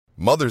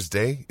Mother's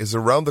Day is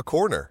around the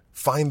corner.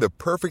 Find the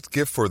perfect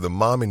gift for the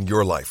mom in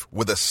your life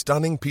with a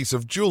stunning piece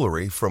of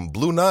jewelry from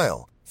Blue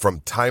Nile.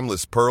 From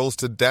timeless pearls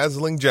to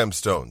dazzling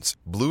gemstones,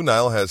 Blue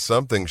Nile has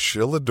something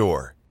she'll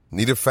adore.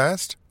 Need it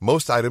fast?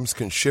 Most items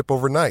can ship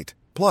overnight.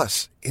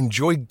 Plus,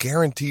 enjoy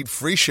guaranteed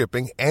free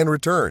shipping and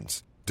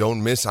returns.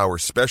 Don't miss our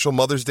special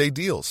Mother's Day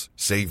deals.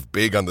 Save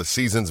big on the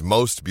season's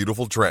most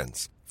beautiful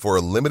trends. For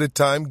a limited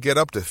time, get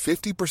up to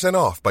 50%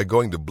 off by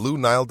going to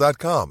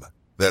BlueNile.com.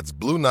 That's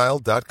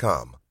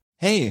BlueNile.com.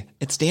 Hey,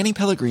 it's Danny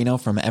Pellegrino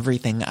from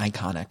Everything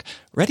Iconic.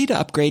 Ready to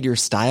upgrade your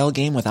style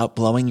game without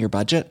blowing your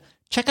budget?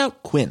 Check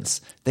out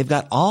Quince. They've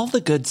got all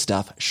the good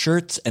stuff,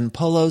 shirts and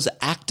polos,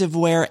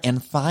 activewear,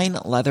 and fine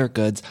leather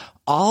goods,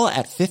 all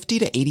at 50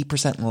 to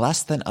 80%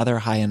 less than other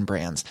high-end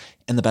brands.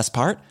 And the best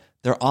part?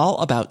 They're all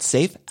about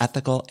safe,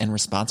 ethical, and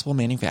responsible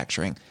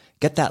manufacturing.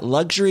 Get that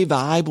luxury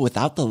vibe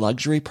without the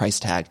luxury price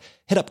tag.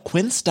 Hit up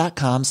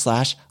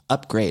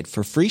quince.com/upgrade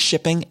for free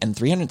shipping and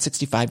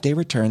 365-day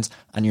returns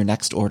on your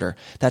next order.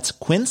 That's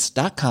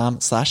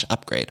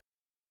quince.com/upgrade.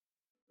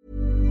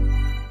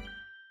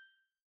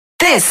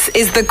 This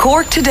is the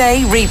Cork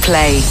Today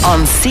replay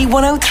on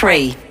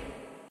C103.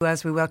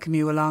 As we welcome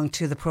you along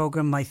to the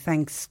programme, my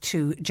thanks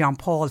to John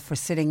Paul for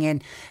sitting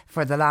in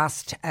for the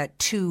last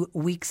 2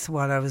 weeks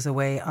while I was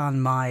away on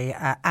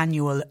my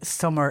annual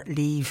summer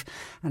leave.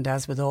 And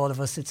as with all of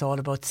us, it's all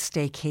about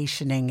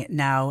staycationing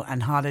now,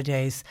 and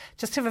holidays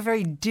just have a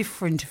very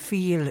different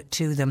feel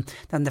to them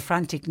than the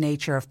frantic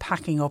nature of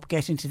packing up,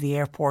 getting to the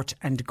airport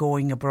and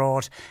going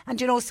abroad. And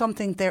you know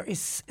something, there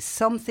is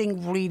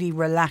something really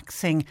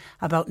relaxing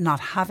about not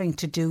having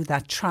to do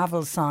that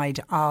travel side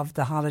of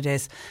the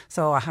holidays.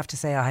 So I have to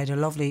say I had a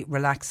lovely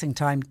relaxing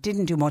time.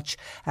 Didn't do much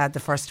the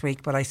first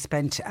week, but I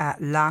spent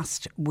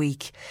last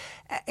week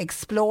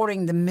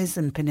exploring the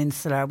Mizen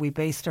Peninsula. We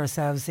based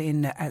ourselves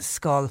in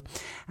Schull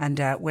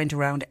and went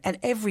around, and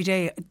every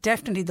day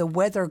definitely the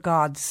weather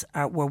gods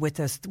were with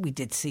us. We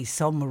did see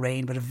some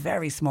rain, but a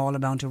very small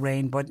amount of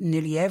rain, but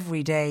nearly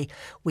every day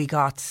we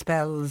got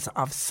spells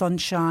of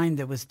sunshine.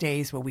 There was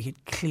days where we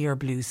had clear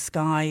blue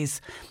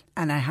skies.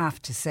 And I have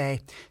to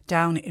say,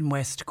 down in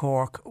West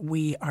Cork,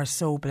 we are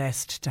so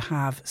blessed to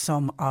have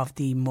some of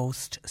the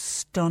most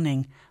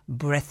stunning,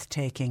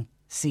 breathtaking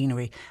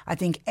scenery. I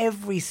think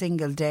every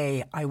single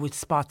day I would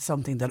spot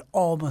something that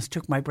almost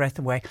took my breath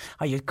away.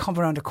 Or you'd come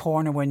around a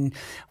corner when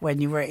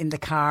you were in the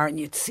car and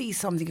you'd see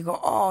something, you go,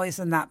 oh,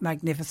 isn't that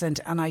magnificent?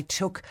 And I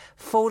took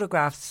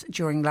photographs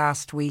during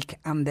last week,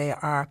 and they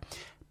are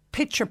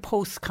picture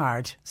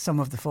postcard, some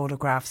of the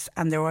photographs,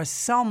 and there were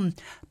some,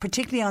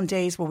 particularly on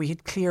days where we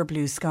had clear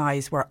blue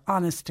skies, where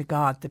honest to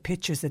God, the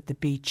pictures at the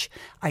beach,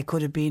 I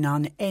could have been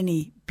on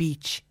any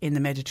beach in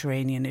the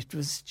Mediterranean. It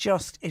was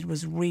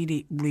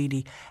really,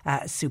 really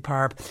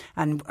superb.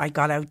 And I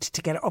got out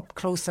to get up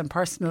close and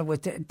personal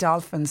with the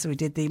dolphins. We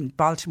did the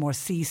Baltimore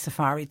Sea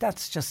Safari.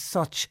 That's just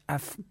such a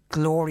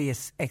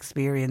glorious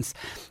experience.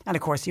 And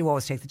of course, you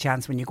always take the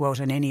chance when you go out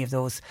on any of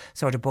those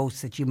sort of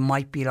boats that you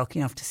might be lucky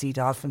enough to see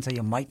dolphins, or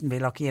you mightn't be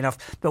lucky enough.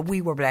 But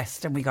we were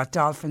blessed, and we got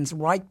dolphins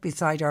right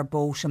beside our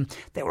boat, and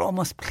they were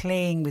almost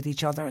playing with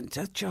each other, and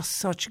just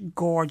such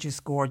gorgeous,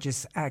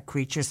 gorgeous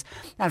creatures.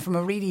 And from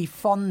a really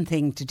fun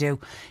thing to do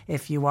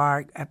if you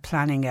are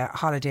planning a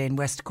holiday in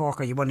West Cork,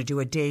 or you want to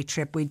do a day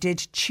trip, we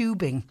did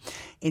tubing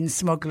in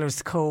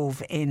Smuggler's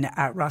Cove in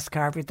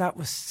Rosscarbery. That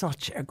was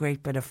such a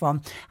great bit of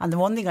fun. And the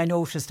one thing I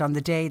noticed on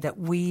the day that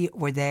we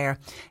were there,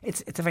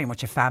 it's a very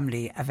much a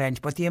family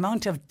event, but the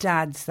amount of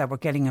dads that were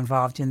getting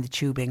involved in the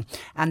tubing,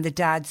 and the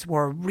dads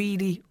were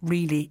really,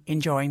 really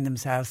enjoying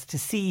themselves. To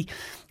see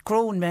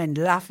grown men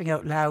laughing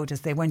out loud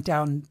as they went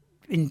down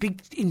in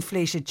big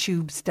inflated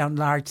tubes down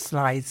large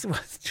slides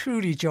was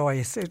truly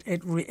joyous.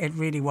 It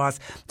really was.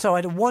 So I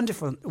had a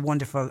wonderful,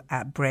 wonderful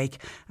break,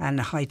 and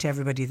hi to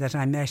everybody that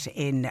I met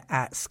in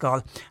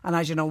Schull. And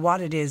I don't know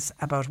what it is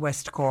about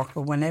West Cork,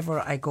 but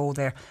whenever I go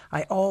there,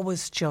 I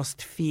always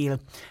just feel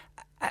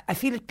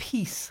at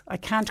peace. I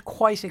can't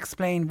quite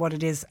explain what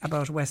it is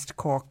about West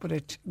Cork,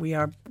 but we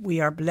are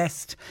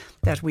blessed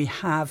that we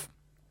have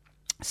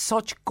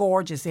such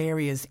gorgeous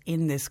areas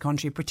in this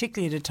country,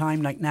 particularly at a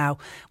time like now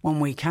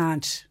when we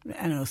can't.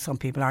 I know some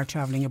people are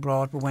travelling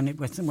abroad, but when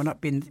we're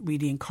not being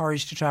really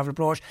encouraged to travel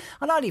abroad.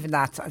 And not even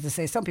that, as I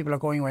say, some people are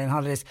going away on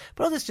holidays,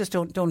 but others just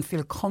don't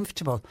feel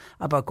comfortable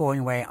about going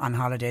away on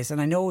holidays. And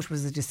I know it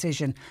was a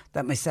decision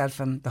that myself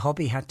and the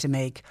hubby had to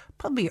make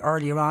probably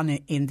earlier on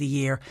in the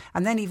year.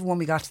 And then even when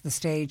we got to the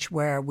stage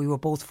where we were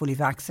both fully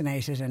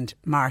vaccinated and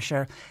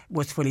Marsha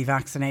was fully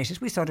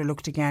vaccinated, we sort of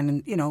looked again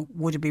and, you know,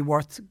 would it be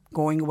worth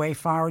going away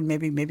far and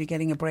maybe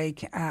getting a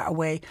break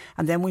away?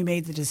 And then we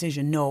made the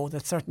decision, no,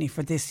 that certainly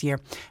for this year,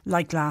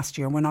 like last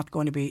year, we're not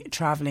going to be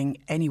travelling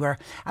anywhere.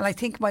 And I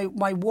think my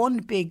one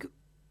big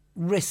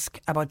risk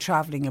about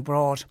travelling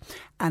abroad,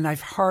 and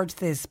I've heard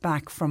this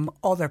back from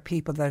other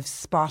people that I've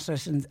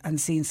spotted and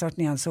seen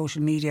certainly on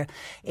social media,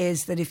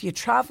 is that if you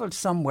travelled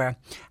somewhere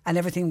and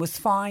everything was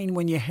fine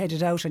when you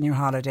headed out on your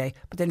holiday,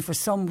 but then for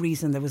some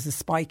reason there was a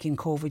spike in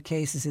COVID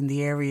cases in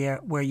the area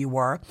where you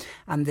were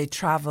and the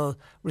travel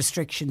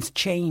restrictions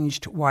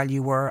changed while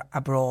you were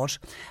abroad.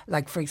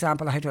 Like, for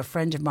example, I had a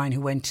friend of mine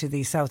who went to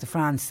the south of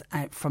France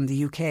from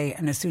the UK,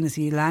 and as soon as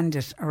he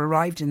landed or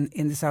arrived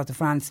in the south of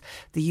France,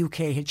 the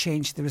UK had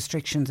changed the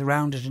restrictions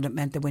around it, and it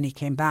meant that when he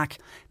came back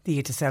he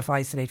had to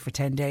self-isolate for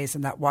 10 days,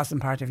 and that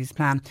wasn't part of his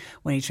plan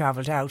when he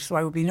travelled out. So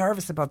I would be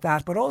nervous about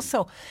that. But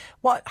also,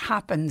 what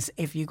happens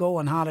if you go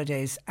on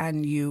holidays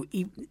and you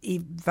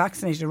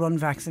vaccinated or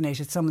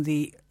unvaccinated?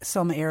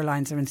 Some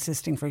airlines are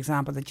insisting, for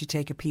example, that you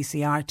take a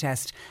PCR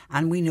test,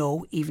 and we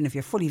know even if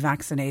you're fully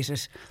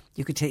vaccinated,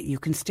 you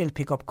can still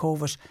pick up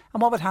COVID.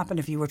 And what would happen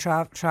if you were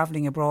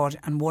travelling abroad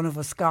and one of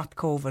us got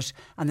COVID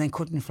and then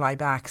couldn't fly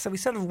back? So we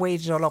sort of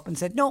weighed it all up and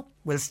said, no,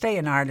 we'll stay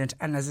in Ireland.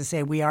 And as I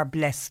say, we are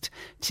blessed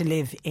to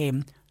live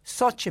in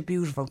such a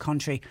beautiful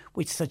country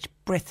with such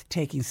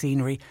breathtaking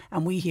scenery,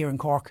 and we here in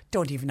Cork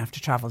don't even have to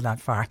travel that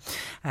far.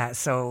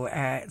 So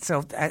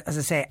as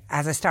I say,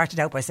 as I started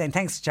out by saying,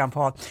 thanks to John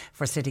Paul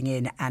for sitting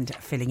in and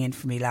filling in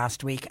for me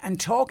last week. And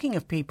talking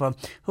of people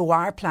who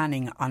are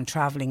planning on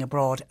travelling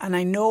abroad, and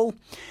I know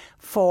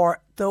for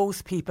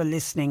those people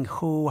listening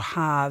who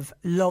have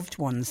loved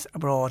ones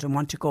abroad and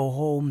want to go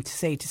home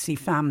to see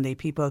family,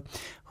 people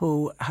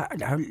who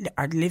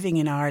are living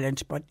in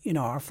Ireland but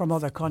are from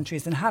other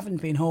countries and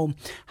haven't been home,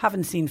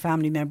 haven't seen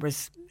family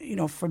members,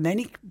 for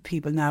many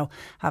people now,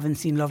 haven't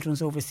seen loved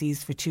ones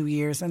overseas for 2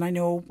 years. And I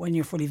know when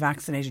you're fully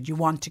vaccinated, you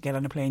want to get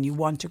on a plane, you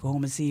want to go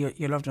home and see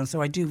your loved ones.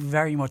 So I do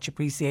very much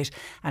appreciate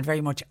and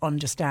very much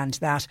understand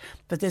that.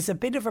 But there's a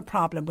bit of a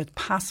problem with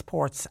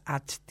passports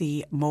at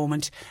the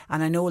moment.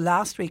 And I know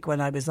last week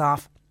when I was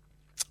off,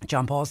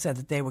 John Paul said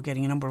that they were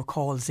getting a number of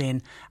calls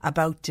in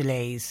about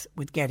delays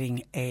with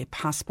getting a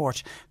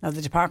passport. Now,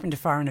 the Department of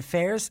Foreign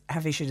Affairs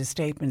have issued a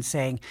statement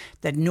saying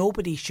that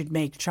nobody should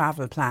make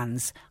travel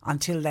plans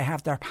until they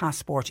have their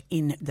passport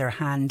in their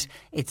hand.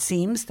 It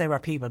seems there are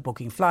people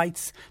booking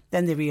flights,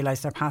 then they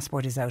realise their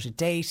passport is out of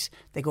date.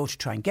 They go to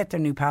try and get their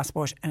new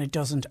passport and it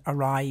doesn't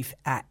arrive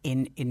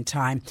in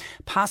time.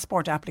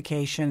 Passport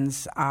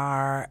applicants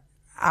are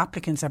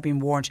being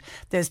warned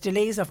there's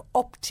delays of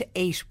up to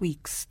 8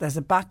 weeks. There's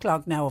a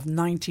backlog now of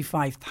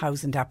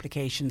 95,000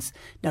 applications.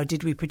 Now,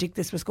 did we predict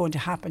this was going to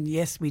happen?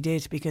 Yes, we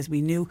did, because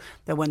we knew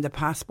that when the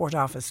passport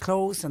office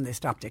closed and they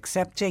stopped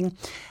accepting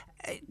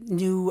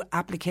new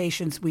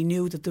applications, we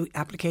knew that the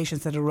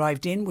applications that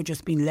arrived in were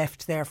just being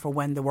left there for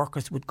when the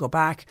workers would go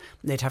back.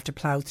 They'd have to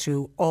plough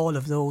through all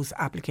of those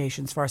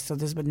applications first. So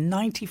there's about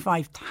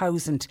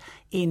 95,000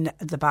 in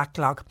the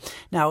backlog.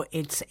 Now,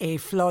 it's a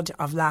flood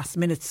of last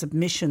minute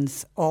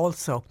submissions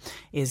also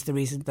is the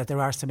reason that there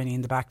are so many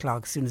in the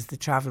backlog. As soon as the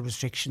travel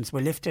restrictions were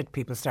lifted,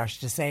 people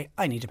started to say,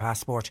 I need a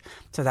passport.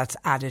 So that's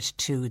added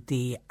to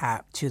the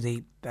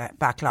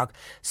backlog.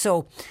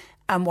 So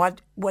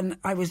when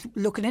I was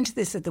looking into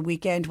this at the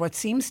weekend, what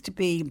seems to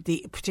be,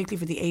 particularly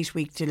for the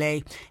 8-week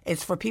delay,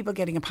 is for people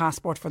getting a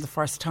passport for the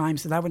first time.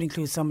 So that would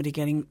include somebody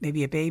getting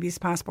maybe a baby's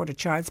passport, a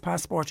child's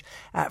passport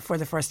for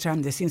the first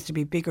time. There seems to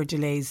be bigger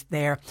delays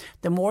there.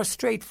 The more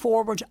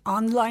straightforward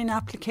online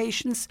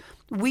applications,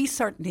 we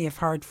certainly have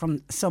heard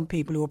from some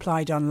people who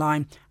applied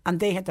online and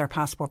they had their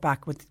passport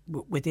back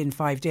within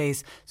 5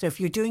 days. So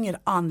if you're doing it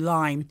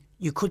online,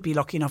 you could be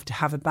lucky enough to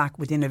have it back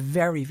within a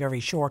very, very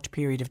short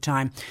period of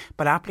time.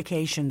 But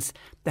applications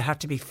that have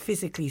to be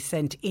physically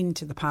sent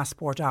into the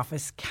passport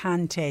office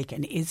can take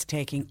and is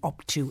taking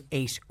up to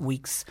 8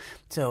 weeks.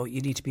 So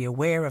you need to be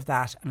aware of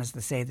that. And as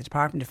they say, the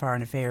Department of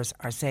Foreign Affairs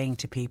are saying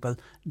to people,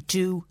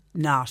 do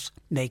not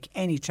make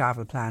any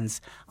travel plans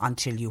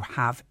until you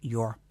have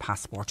your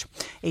passport.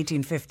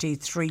 1850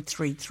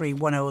 333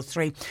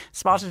 103.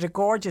 Spotted a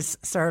gorgeous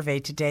survey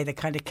today that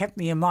kind of kept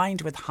me in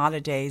mind with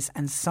holidays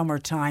and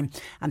summertime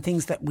and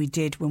things that we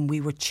did when we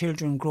were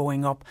children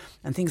growing up,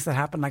 and things that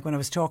happened, like when I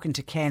was talking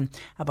to Ken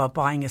about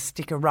buying a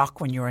stick of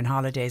rock when you're in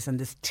holidays, and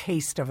this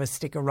taste of a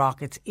stick of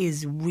rock, it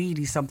is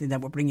really something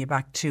that will bring you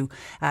back to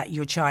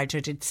your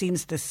childhood. It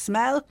seems the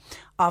smell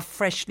of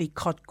freshly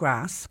cut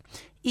grass,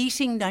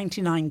 eating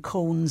 99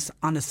 cones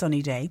on a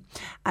sunny day,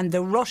 and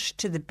the rush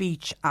to the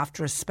beach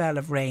after a spell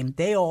of rain,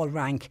 they all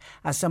rank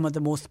as some of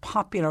the most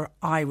popular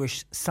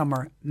Irish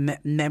summer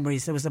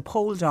memories. There was a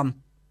poll done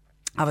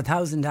of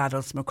 1,000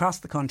 adults from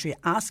across the country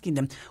asking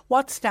them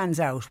what stands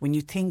out when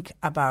you think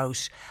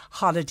about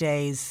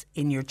holidays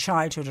in your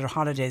childhood or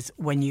holidays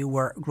when you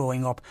were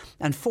growing up.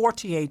 And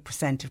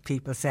 48% of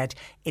people said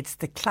it's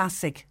the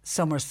classic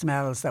summer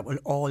smells that will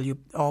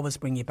always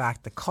bring you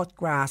back. The cut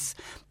grass,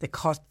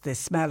 the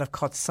smell of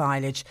cut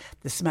silage,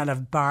 the smell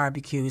of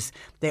barbecues.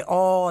 They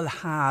all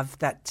have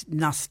that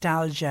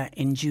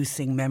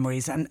nostalgia-inducing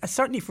memories. And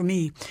certainly for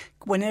me,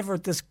 whenever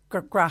there's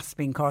grass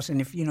being cut,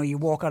 and if you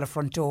walk out a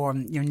front door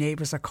and your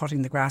neighbours are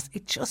cutting the grass,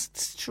 it just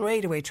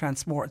straight away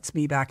transports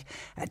me back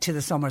to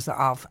the summers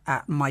of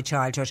my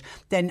childhood.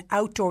 Then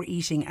outdoor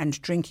eating and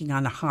drinking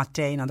on a hot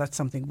day. Now that's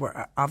something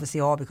we're obviously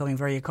all becoming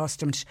very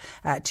accustomed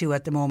to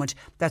at the moment.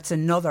 That's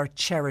another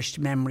cherished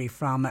memory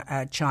from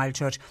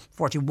childhood.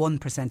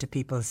 41% of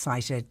people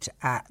cited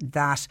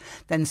that.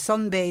 Then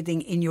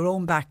sunbathing in your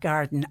own back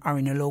garden or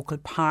in a local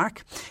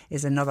park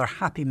is another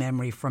happy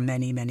memory for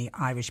many, many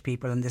Irish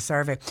people. And the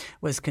survey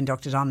was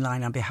conducted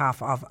online on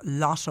behalf of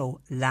Lotto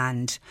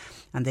Land,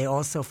 and they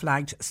also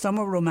flagged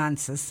summer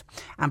romances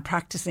and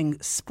practising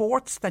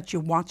sports that you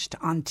watched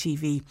on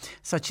TV,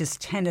 such as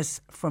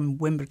tennis from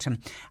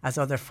Wimbledon, as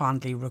other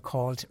fondly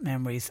recalled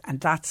memories. And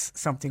that's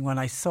something, when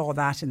I saw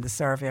that in the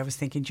survey, I was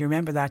thinking, do you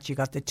remember that? You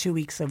got the 2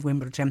 weeks of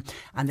Wimbledon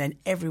and then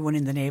everyone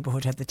in the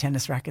neighbourhood had the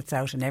tennis rackets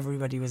out and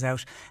everybody was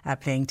out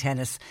playing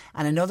tennis.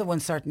 And another one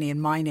certainly in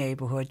my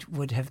neighbourhood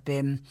would have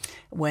been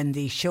when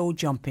the show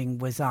jumping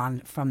was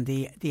on from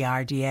the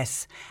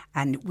RDS,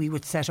 and we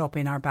would set up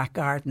in our back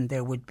garden.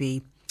 There would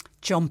be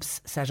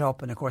jumps set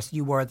up, and of course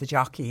you were the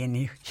jockey and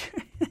you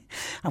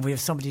and we have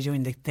somebody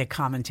doing the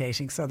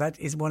commentating. So that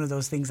is one of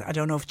those things. I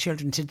don't know if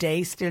children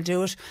today still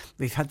do it.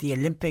 We've had the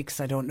Olympics.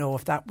 I don't know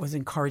if that was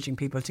encouraging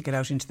people to get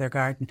out into their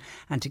garden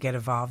and to get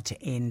involved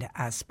in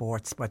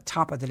sports. But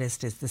top of the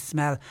list is the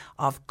smell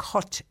of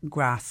cut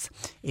grass,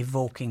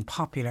 evoking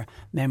popular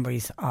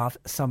memories of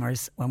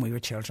summers when we were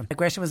children.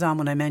 Greta was on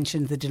when I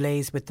mentioned the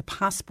delays with the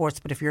passports,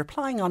 but if you're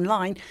applying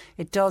online,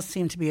 it does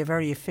seem to be a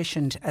very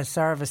efficient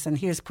service. And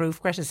here's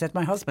proof. Greta said,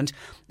 my husband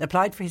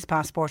applied for his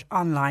passport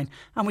online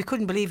and we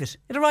couldn't believe it.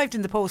 It arrived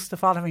in the post the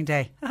following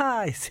day.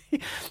 I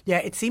see. Yeah,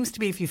 it seems to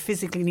be if you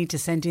physically need to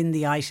send in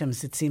the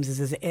items, it seems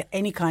as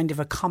any kind of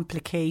a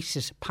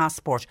complicated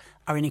passport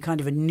or any kind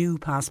of a new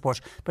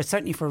passport, but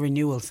certainly for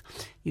renewals,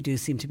 you do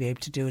seem to be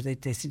able to do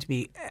it. They seem to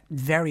be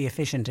very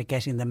efficient at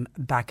getting them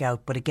back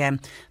out. But again,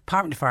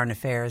 Department of Foreign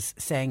Affairs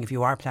saying if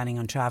you are planning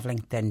on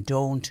travelling, then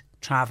don't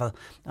travel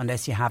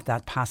unless you have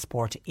that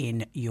passport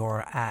in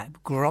your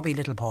grubby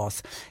little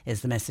paws,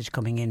 is the message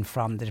coming in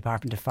from the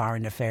Department of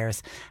Foreign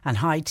Affairs. And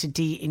hi to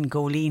Dee in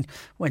Goleen.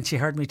 When she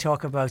heard me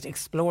talk about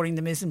exploring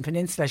the Mizen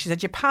Peninsula, she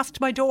said, you passed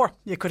my door,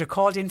 you could have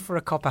called in for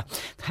a cuppa.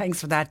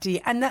 Thanks for that,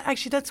 Dee. And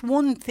actually that's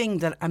one thing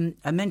that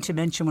I meant to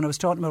mention when I was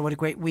talking about what a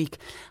great week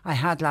I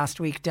had last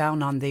week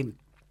down on the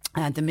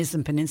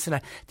Mizen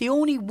Peninsula. The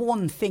only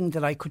one thing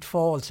that I could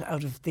fault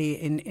out of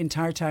the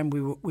entire time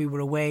we were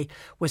away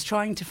was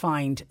trying to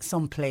find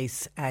some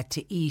place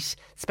to eat,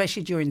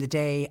 especially during the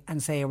day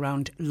and say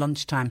around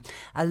lunchtime.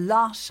 A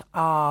lot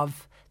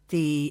of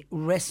the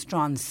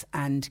restaurants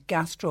and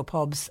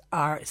gastropubs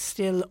are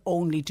still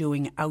only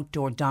doing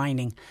outdoor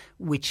dining,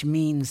 which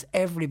means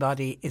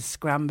everybody is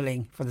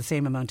scrambling for the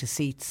same amount of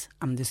seats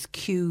and there's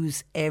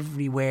queues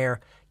everywhere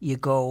you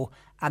go.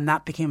 And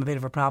that became a bit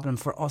of a problem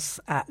for us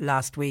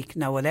last week.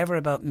 Now, whatever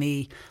about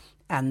me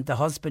and the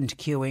husband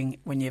queuing,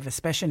 when you have a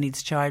special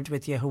needs child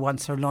with you who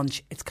wants her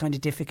lunch, it's kind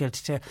of difficult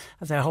to,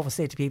 as I always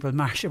say to people,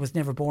 Marcia was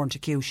never born to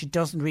queue. She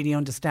doesn't really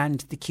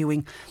understand the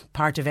queuing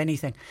part of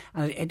anything.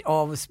 And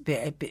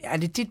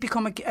it did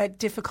become a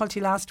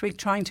difficulty last week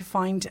trying to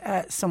find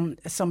some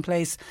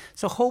place.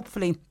 So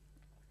hopefully,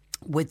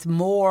 with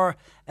more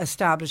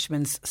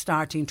establishments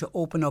starting to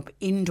open up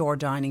indoor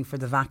dining for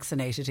the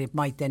vaccinated, it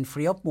might then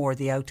free up more of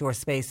the outdoor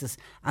spaces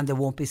and there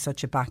won't be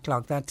such a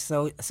backlog.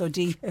 So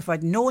Dee, if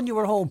I'd known you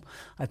were home,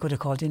 I could have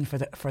called in for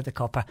the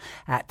cuppa.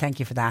 Thank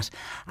you for that.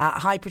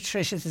 Hi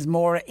Patricia, this is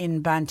Maura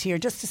in Bantier.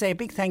 Just to say a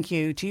big thank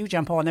you to you,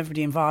 John Paul, and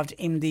everybody involved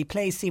in the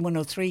Play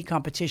C103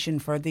 competition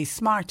for the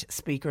smart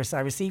speakers.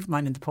 I received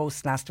mine in the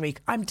post last week.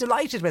 I'm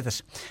delighted with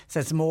it,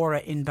 says Maura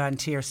in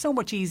Bantier. So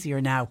much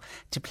easier now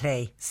to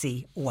play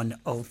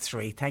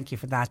C103. Thank you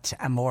for that,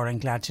 Maura, and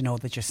glad to know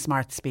that your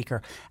smart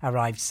speaker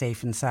arrived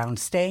safe and sound.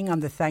 Staying on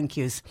the thank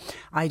yous,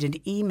 I had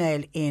an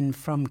email in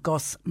from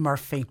Gus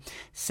Murphy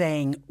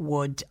saying,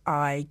 would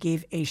I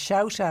give a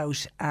shout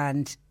out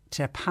and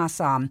to pass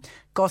on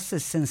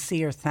Gus's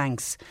sincere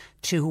thanks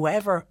to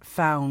whoever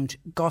found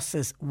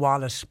Gus's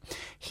wallet.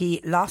 He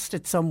lost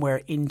it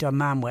somewhere in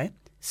Dunmanway.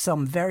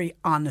 Some very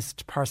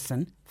honest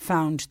person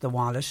found the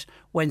wallet,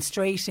 went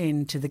straight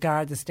into the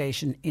Garda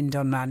station in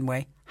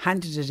Dunmanway,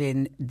 handed it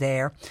in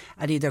there,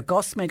 and either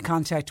Gus made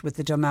contact with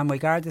the Dunmanway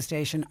Garda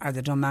station or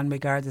the Dunmanway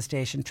Garda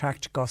station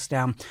tracked Gus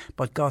down,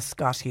 but Gus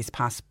got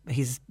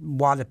his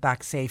wallet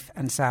back safe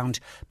and sound.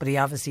 But he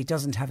obviously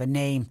doesn't have a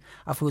name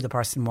of who the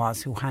person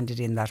was who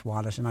handed in that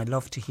wallet, and I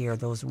love to hear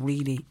those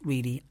really,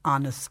 really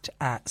honest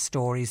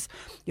stories.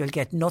 You'll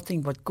get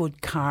nothing but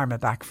good karma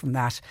back from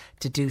that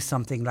to do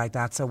something like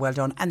that. So well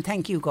done, and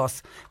thank you,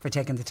 Gus, for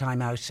taking the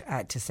time out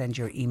to send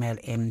your email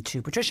in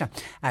to Patricia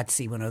at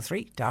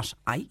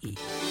c103.ie.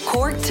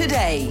 Cork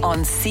Today on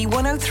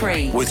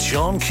C103. With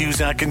Sean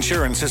Cusack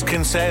Insurance's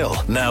Kinsale,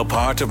 now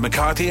part of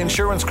McCarthy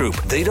Insurance Group.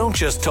 They don't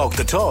just talk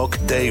the talk,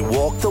 they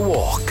walk the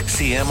walk.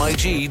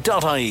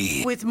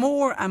 CMIG.ie. With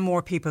more and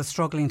more people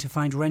struggling to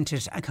find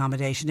rented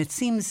accommodation, it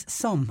seems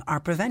some are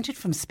prevented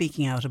from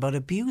speaking out about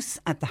abuse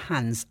at the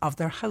hands of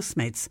their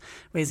housemates.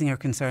 Raising her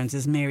concerns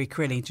is Mary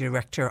Crilly,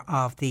 Director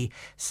of the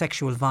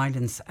Sexual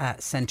Violence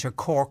Centre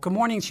Cork. Good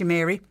morning to you,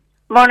 Mary.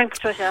 Morning,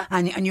 Patricia.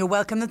 And you're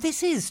welcome. Now,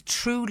 this is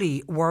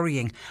truly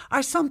worrying.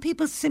 Are some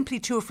people simply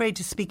too afraid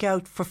to speak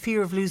out for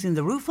fear of losing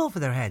the roof over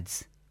their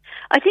heads?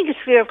 I think it's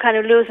fear of kind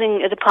of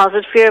losing a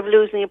deposit, fear of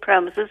losing a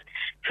premises,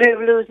 fear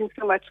of losing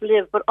somewhere to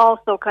live, but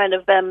also kind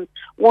of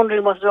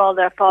wondering was it all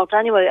their fault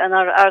anyway, and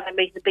are they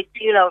making a big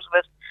deal out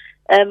of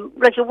it?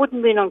 Like, it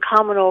wouldn't be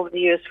uncommon over the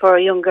years for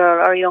a young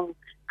girl or a young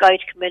guy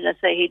to come in and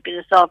say he'd been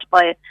assaulted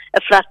by a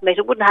flatmate.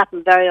 It wouldn't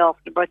happen very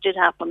often, but it did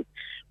happen.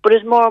 But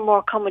there's more and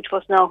more coming to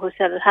us now who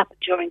said it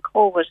happened during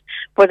COVID,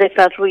 where they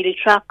felt really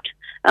trapped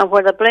and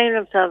where they blame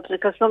themselves,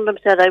 because some of them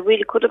said, I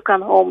really could have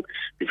gone home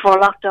before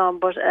lockdown,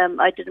 but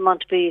I didn't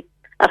want to be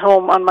at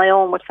home on my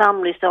own with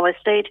family, so I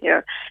stayed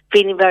here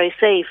feeling very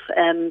safe.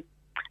 And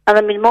I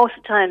mean, most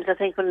of the times, I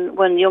think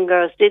when young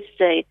girls did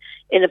stay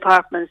in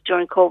apartments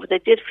during COVID, they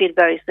did feel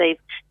very safe.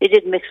 They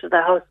did mix with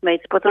their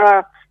housemates, but there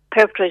are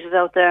perpetrators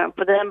out there, and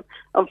for them,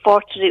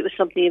 unfortunately,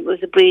 it was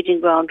a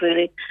breeding ground,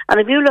 really. And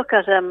if you look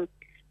at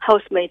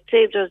housemates,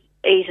 say there's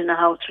 8 in a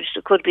house, which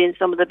there could be in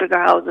some of the bigger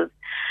houses,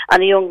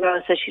 and a young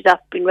girl says she's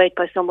after being raped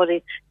by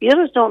somebody, the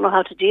others don't know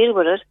how to deal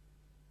with it.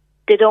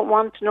 They don't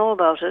want to know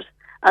about it,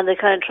 and they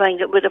kind of try and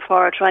get rid of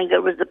her, or try and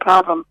get rid of the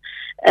problem.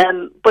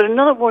 But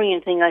another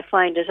worrying thing I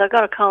find is I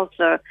got a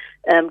counsellor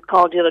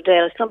called the other day.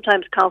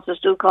 Sometimes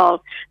counsellors do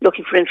call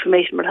looking for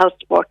information about how to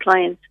support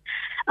clients,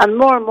 and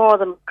more of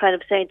them kind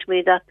of saying to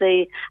me that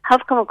they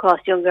have come across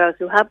young girls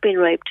who have been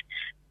raped,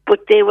 but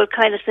they will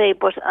kind of say,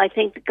 but I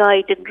think the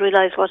guy didn't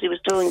realise what he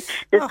was doing.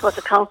 This is what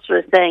the counsellor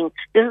is saying.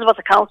 This is what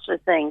the counsellor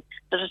is saying.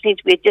 There seems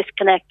to be a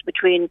disconnect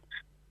between,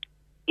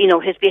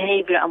 his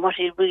behaviour and what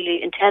he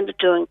really intended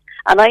doing.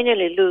 And I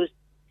nearly lose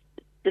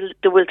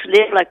the will to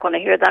live, like, when I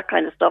hear that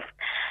kind of stuff.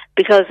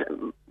 Because,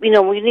 we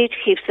need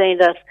to keep saying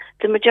that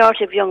the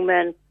majority of young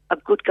men are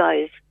good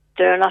guys.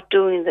 They're not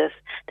doing this.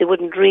 They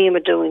wouldn't dream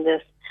of doing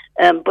this.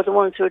 But the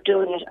ones who are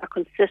doing it are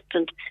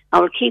consistent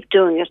and will keep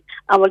doing it,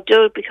 and will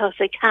do it because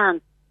they can,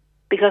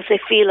 because they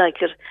feel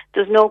like it.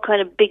 There's no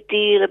kind of big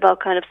deal about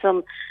kind of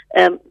some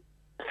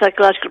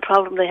psychological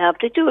problem they have.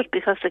 They do it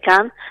because they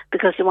can,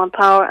 because they want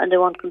power and they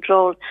want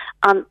control.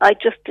 And I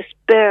just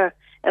despair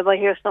if I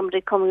hear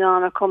somebody coming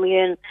on or coming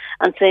in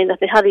and saying that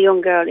they had a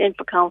young girl in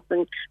for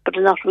counselling, but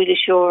they're not really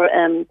sure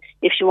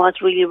if she was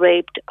really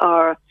raped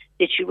or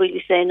did she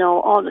really say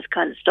no. All this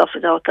kind of stuff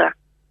is out there.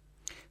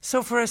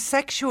 So for a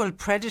sexual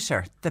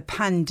predator, the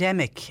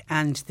pandemic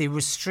and the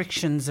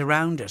restrictions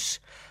around it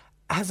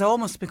has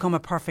almost become a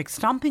perfect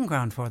stomping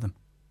ground for them.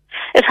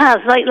 It has,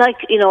 like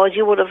as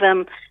you would have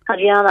had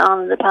Yana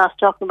on in the past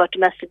talking about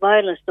domestic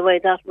violence, the way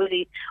that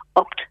really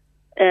upped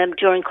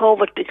during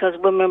COVID, because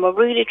women were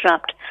really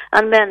trapped,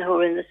 and men who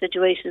were in the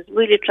situations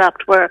really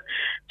trapped, where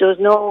there was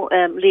no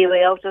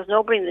leeway out, there was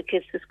no bringing the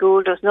kids to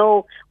school, there was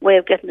no way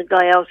of getting the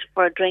guy out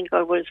for a drink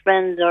or with his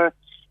friends or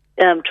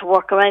to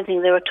work or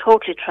anything. They were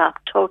totally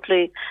trapped,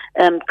 totally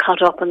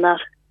caught up in that.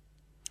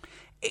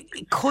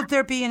 Could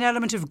there be an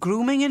element of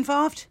grooming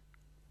involved?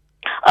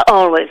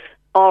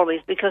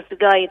 Always, because the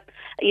guy,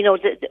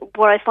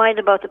 what I find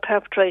about the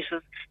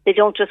perpetrators, they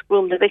don't just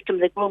groom the victim,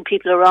 they groom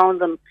people around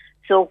them.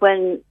 So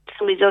when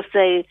somebody does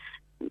say,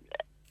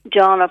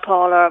 John or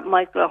Paul or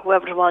Michael or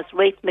whoever it was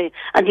raped me,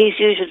 and he's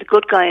usually the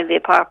good guy in the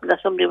apartment,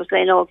 that somebody was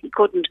saying, no, he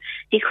couldn't,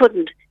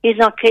 he's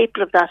not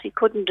capable of that, he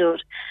couldn't do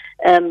it.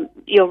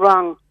 You're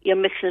wrong, you're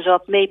mixing it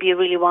up, maybe you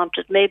really want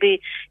it,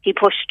 maybe he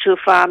pushed too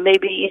far,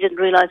 maybe you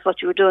didn't realise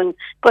what you were doing,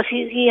 but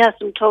he has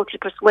them totally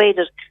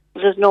persuaded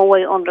that there's no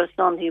way under the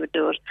sun he would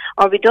do it.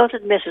 Or if he does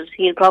admit it,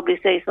 he'll probably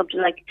say something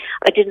like,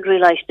 I didn't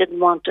realise you didn't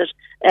want it,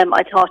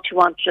 I thought you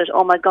wanted it,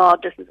 oh my God,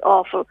 this is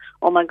awful,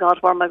 oh my God,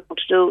 what am I going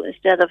to do,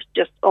 instead of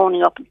just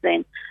owning up and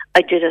saying,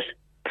 I did it.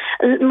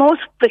 And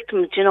most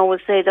victims, will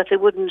say that they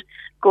wouldn't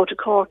go to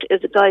court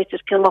if the guy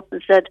just came up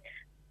and said,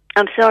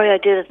 I'm sorry I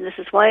did it and this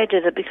is why I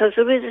did it, because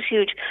there is a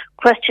huge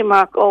question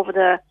mark over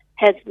their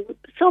heads.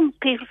 Some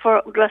people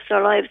for the rest of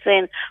their lives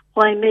saying,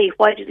 why me?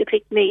 Why did they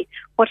pick me?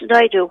 What did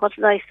I do? What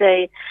did I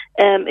say?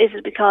 Is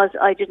it because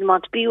I didn't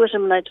want to be with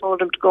him and I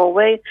told him to go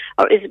away?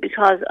 Or is it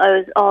because I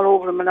was all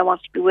over him and I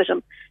wanted to be with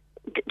him?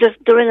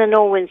 They're in a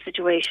no-win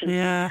situation.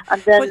 Yeah,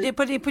 and then,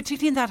 but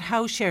particularly in that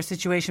house share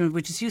situation,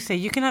 which, as you say,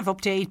 you can have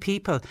up to 8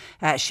 people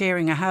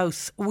sharing a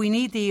house. We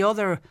need the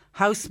other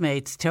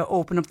housemates to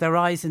open up their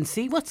eyes and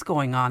see what's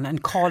going on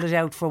and call it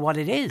out for what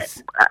it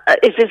is.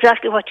 It's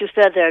exactly what you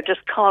said there.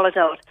 Just call it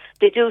out.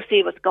 They do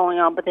see what's going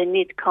on, but they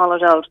need to call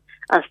it out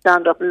and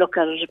stand up and look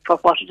at it for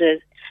what it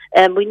is.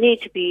 We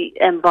need to be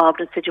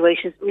involved in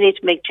situations. We need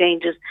to make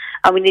changes,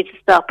 and we need to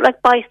stop,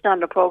 like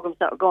bystander programs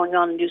that are going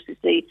on in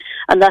UCC,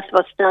 and that's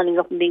about standing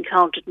up and being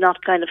counted,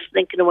 not kind of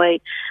slinking away,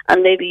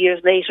 and maybe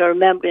years later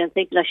remembering and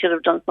thinking I should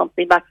have done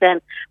something back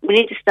then. We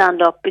need to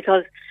stand up,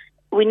 because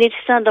we need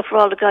to stand up for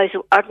all the guys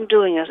who aren't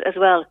doing it as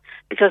well,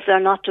 because they're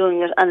not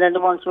doing it, and then the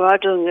ones who are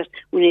doing it,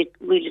 we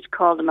need to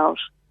call them out.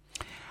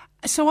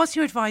 So what's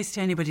your advice to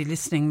anybody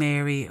listening,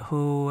 Mary,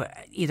 who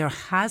either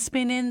has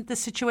been in the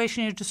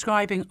situation you're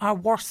describing or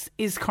worse,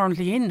 is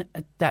currently in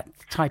that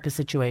type of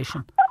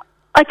situation?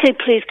 I'd say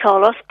please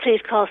call us,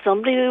 please call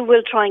somebody. We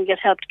will try and get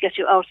help to get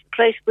you out of the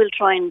place. We'll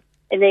try and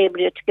enable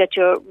you to get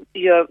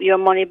your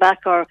money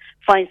back or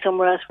find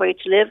somewhere else for you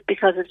to live,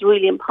 because it's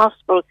really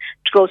impossible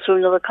to go through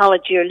another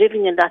college year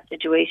living in that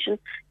situation.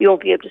 You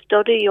won't be able to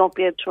study, you won't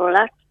be able to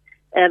relax,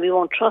 you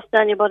won't trust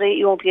anybody,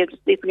 you won't be able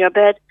to sleep in your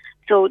bed.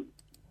 So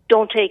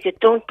don't take it.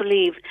 Don't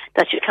believe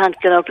that you can't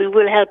get out. We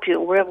will help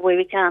you in whatever way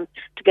we can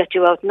to get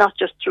you out, not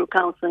just through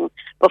counselling,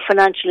 but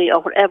financially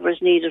or whatever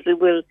is needed. We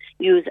will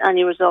use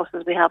any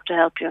resources we have to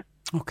help you.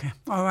 Okay.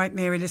 All right,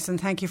 Mary, listen,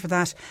 thank you for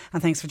that,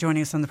 and thanks for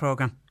joining us on the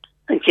programme.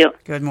 Thank you.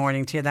 Good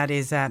morning to you. That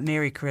is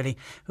Mary Crilly,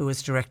 who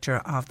is Director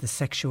of the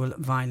Sexual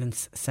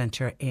Violence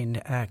Centre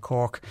in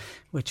Cork,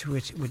 which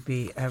would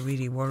be a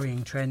really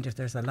worrying trend if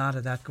there's a lot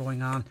of that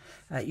going on.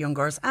 Young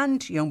girls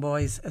and young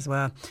boys as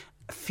well,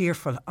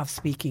 fearful of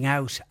speaking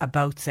out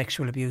about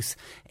sexual abuse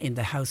in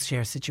the house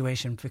share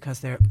situation, because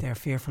they're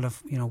fearful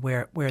of, you know,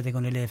 where are they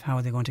going to live, how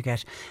are they going to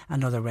get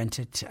another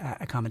rented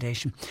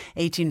accommodation.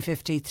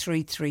 1850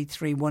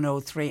 333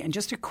 103. And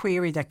just a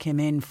query that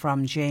came in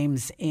from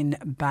James in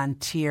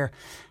Bantier,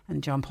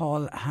 and John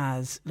Paul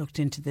has looked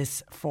into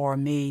this for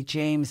me.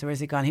 James, where has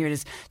he gone? Here it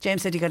is.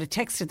 James said he got a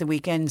text at the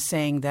weekend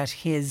saying that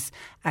his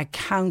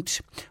account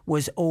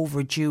was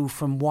overdue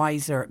from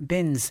Wiser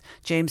Bins.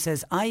 James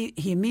says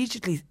he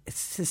immediately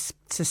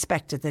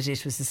suspected that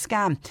it was a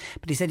scam,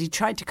 but he said he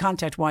tried to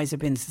contact Wiser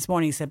Bins this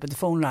morning. He said, but the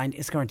phone line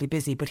is currently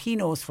busy, but he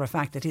knows for a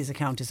fact that his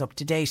account is up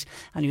to date,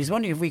 and he was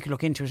wondering if we could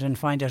look into it and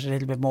find out a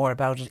little bit more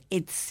about it.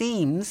 It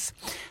seems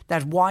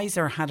that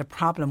Wiser had a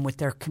problem with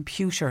their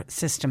computer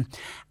system,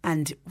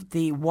 and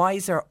the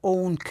Wiser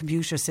own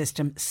computer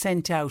system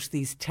sent out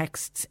these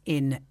texts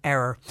in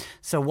error.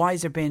 So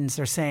Wiser Bins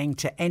are saying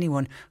to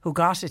anyone who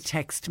got a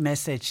text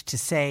message to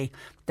say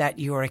that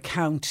your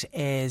account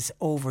is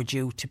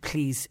overdue to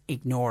please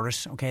ignore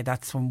it. Okay,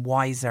 that's from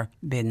Wiser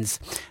Bins.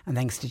 And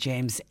thanks to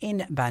James in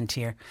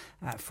Bantier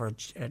for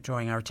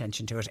drawing our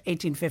attention to it.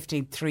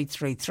 1850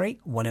 333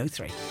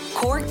 103.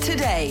 Cork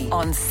Today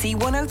on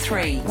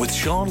C103. With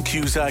Sean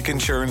Cusack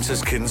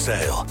Insurance's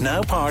Kinsale,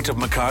 now part of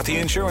McCarthy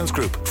Insurance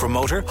Group. For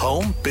motor,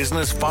 home,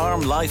 business,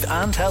 farm, life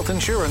and health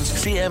insurance,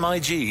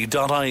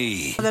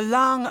 cmig.ie. The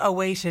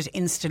long-awaited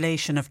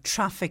installation of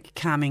traffic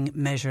calming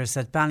measures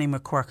at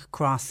Ballymaquirk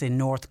Cross in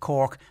North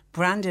Cork,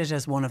 branded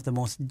as one of the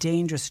most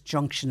dangerous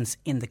junctions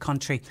in the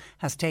country,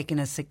 has taken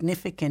a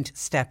significant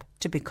step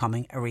to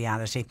becoming a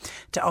reality.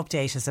 To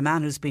update us, a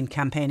man who's been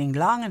campaigning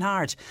long and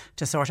hard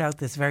to sort out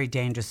this very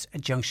dangerous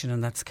junction,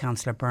 and that's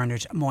Councillor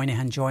Bernard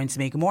Moynihan joins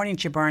me. Good morning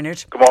to you,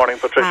 Bernard. Good morning,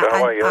 Patricia.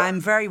 How are you? I'm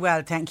very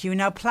well, thank you.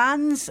 Now,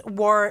 plans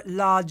were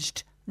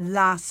lodged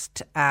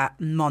last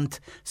month.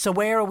 So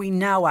where are we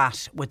now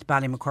at with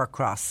Ballymaquirk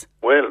Cross?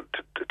 Well,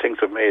 things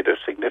have made a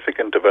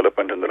significant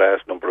development in the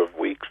last number of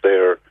weeks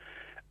there.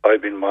 I've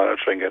been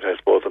monitoring it, I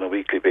suppose, on a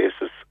weekly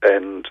basis,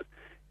 and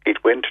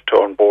it went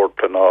to An Bord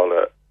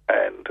Pleanála,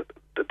 and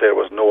there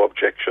was no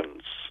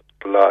objections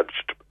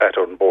lodged at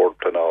An Bord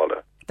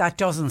Pleanála. That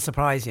doesn't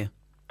surprise you?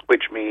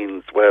 Which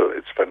means, well,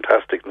 it's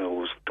fantastic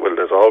news. Well,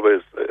 there's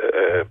always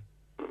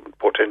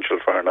potential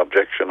for an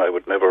objection. I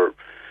would never,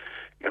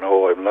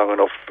 I'm long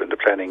enough in the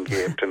planning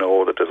game to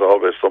know that there's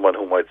always someone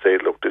who might say,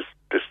 look, this,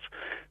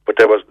 but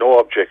there was no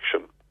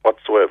objection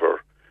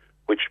whatsoever,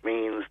 which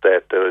means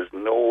that there is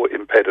no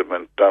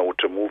impediment now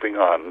to moving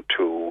on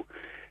to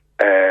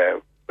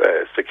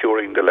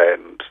securing the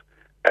land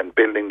and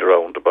building the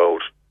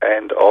roundabout.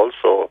 And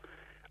also,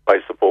 I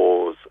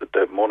suppose,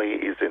 the money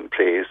is in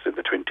place in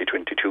the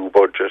 2022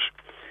 budget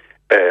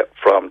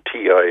from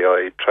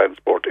TII,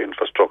 Transport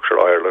Infrastructure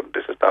Ireland.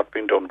 This has not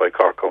been done by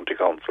Cork County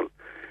Council.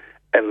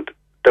 And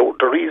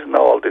the reason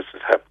all this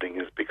is happening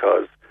is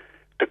because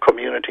the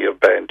community of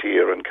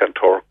Bantier and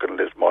Kanturk and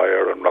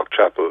Lismire and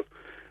Rockchapel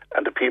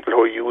and the people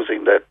who are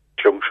using that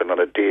junction on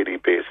a daily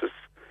basis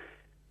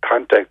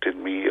contacted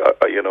me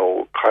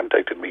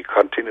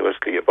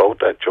continuously about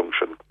that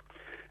junction,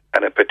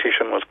 and a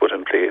petition was put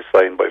in place,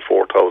 signed by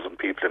 4,000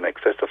 people, in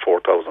excess of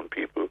 4,000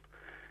 people.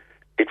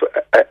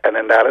 An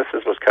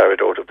analysis was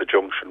carried out of the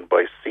junction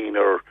by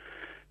senior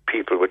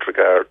people with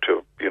regard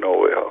to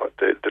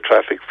the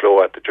traffic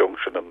flow at the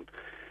junction and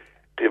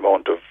the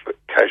amount of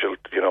casualty.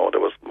 There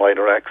was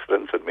minor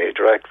accidents and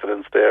major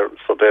accidents there,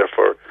 so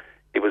therefore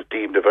it was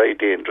deemed a very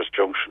dangerous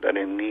junction and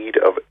in need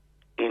of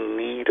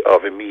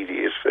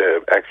immediate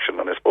action.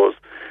 And I suppose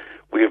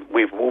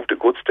we've moved a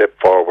good step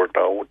forward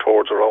now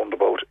towards a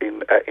roundabout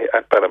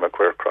at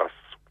Ballymaquirk Cross.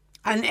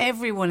 And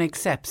everyone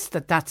accepts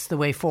that that's the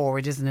way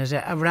forward, isn't it?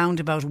 A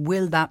roundabout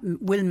will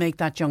make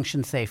that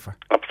junction safer.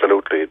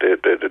 Absolutely.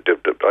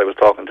 I was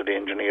talking to the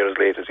engineer as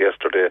late as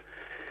yesterday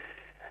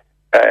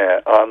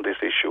on this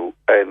issue,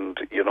 and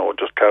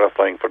just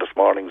clarifying for this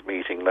morning's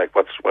meeting, like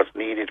what's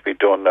needed to be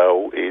done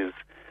now is,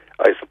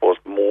 I suppose,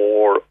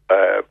 more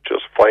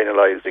just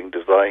finalising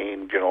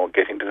design,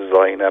 getting the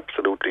design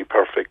absolutely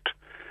perfect,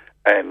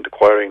 and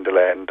acquiring the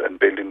land and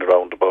building the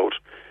roundabout.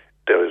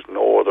 There is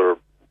no other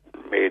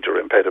major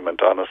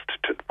impediment on us,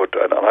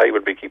 and I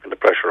would be keeping the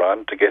pressure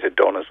on to get it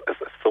done as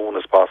soon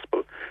as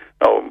possible.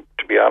 Now,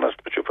 to be honest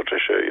with you,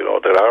 Patricia,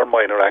 there are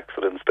minor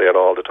accidents there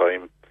all the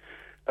time,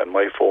 and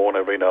my phone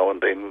every now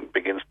and then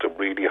begins to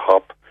really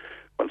hop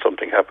when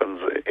something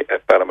happens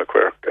at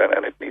Ballymaquirk,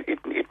 and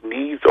it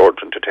needs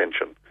urgent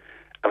attention.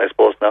 And I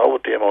suppose now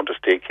with the amount of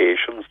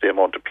staycations, the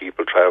amount of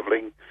people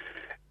travelling,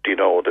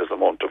 there's the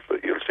amount of,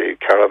 you'll say,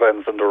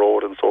 caravans on the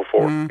road and so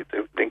forth. It's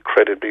an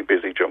incredibly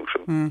busy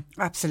junction.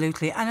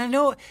 Absolutely. And I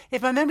know,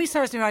 if my memory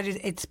serves me right,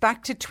 it's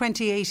back to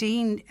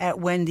 2018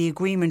 when the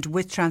agreement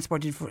with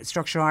Transport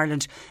Infrastructure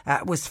Ireland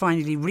was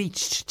finally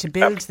reached to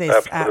build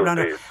this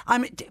roundabout.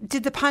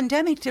 Did the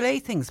pandemic delay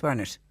things,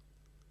 Bernard?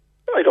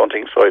 I don't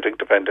think so. I think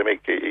the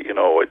pandemic,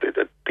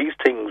 these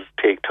things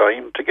take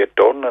time to get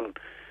done, and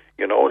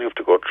you have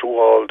to go through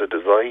all the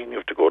design, you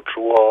have to go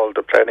through all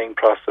the planning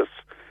process.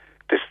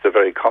 This is a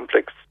very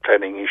complex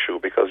planning issue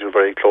because you're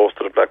very close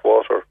to the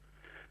Blackwater,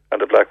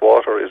 and the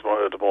Blackwater is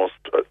one of the most,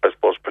 I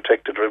suppose,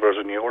 protected rivers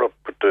in Europe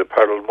with the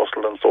Parallel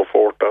Mussel and so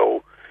forth.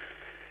 Now,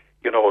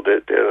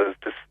 there's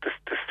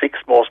the six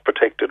most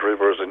protected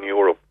rivers in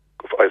Europe,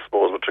 I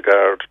suppose, with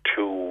regard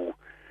to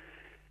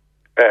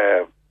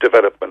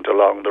development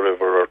along the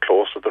river or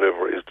close to the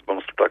river, is the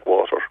Munster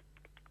Blackwater.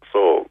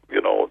 So,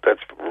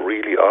 that's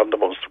really on the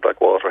Munster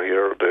Blackwater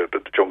here,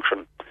 the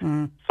junction.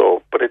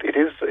 So, but it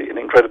is an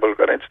incredible,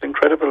 and it's an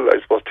incredible,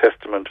 I suppose,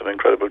 testament and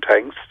incredible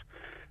thanks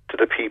to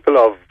the people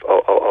of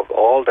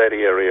all that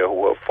area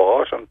who have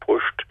fought and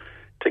pushed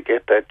to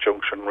get that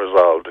junction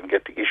resolved and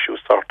get the issue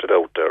sorted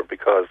out there,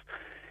 because,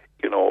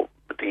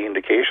 the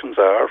indications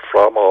are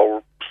from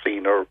our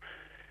senior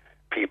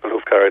people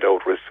who've carried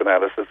out risk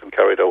analysis and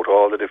carried out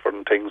all the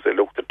different things. They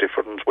looked at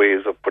different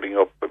ways of putting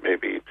up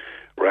maybe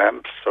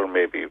ramps or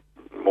maybe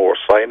more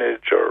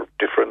signage or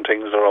different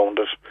things around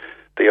it.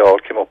 They all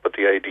came up with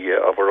the idea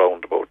of a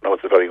roundabout. Now,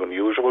 it's a very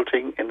unusual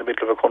thing in the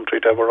middle of a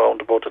country to have a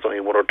roundabout. There's only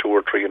one or two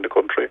or three in the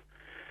country.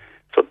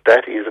 So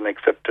that is an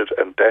accepted,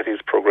 and that is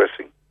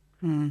progressing.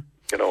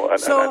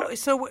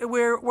 So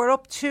we're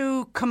up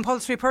to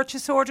compulsory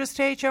purchase order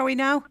stage, are we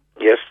now?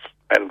 Yes,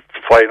 and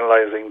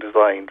finalising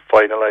design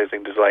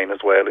as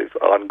well is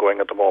ongoing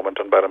at the moment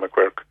on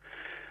Ballymaquirk.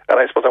 And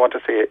I suppose I want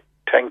to say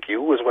thank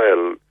you as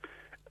well,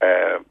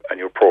 and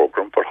your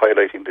programme, for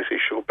highlighting this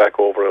issue back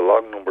over a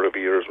long number of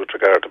years with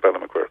regard to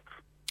Ballymaquirk.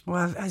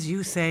 Well, as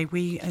you say,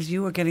 as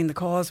you were getting the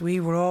calls,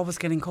 we were always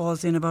getting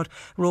calls in about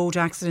road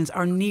accidents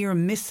or near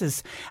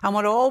misses. And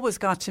what always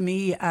got to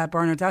me,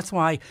 Bernard, that's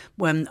why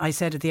when I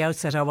said at the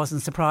outset I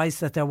wasn't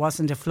surprised that there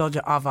wasn't a flood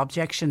of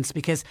objections,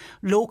 because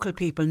local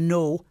people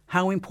know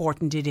how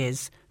important it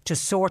is to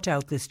sort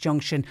out this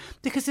junction,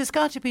 because there's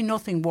got to be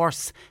nothing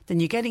worse than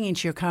you getting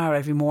into your car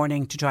every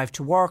morning to drive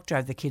to work,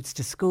 drive the kids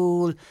to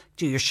school,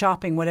 do your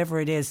shopping,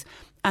 whatever it is,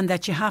 and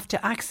that you have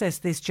to access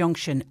this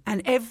junction,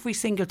 and every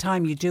single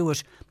time you do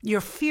it, you're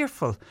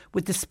fearful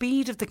with the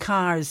speed of the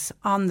cars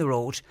on the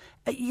road.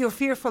 You're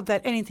fearful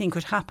that anything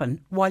could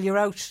happen while you're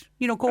out,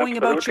 going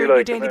about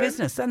your daily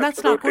business, and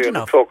that's not good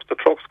enough. The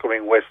trucks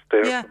coming west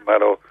there from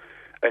Mallow,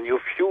 and you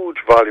have huge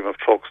volume of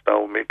trucks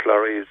now, milk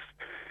lorries,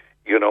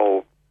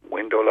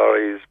 window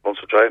lorries,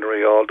 Munster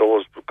Joinery, all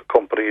those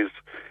companies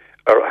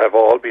have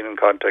all been in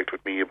contact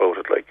with me about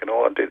it,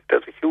 and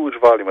there's a huge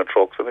volume of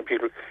trucks. And then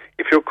people,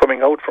 if you're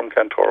coming out from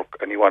Kanturk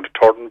and you want to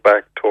turn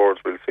back towards,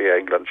 we'll say,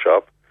 England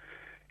Shop,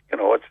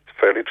 it's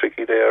fairly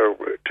tricky there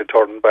to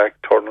turn back,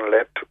 turn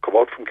left, come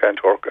out from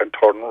Kanturk and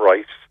turn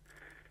right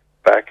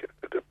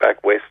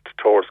back west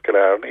towards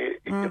Killarney.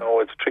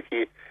 It's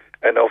tricky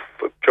enough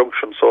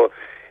junction. So,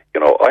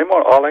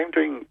 all I'm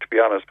doing, to be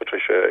honest,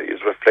 Patricia, is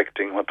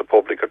reflecting what the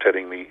public are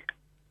telling me.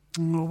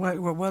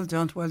 Well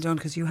done,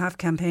 because you have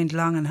campaigned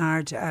long and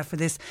hard for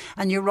this.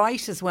 And you're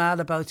right as well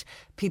about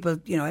people,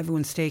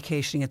 everyone's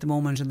staycationing at the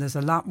moment, and there's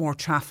a lot more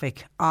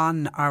traffic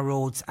on our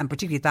roads, and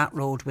particularly that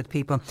road with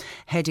people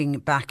heading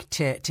back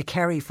to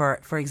Kerry,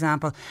 for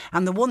example.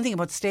 And the one thing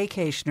about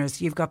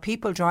staycationers, you've got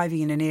people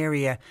driving in an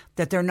area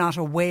that they're not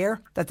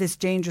aware that this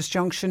dangerous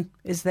junction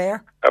is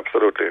there.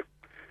 Absolutely.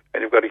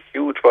 And you've got a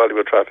huge volume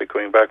of traffic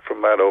coming back from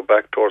Mallow,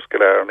 back towards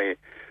Killarney,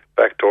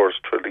 back towards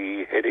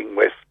Tralee, heading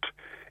west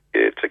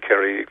to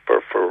Kerry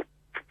for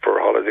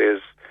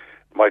holidays,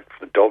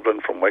 from Dublin,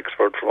 from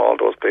Wexford, from all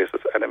those places.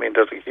 And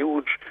there's a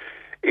huge,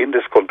 in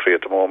this country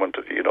at the moment,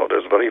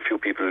 there's very few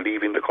people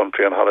leaving the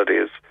country on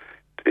holidays.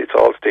 It's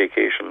all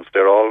staycations.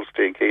 They're all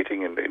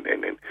staycating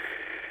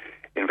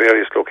in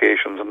various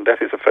locations, and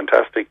that is a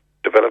fantastic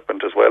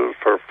development as well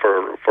for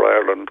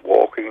Ireland.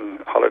 Walking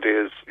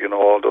holidays,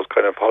 all those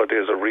kind of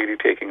holidays are really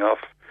taking off.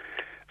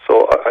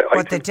 So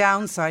but the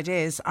downside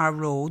is our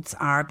roads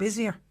are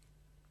busier.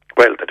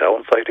 Well, the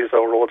downside is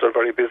our roads are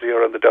very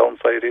busier, and the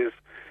downside is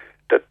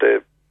that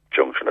the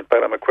junction at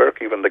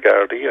Ballymaquirk, even the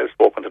Gardaí, I've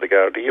spoken to the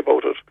Gardaí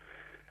about it.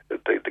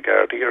 The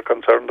Gardaí are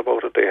concerned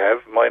about it. They have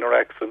minor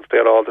accidents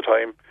there all the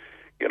time.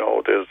 You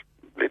know, there's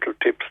little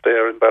tips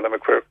there in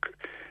Ballymaquirk,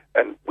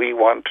 and we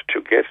want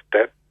to get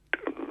that.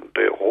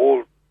 The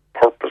whole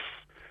purpose,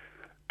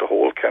 the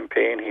whole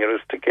campaign here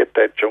is to get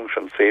that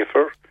junction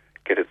safer,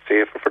 get it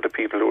safer for the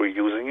people who are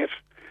using it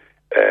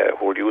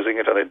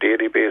on a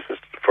daily basis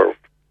for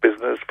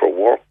business, for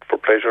work, for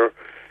pleasure,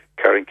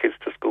 carrying kids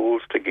to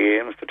schools, to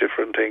games, to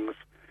different things.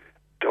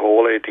 The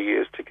whole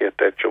idea is to get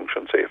that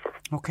junction safer.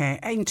 Okay.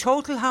 In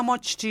total, how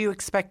much do you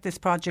expect this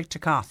project to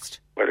cost?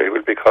 Well, it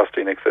will be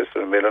costing in excess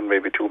of €1 million,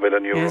 maybe €2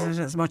 million. Is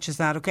it as much as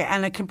that? Okay.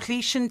 And a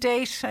completion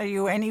date? Are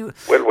you any? Well,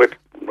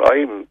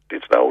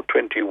 it's now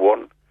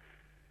 21,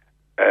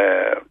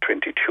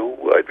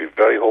 22. I'd be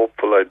very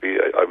hopeful.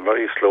 I'm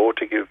very slow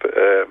to give,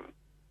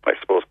 I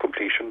suppose,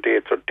 completion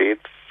dates or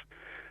dates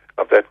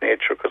of that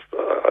nature, because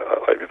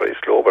I'd be very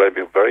slow, but I'd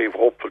be very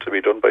hopeful to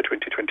be done by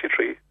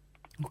 2023.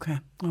 Okay,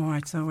 all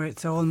right. So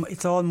it's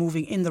all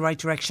moving in the right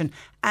direction,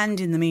 and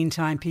in the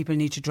meantime, people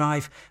need to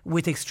drive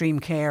with extreme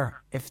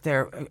care if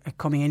they're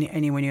coming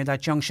anywhere near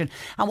that junction.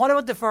 And what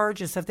about the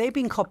verges? Have they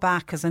been cut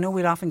back? Because I know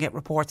we'd often get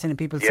reports in and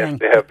people saying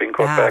they have been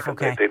cut back.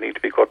 Okay. And they need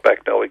to be cut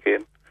back now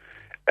again.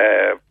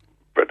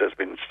 But there's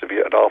been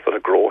an awful lot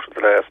of growth in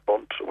the last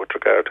month with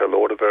regard to a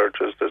load of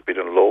verges. There's been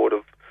a load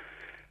of,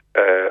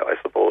 I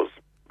suppose,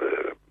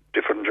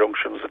 different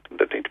junctions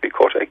that need to be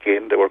cut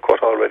again. They were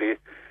cut already,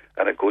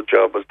 and a good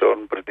job was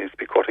done, but it needs to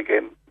be cut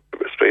again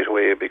straight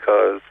away,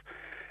 because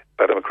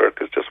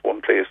Ballymaquirk is just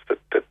one place that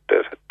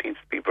needs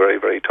to be very,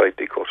 very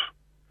tightly cut.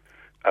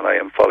 And I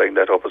am following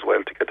that up as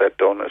well to get that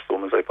done as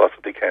soon as I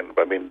possibly can.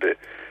 I mean, the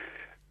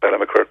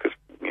Ballymaquirk is,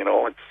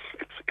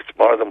 it's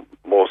one of the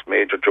most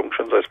major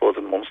junctions, I suppose,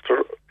 in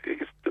Munster.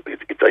 It's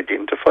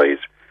identified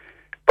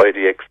by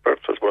the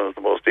experts as one of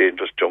the most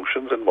dangerous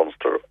junctions in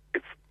Munster.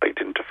 It's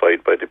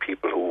identified by the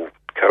people who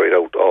carried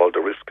out all the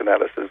risk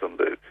analysis and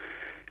the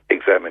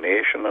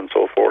examination and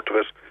so forth of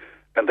it,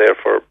 and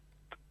therefore,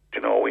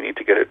 we need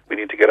to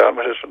get on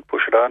with it and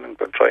push it on and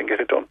try and get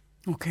it done.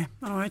 Okay,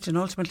 all right, and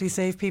ultimately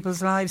save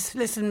people's lives.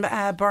 Listen,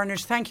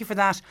 Bernard, thank you for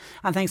that,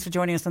 and thanks for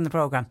joining us on the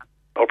programme.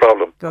 No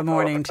problem. Good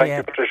morning to you.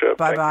 Thank you, Patricia.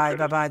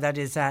 Bye-bye. That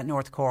is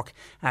North Cork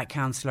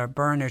Councillor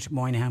Bernard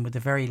Moynihan with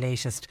the very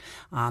latest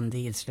on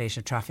the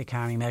installation of traffic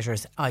calming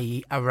measures,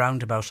 i.e. a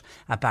roundabout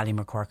at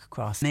Ballymaquirk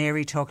Cross.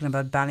 Mary, talking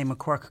about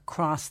Ballymaquirk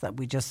Cross that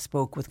we just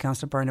spoke with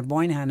Councillor Bernard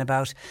Moynihan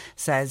about,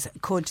 says,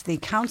 could the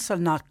council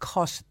not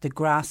cut the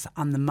grass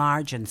on the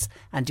margins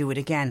and do it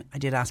again? I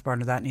did ask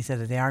Bernard that, and he said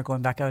that they are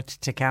going back out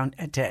to cut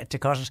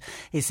it.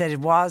 He said it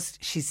was,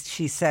 she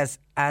says,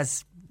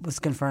 as was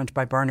confirmed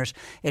by Bernard,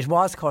 it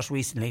was cut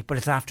recently, but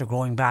it's after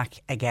growing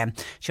back again.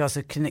 She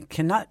also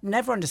cannot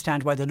never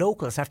understand why the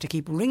locals have to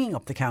keep ringing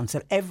up the council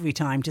every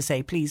time to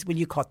say, please, will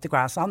you cut the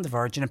grass on the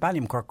Virgin at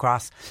Ballymaquirk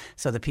Cross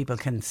so that people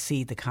can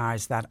see the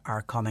cars that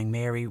are coming.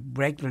 Mary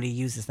regularly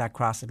uses that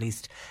cross at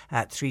least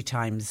 3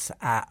 times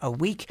a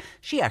week.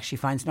 She actually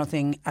finds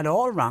nothing at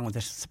all wrong with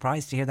it.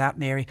 Surprised to hear that,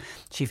 Mary.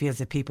 She feels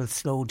that people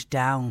slowed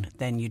down,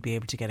 then you'd be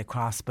able to get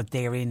across, but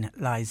therein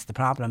lies the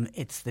problem.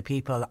 It's the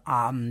people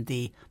on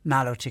the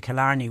Mallow to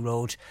Killarney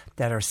Road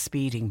that are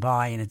speeding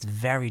by, and it's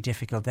very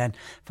difficult then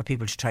for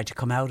people to try to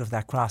come out of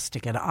that cross to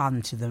get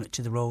on to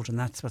the road, and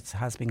that's what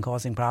has been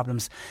causing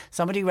problems.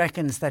 Somebody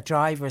reckons that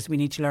drivers, we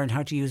need to learn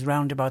how to use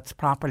roundabouts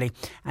properly,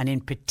 and in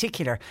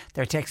particular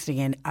they're texting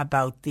in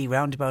about the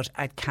roundabout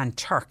at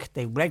Kanturk.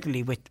 They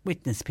regularly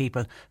witness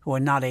people who are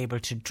not able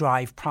to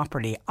drive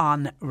properly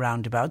on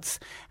roundabouts.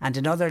 And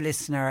another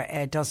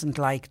listener doesn't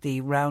like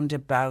the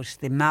roundabout,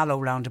 the Mallow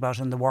roundabout,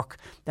 and the work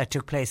that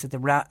took place at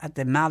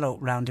the Mallow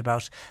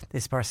roundabout.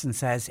 This person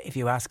says, if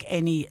you ask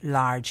any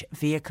large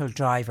vehicle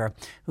driver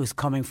who's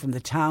coming from the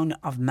town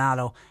of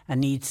Mallow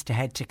and needs to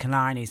head to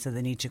Killarney, so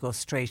they need to go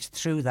straight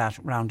through that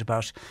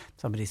roundabout,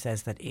 somebody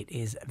says that it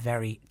is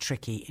very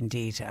tricky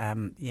indeed.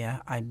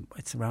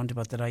 It's a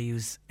roundabout that I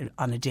use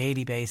on a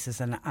daily basis,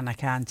 and I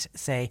can't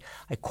say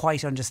I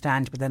quite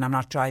understand, but then I'm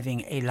not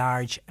driving a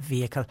large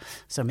vehicle,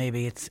 so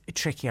maybe it's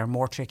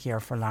more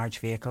trickier for large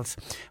vehicles.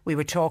 We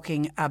were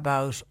talking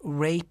about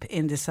rape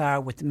in this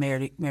hour with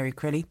Mary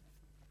Crilly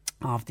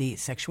of the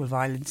Sexual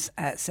Violence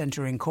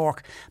Centre in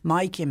Cork.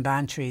 Mike in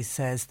Bantry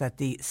says that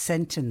the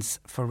sentence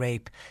for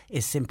rape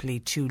is simply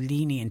too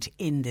lenient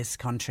in this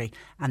country,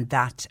 and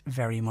that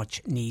very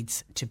much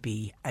needs to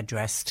be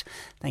addressed.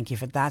 Thank you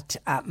for that,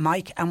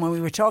 Mike. And when we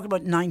were talking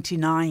about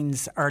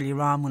 99s earlier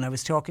on, when I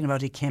was talking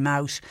about it came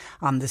out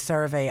on the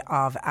survey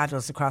of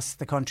adults across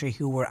the country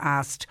who were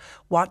asked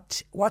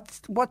what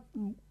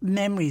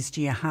memories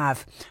do you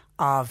have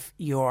of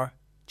your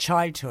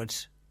childhood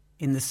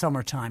in the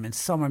summertime and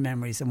summer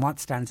memories and what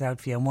stands out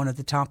for you. And one of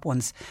the top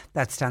ones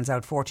that stands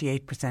out,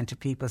 48% of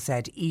people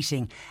said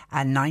eating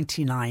a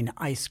 99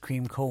 ice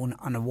cream cone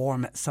on a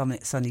warm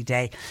sunny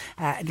day.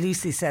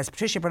 Lucy says,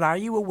 Patricia, but are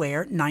you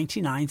aware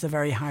 99s are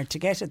very hard to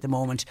get at the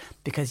moment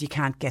because you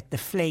can't get the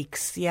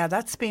flakes? Yeah,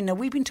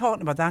 we've been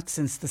talking about that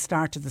since the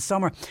start of the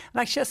summer.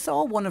 And actually I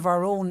saw one of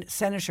our own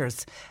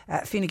senators,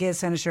 Fine Gael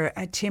Senator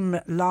Tim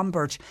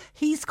Lombard.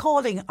 He's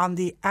calling on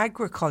the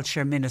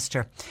Agriculture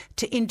Minister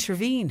to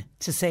intervene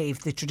to save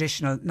the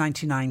traditional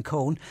 99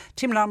 cone.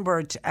 Tim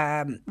Lombard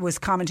was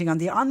commenting on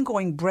the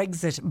ongoing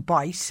Brexit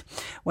bite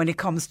when it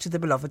comes to the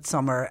beloved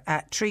summer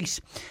treat.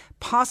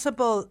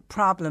 Possible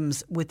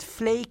problems with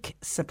flake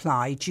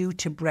supply due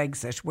to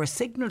Brexit were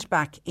signalled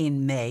back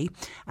in May,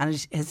 and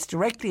it has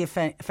directly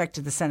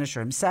affected the Senator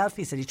himself.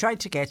 He said he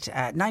tried to get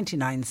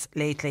 99s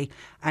lately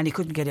and he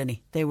couldn't get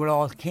any. They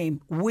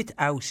came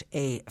without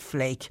a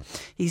flake.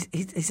 He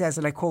says,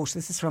 and I quote,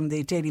 this is from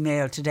the Daily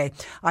Mail today,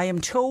 I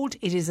am told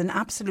it is an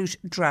absolute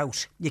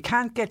drought. You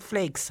can't get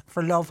flakes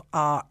for love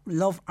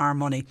our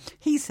money.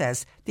 He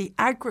says the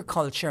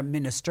Agriculture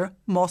Minister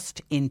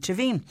must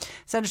intervene.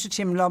 Senator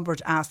Tim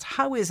Lombard asked,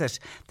 how is it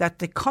that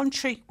the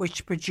country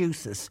which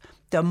produces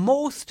the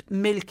most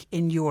milk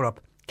in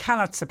Europe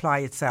cannot supply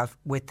itself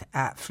with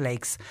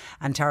flakes?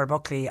 And Tara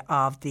Buckley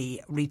of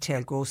the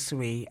Retail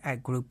Grocery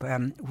Group,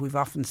 we've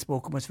often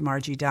spoken with from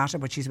RG Data,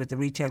 but she's with the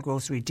Retail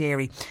Grocery,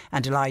 Dairy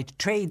and Allied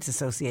Trades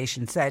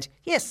Association, said,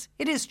 yes,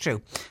 it is true.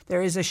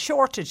 There is a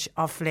shortage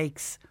of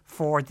flakes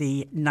for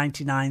the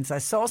 99s. I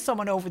saw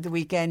someone over the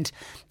weekend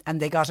and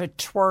they got a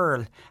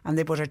twirl and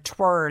they put a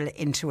twirl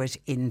into it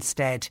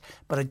instead.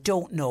 But I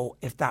don't know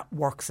if that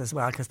works as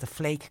well because the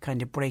flake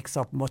kind of breaks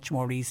up much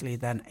more easily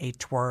than a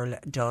twirl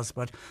does.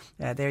 But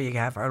there you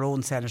have our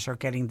own senator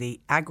getting the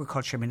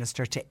Agriculture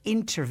Minister to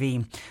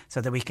intervene so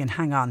that we can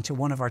hang on to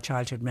one of our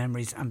childhood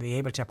memories and be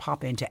able to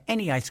pop into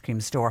any ice cream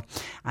store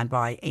and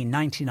buy a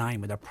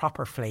 99 with a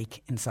proper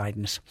flake inside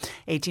it.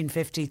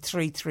 1850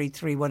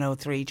 333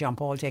 103. John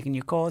Paul taking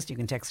your calls. You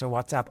can text or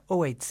WhatsApp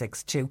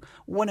 0862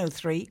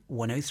 103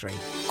 103.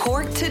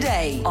 Cork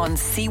Today on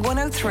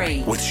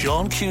C103. With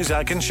Sean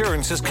Cusack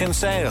Insurance's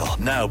Kinsale,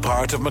 now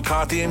part of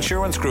McCarthy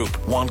Insurance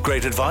Group. Want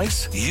great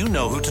advice? You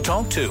know who to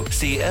talk to.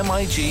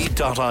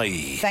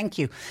 CMIG.ie. Thank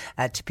you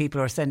to people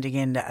who are sending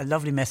in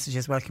lovely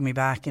messages, welcome me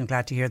back and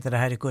glad to hear that I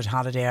had a good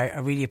holiday. I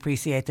really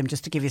appreciate them.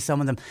 Just to give you some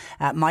of them,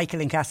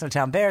 Michael in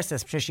Castletownbere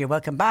says, Patricia,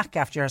 welcome back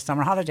after your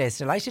summer holidays.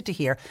 Delighted to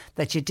hear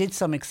that you did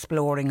some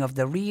exploring of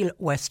the real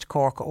West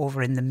Cork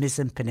over in the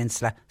Mizen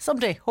Peninsula.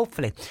 Someday,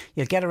 hopefully,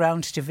 you'll get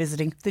around to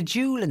visiting the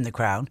jewel in the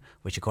crown,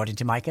 which according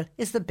to Michael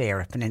is the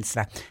Beara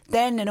Peninsula.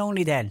 Then and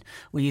only then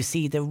will you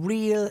see the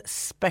real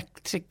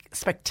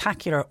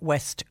spectacular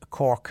West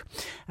Cork,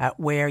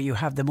 where you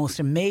have the most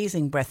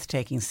amazing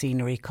breathtaking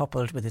scenery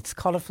coupled with its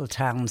colourful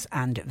towns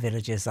and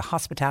villages. A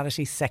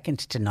hospitality second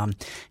to none.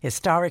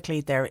 Historically,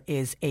 there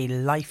is a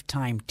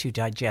lifetime to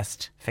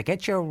digest.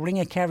 Forget your Ring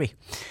of Kerry.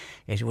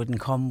 It wouldn't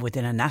come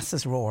within a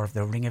NASA's roar of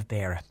the Ring of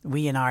Beara.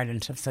 We in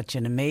Ireland have such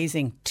an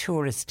amazing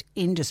tourist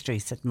industry,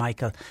 said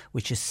Michael,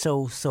 which is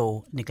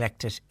so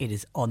neglected. It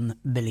is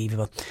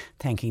unbelievable.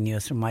 Thanking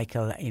news from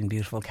Michael in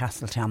beautiful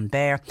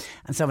Castletownbere.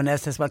 And someone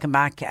else says, welcome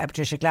back.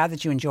 Patricia, glad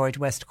that you enjoyed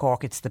West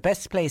Cork. It's the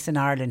best place in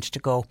Ireland to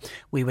go.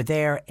 We were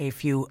there a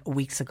few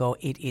weeks ago.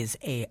 It is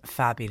a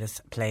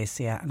fabulous place,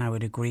 yeah, and I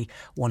would agree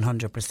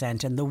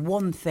 100%. And the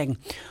one thing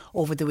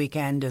over the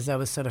weekend as I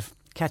was sort of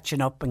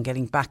catching up and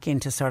getting back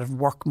into sort of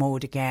work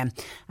mode again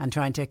and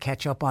trying to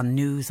catch up on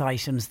news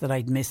items that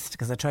I'd missed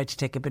because I tried to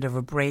take a bit of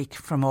a break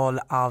from all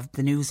of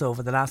the news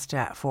over the last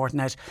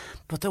fortnight.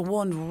 But the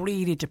one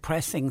really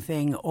depressing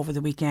thing over the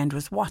weekend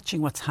was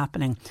watching what's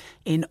happening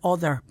in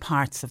other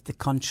parts of the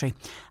country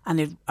and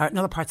in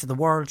other parts of the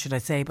world, should I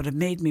say, but it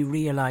made me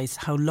realise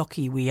how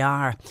lucky we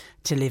are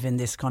to live in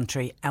this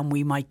country, and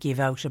we might give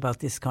out about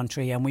this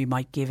country and we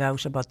might give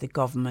out about the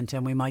government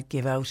and we might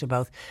give out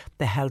about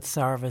the health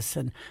service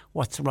and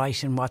what's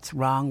right and what's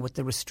wrong with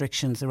the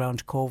restrictions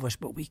around COVID,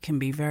 but we can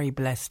be very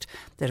blessed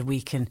that we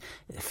can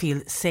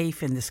feel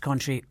safe in this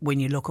country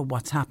when you look at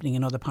what's happening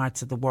in other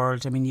parts of the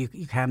world. I mean,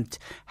 you can't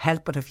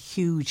help but have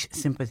huge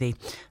sympathy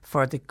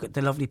for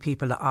the lovely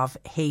people of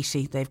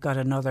Haiti. They've got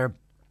another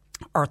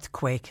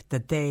earthquake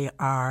that they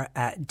are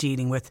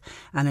dealing with,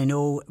 and I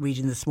know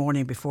reading this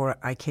morning before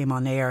I came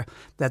on air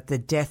that the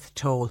death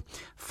toll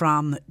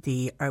from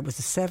it was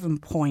a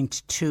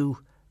 7.2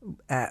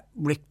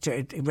 Richter,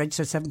 it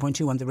registered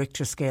 7.2 on the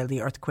Richter scale,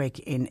 the earthquake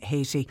in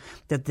Haiti,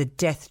 that the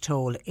death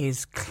toll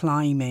is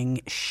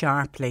climbing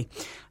sharply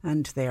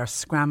and they are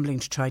scrambling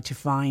to try to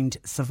find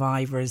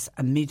survivors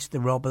amid the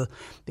rubble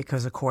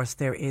because of course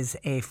there is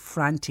a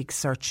frantic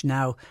search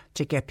now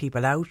to get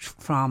people out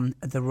from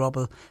the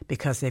rubble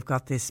because they've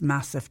got this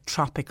massive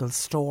tropical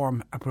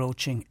storm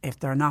approaching. If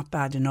they're not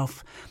bad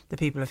enough, the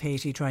people of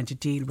Haiti trying to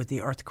deal with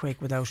the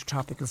earthquake without a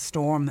tropical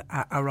storm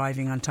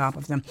arriving on top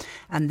of them,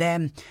 and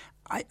then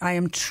I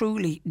am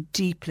truly,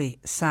 deeply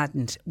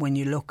saddened when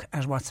you look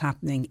at what's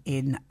happening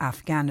in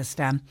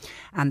Afghanistan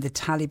and the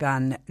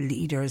Taliban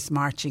leaders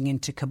marching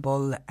into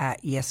Kabul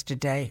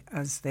yesterday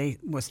as they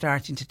were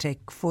starting to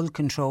take full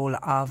control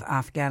of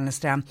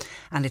Afghanistan.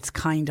 And it's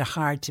kind of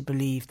hard to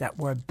believe that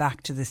we're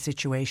back to the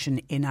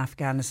situation in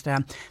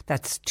Afghanistan.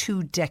 That's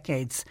 2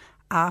 decades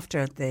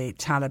after the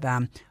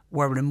Taliban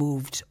were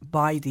removed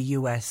by the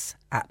US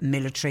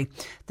military.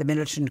 The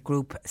militant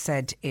group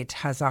said it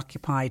has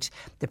occupied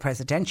the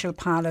presidential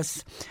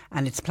palace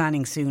and it's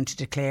planning soon to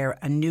declare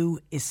a new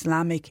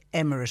Islamic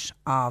Emirate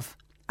of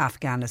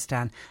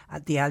Afghanistan.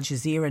 The Al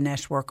Jazeera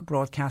network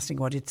broadcasting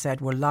what it said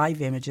were live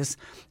images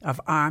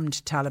of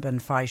armed Taliban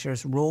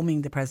fighters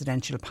roaming the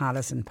presidential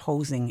palace and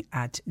posing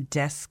at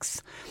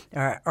desks.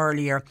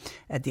 Earlier,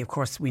 of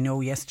course, we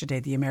know yesterday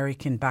the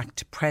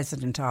American-backed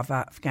president of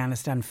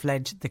Afghanistan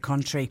fled the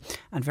country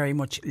and very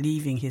much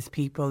leaving his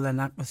people, and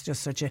that was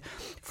just such a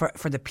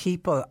for the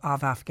people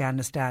of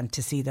Afghanistan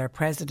to see their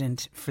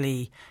president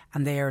flee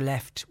and they are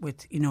left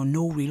with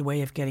no real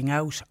way of getting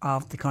out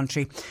of the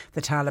country.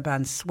 The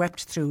Taliban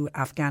swept through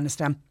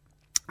Afghanistan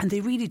and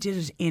they really did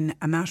it in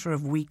a matter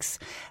of weeks,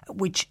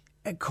 which,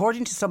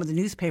 according to some of the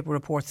newspaper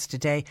reports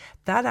today,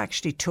 that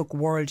actually took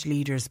world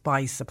leaders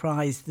by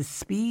surprise. The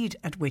speed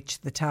at which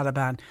the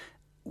Taliban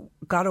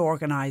got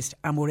organised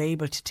and were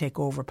able to take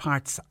over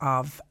parts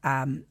of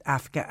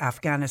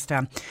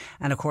Afghanistan.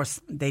 And of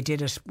course they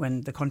did it when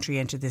the country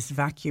entered this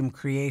vacuum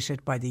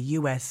created by the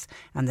US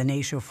and the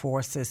NATO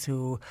forces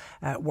who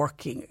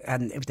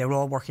they're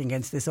all working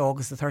against this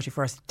August the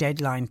 31st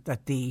deadline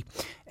that the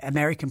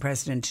American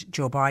President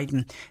Joe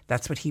Biden,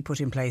 that's what he put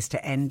in place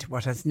to end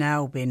what has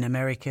now been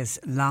America's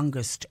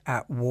longest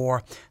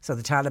war. So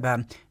the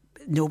Taliban,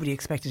 nobody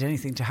expected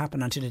anything to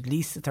happen until at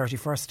least the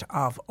 31st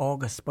of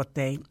August, but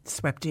they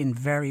swept in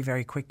very,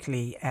 very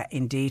quickly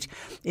indeed.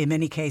 In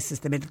many cases,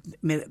 the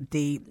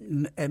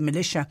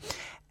militia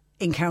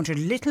encountered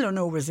little or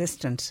no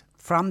resistance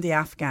from the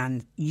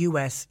Afghan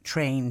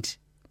US-trained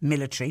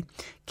military.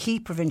 Key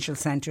provincial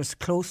centres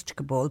close to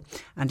Kabul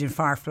and in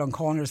far-flung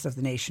corners of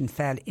the nation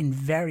fell in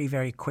very,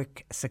 very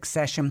quick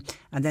succession.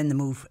 And then the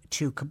move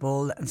to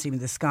Kabul, and seeing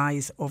the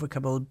skies over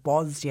Kabul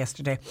buzzed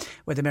yesterday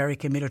with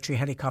American military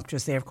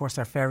helicopters. They, of course,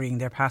 are ferrying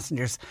their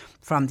passengers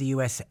from the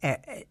US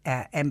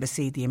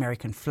embassy. The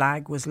American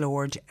flag was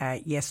lowered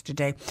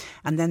yesterday.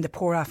 And then the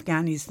poor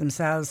Afghanis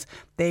themselves,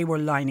 they were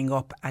lining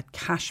up at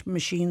cash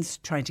machines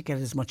trying to get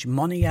as much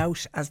money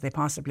out as they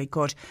possibly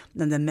could.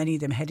 And then many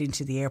of them heading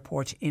to the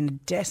airport in a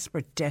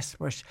desperate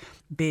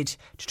bid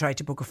to try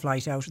to book a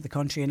flight out of the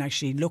country. And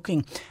actually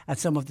looking at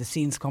some of the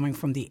scenes coming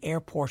from the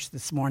airport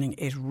this morning,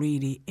 it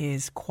really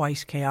is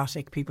quite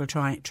chaotic. People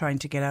trying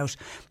to get out.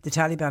 The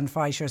Taliban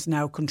fighters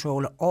now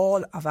control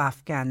all of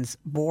Afghan's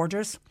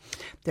borders.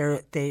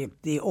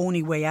 The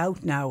only way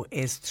out now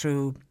is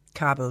through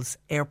Kabul's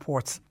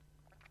airports.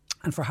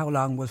 And for how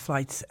long will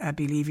flights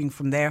be leaving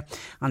from there?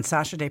 On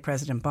Saturday,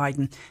 President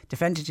Biden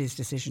defended his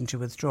decision to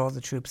withdraw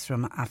the troops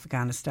from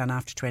Afghanistan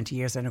after 20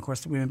 years. And of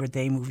course, remember,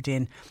 they moved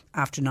in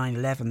after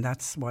 9/11.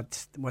 That's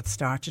what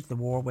started the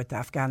war with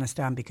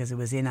Afghanistan, because it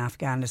was in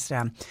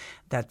Afghanistan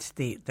that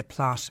the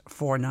plot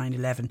for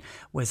 9/11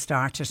 was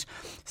started.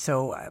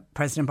 So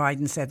President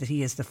Biden said that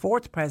he is the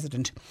 4th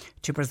president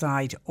to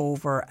preside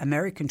over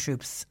American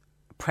troops'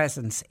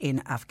 presence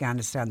in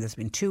Afghanistan. There's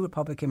been 2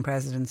 Republican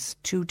presidents,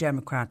 2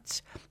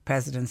 Democrat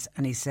presidents,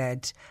 and he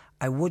said,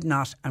 I would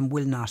not and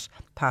will not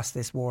pass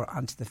this war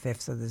on to the 5th.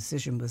 So the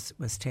decision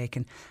was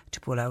taken to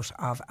pull out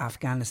of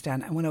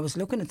Afghanistan. And when I was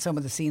looking at some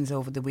of the scenes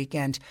over the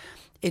weekend,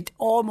 it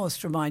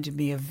almost reminded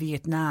me of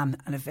Vietnam.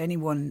 And if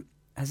anyone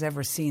has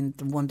ever seen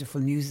the wonderful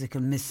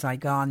musical Miss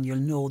Saigon, you'll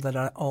know that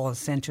it all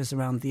centres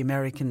around the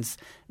Americans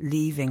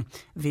leaving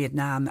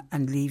Vietnam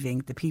and leaving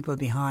the people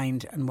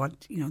behind, and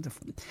what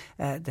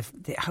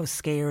how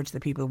scared the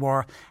people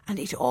were. And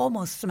it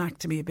almost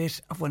smacked me a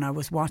bit of when I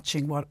was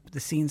watching what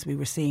the scenes we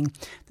were seeing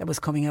that was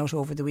coming out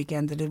over the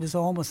weekend, that it was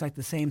almost like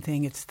the same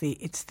thing. It's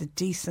the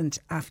decent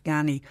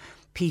Afghani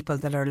people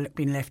that are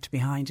being left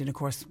behind. And of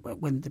course,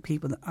 when the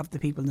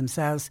people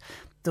themselves,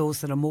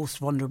 those that are most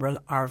vulnerable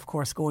are of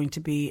course going to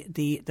be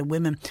the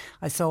women.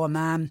 I saw a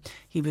man,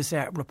 he was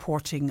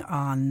reporting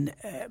on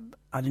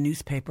a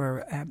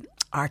newspaper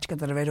article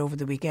that I read over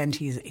the weekend.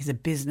 He's a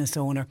business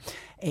owner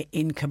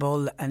in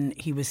Kabul, and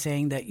he was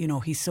saying that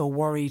he's so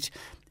worried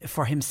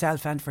for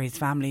himself and for his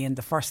family, and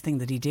the first thing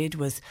that he did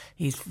was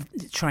he's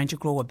trying to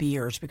grow a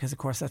beard, because of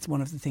course that's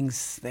one of the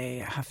things, they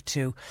have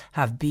to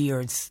have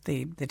beards.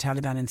 The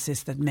Taliban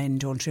insist that men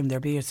don't trim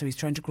their beards, so he's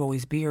trying to grow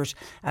his beard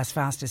as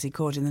fast as he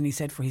could. And then he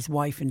said for his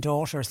wife and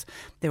daughters,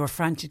 they were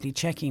frantically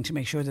checking to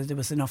make sure that there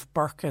was enough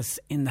burqas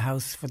in the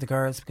house for the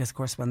girls, because of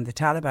course when the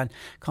Taliban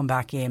come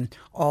back in,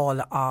 all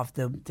of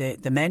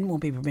the men won't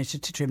be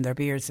permitted to trim their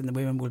beards, and the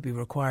women will be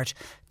required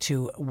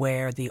to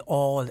wear the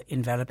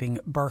all-enveloping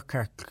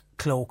burqa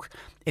cloak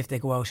if they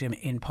go out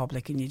in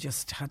public, and you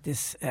just had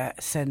this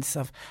sense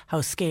of how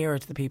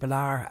scared the people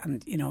are,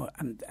 and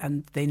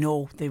and they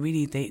know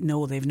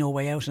they've no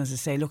way out. And as I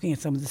say, looking at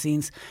some of the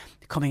scenes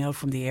coming out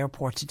from the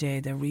airport today,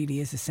 there really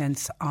is a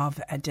sense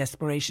of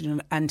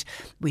desperation, and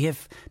we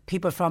have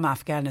people from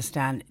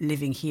Afghanistan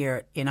living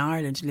here in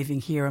Ireland,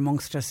 living here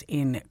amongst us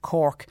in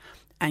Cork,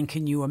 and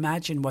can you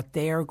imagine what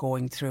they're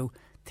going through,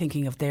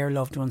 thinking of their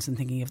loved ones and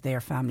thinking of their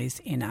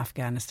families in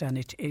Afghanistan?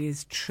 It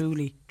is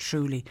truly,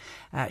 truly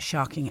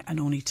shocking, and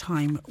only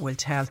time will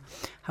tell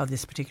how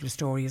this particular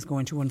story is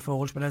going to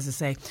unfold. But as I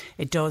say,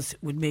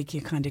 would make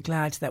you kind of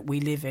glad that we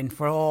live in,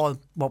 for all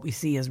what we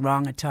see as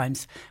wrong at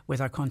times with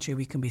our country,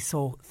 we can be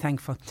so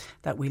thankful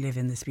that we live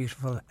in this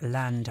beautiful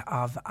land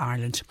of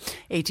Ireland.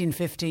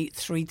 1850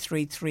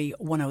 333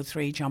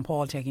 103. John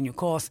Paul taking your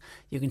calls.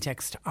 You can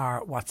text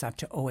our WhatsApp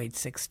to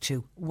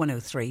 0862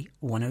 103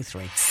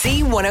 103.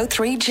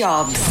 C103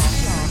 Jobs.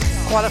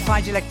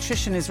 Qualified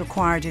electrician is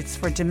required. It's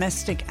for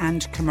domestic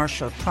and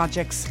commercial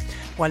projects,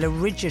 while a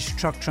rigid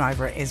truck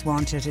driver is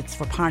wanted. It's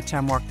for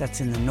part-time work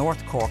that's in the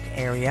North Cork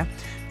area.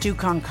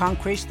 Ducon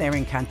Concrete, they're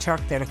in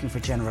Kanturk. They're looking for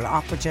general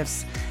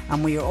operatives,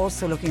 and we are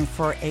also looking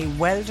for a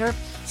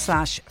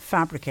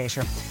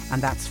welder/fabricator,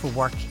 and that's for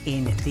work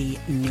in the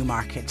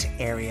Newmarket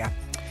area.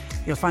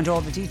 You'll find all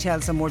the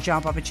details and more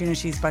job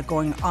opportunities by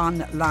going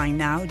online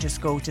now.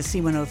 Just go to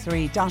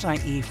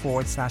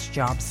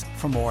c103.ie/jobs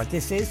for more.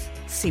 This is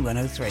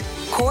C103.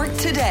 Cork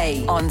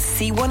Today on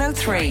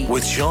C103.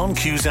 With Sean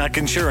Cusack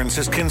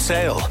Insurance's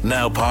Kinsale,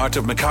 now part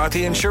of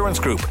McCarthy Insurance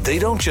Group. They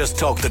don't just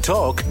talk the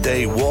talk,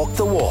 they walk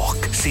the walk.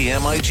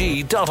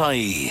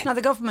 CMIG.ie. Now,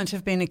 the government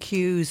have been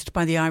accused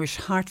by the Irish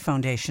Heart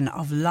Foundation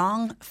of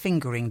long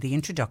fingering the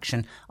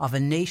introduction of a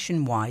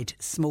nationwide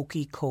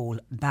smoky coal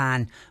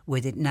ban,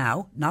 with it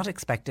now not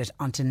expected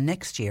until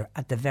next year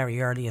at the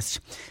very earliest.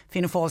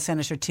 Fianna Fáil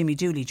Senator Timmy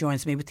Dooley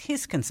joins me with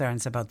his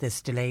concerns about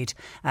this delayed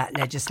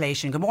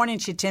legislation. Good morning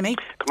to you, Timmy.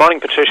 Good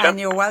morning, Patricia. And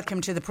you're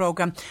welcome to the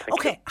programme.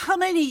 Thank you. How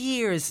many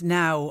years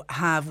now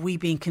have we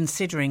been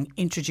considering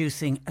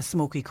introducing a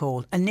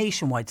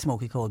nationwide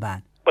smoky coal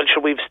ban? Well,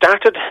 sure, we've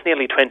started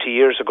nearly 20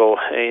 years ago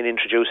in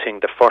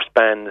introducing the first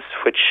bans,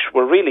 which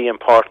were really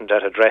important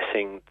at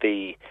addressing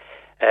the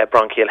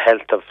bronchial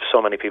health of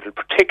so many people,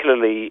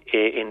 particularly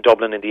in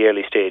Dublin in the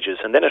early stages.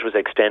 And then it was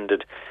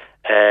extended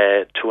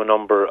to a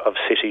number of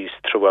cities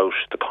throughout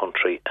the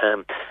country.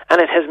 And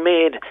it has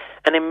made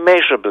an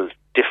immeasurable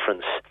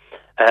difference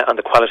on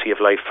the quality of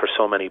life for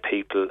so many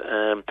people.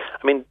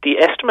 The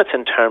estimates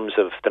in terms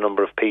of the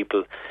number of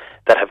people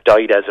that have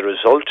died as a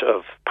result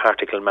of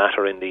particle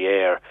matter in the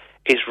air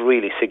is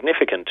really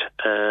significant.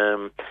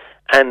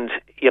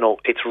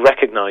 It's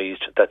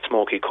recognised that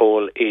smoky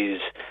coal is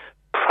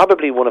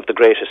probably one of the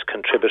greatest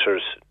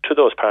contributors to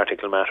those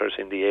particle matters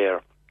in the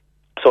air.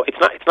 So it's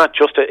not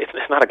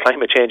a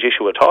climate change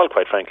issue at all,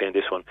 quite frankly, in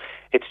this one.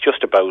 It's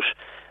just about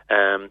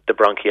the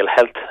bronchial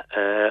health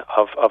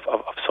of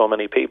so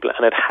many people,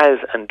 and it has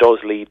and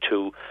does lead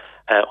to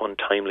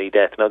untimely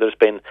death. Now, there's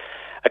been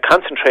a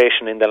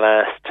concentration in the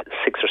last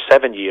 6 or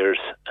 7 years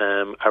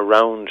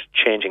around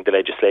changing the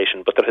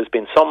legislation, but there has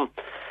been some,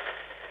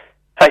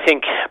 I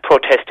think,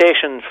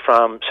 protestation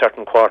from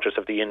certain quarters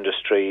of the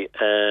industry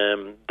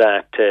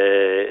that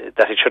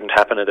it shouldn't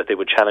happen and that they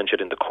would challenge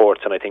it in the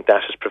courts, and I think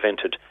that has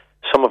prevented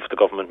some of the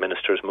government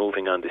ministers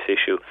moving on this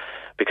issue,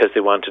 because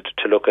they wanted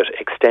to look at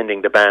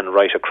extending the ban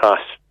right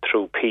across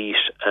through peat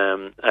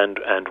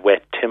and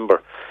wet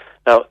timber.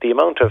 Now, the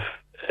amount of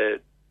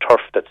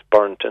turf that's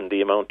burnt and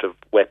the amount of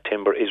wet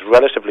timber is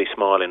relatively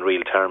small in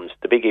real terms.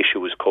 The big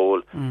issue is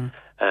coal. And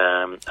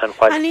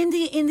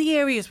in the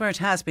areas where it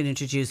has been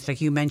introduced,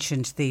 like you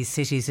mentioned, these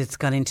cities, it's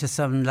gone into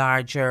some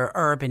larger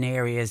urban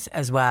areas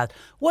as well.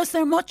 Was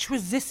there much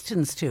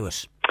resistance to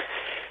it?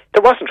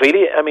 There wasn't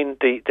really. I mean,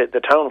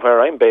 the town where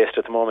I'm based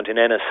at the moment, in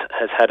Ennis,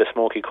 has had a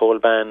smoky coal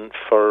ban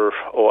for,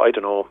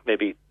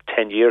 maybe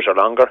 10 years or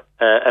longer,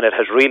 and it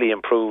has really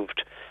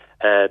improved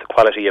the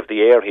quality of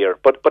the air here.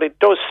 But it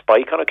does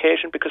spike on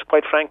occasion, because,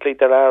 quite frankly,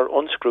 there are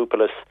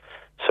unscrupulous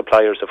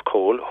suppliers of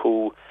coal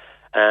who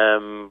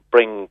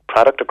bring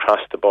product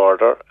across the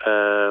border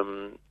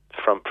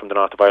from the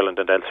north of Ireland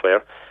and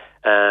elsewhere,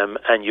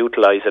 and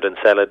utilise it and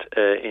sell it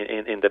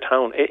in the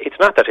town. It's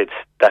not that it's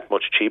that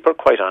much cheaper,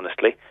 quite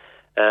honestly.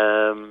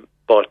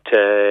 But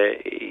they're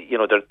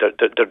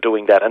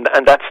doing that,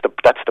 and that's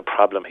the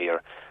problem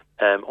here.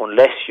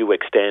 Unless you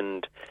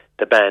extend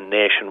the ban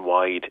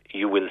nationwide,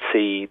 you will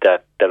see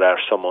that there are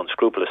some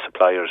unscrupulous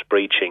suppliers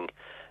breaching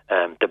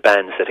the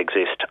bans that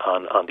exist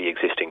on the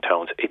existing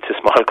towns. It's a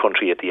small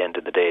country at the end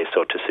of the day,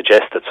 so to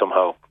suggest that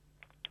somehow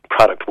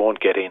product won't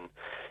get in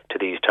to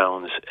these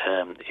towns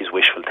is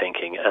wishful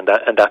thinking, and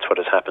that's what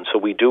has happened. So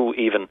we do,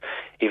 even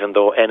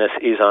though Ennis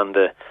is on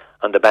the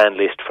ban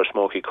list for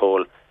smoky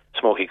coal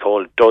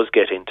does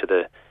get into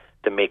the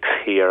mix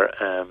here,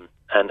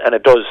 and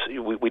it does.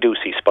 We do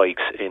see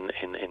spikes in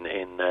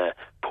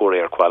poor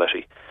air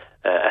quality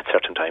at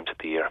certain times of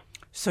the year.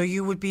 So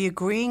you would be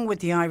agreeing with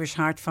the Irish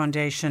Heart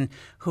Foundation,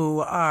 who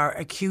are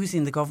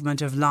accusing the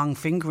government of long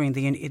fingering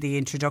the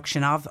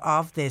introduction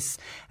of this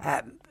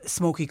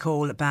smoky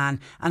coal ban,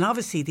 and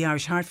obviously the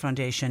Irish Heart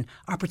Foundation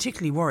are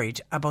particularly worried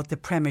about the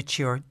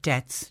premature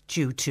deaths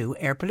due to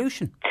air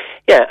pollution.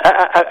 Yeah,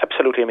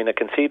 absolutely. I mean, I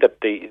can see that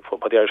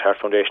what the Irish Heart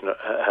Foundation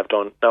have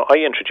done. Now, I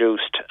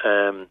introduced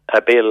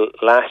a bill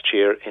last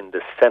year in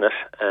the Senate,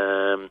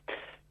 or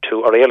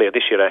earlier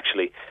this year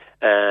actually,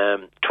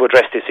 to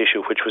address this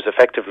issue, which was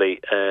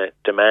effectively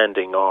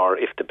demanding, or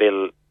if the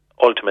bill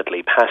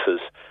ultimately passes,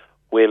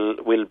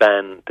 will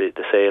ban the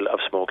sale of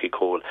smoky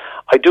coal.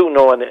 I do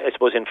know, and I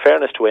suppose in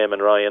fairness to Eamon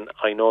Ryan,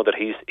 I know that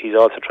he's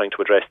also trying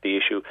to address the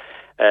issue.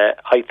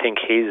 I think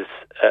his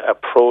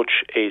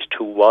approach is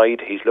too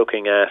wide. He's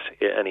looking at,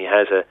 and he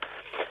has a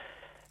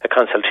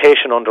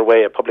consultation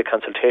underway, a public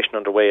consultation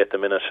underway at the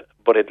minute,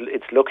 but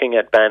it's looking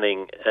at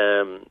banning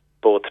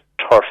both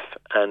turf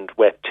and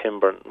wet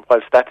timber.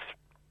 Whilst that's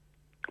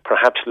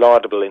perhaps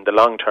laudable in the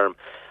long term,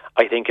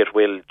 I think it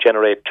will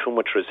generate too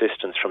much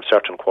resistance from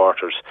certain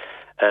quarters.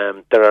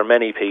 There are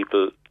many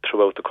people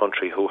throughout the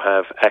country who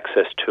have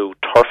access to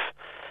turf,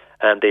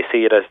 and they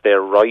see it as their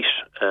right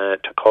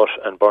to cut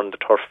and burn the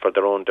turf for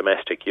their own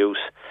domestic use.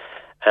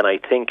 And I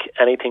think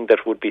anything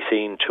that would be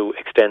seen to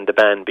extend the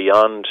ban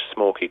beyond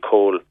smoky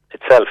coal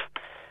itself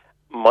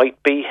might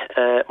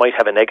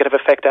have a negative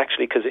effect,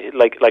 actually, because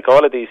like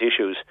all of these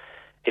issues,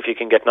 if you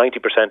can get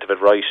 90% of it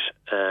right,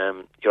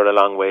 you're a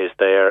long ways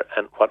there.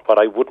 And what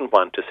I wouldn't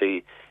want to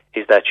see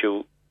is that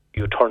you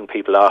turn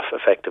people off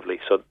effectively.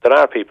 So there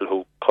are people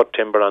who cut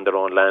timber on their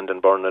own land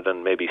and burn it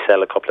and maybe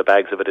sell a couple of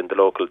bags of it in the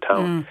local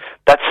town.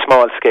 That's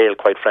small scale,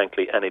 quite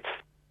frankly, and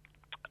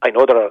I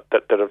know there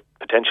are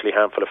potentially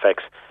harmful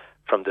effects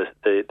from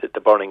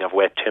the burning of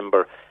wet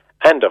timber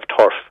and of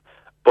turf,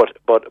 but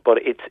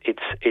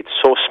it's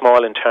so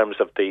small in terms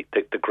of the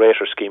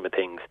greater scheme of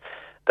things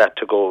that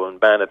to go and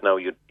ban it now,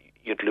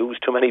 you'd lose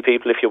too many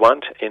people if you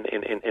want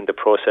in the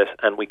process,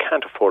 and we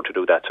can't afford to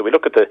do that. So we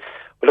look at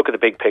the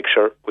big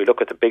picture. We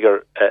look at the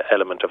bigger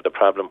element of the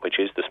problem, which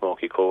is the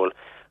smoky coal.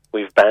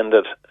 We've banned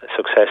it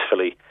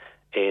successfully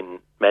in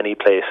many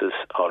places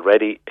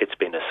already. It's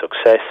been a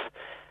success.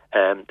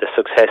 The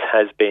success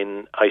has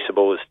been, I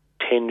suppose,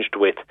 tinged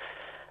with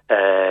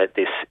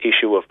this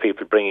issue of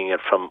people bringing it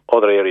from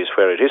other areas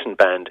where it isn't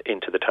banned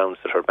into the towns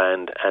that are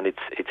banned, and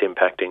it's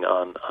impacting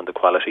on the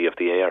quality of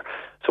the air.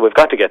 So we've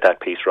got to get that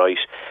piece right.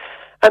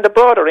 And the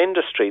broader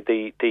industry,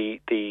 the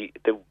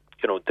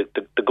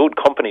good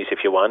companies, if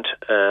you want,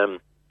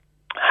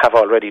 have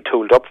already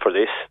tooled up for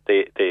this.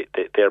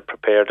 They're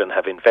prepared and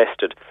have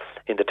invested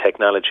in the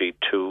technology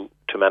to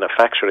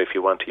manufacture, if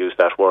you want to use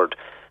that word,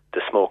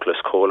 the smokeless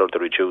coal or the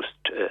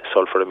reduced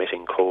sulphur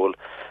emitting coal,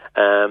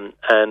 and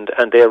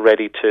they're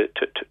ready to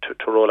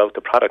roll out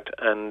the product.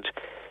 And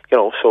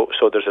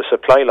so there's a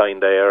supply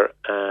line there.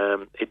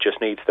 It just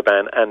needs the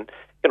ban. And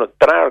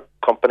there are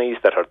companies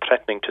that are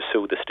threatening to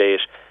sue the state.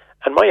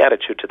 And my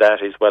attitude to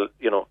that is, well,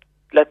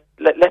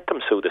 let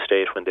them sue the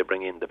state when they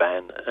bring in the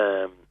ban,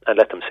 and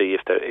let them see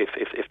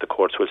if the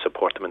courts will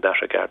support them in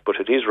that regard. But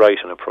it is right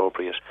and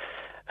appropriate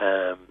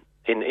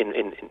in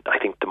I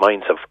think the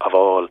minds of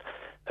all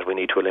that we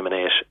need to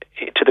eliminate,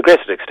 to the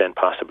greatest extent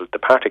possible, the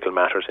particle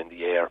matters in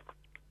the air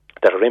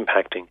that are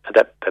impacting,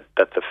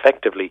 that's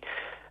effectively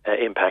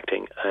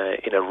impacting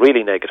in a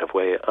really negative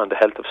way on the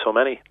health of so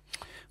many.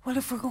 Well,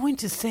 if we're going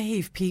to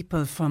save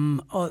people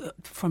from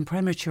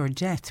premature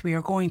death, we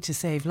are going to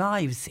save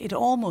lives. It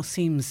almost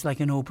seems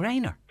like a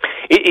no-brainer.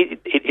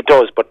 It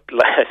does, but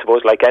I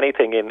suppose like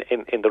anything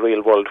in the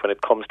real world, when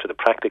it comes to the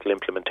practical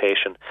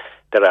implementation,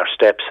 there are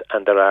steps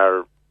and there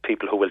are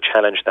people who will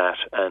challenge that,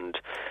 and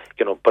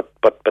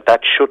but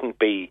that shouldn't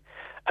be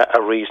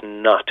a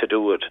reason not to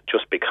do it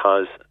just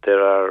because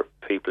there are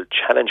people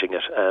challenging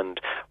it. And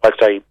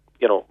whilst I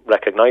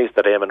recognise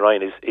that Eamon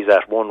Ryan is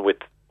at one with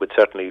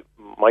certainly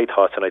my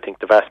thoughts, and I think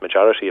the vast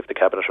majority of the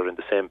Cabinet are in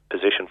the same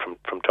position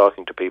from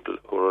talking to people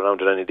who are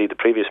around it, and indeed the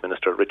previous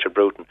Minister, Richard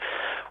Bruton,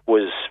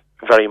 was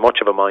very much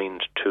of a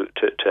mind to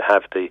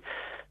have the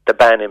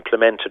ban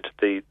implemented.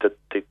 The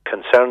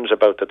concerns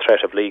about the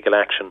threat of legal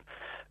action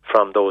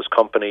from those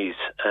companies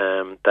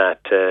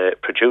that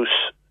produce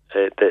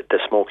the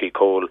smoky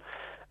coal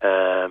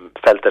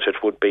felt that it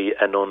would be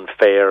an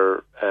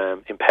unfair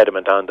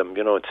impediment on them.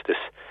 It's this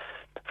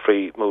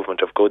free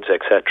movement of goods,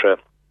 etc.,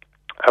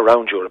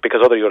 around Europe,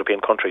 because other European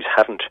countries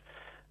haven't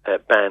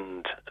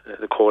banned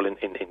the coal in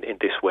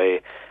this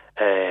way,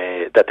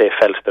 that they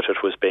felt that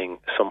it was being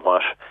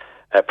somewhat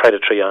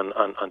predatory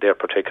on their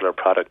particular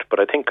product. But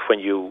I think when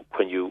you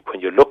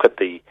look at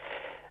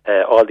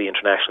all the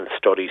international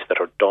studies that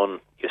are done,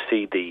 you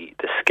see the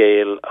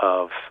scale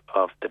of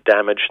the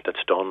damage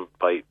that's done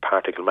by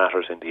particle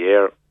matters in the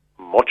air.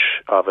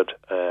 Much of it,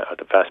 or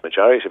the vast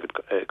majority of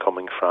it,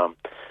 coming from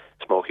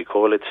smoky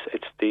coal.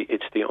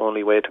 It's the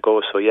only way to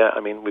go. So yeah, I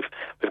mean we've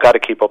got to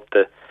keep up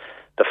the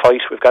the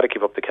fight. We've got to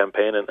keep up the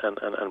campaign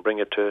and bring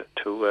it to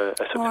a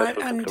successful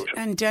conclusion.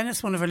 And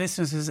Dennis, one of our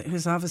listeners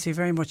who's obviously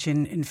very much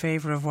in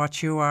favour of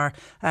what you are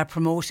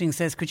promoting,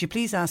 says, could you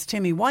please ask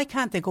Timmy, why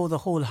can't they go the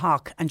whole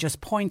hog and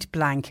just point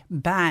blank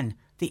ban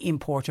the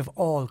import of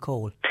all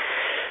coal?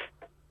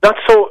 Not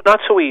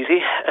so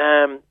easy.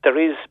 There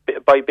is,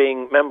 by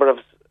being member of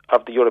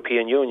the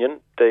European Union,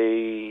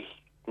 the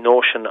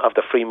notion of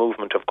the free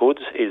movement of goods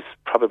is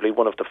probably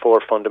one of the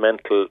four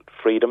fundamental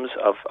freedoms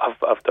of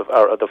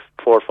the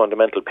four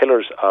fundamental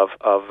pillars of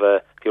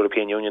the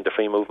European Union: the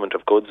free movement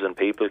of goods and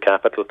people,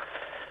 capital.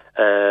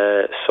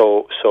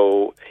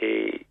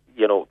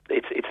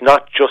 It's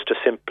not just as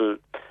simple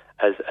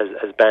as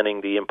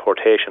banning the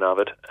importation of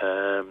it,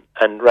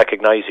 and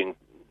recognising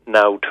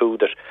now too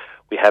that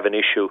we have an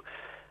issue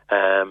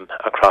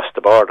across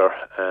the border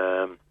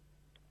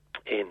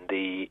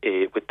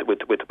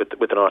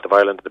with the north of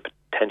Ireland, the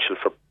potential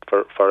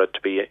for it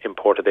to be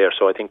imported there.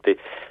 So I think the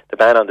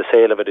ban on the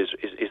sale of it is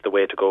the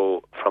way to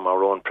go from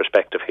our own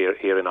perspective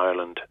here in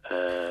Ireland.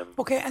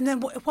 Okay, and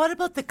then what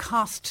about the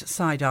cost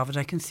side of it?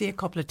 I can see a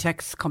couple of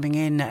texts coming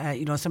in.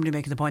 Somebody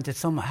making the point that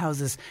some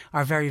houses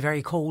are very,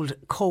 very cold,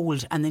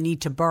 and they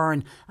need to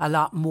burn a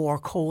lot more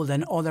coal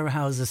than other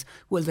houses.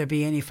 Will there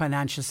be any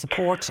financial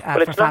support for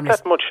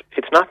families?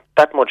 It's not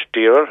that much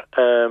dearer.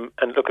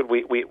 And look,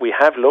 we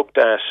have looked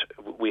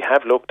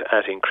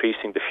at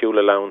increasing the fuel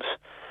allowance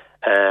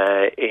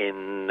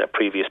in a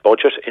previous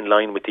budget, in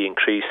line with the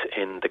increase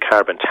in the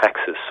carbon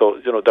taxes. So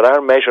there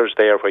are measures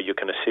there where you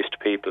can assist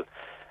people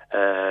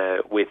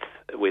with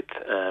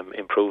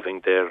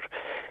improving their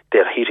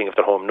heating of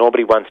their home.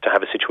 Nobody wants to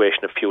have a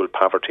situation of fuel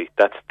poverty.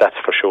 That's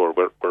for sure.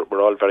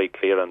 We're all very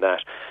clear on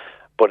that.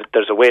 But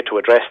there's a way to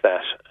address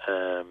that.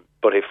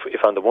 But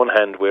if on the one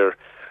hand we're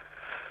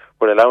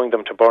allowing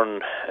them to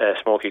burn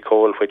smoky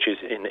coal, which is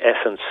in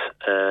essence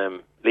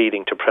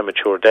leading to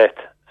premature death,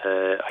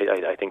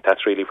 I think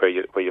that's really where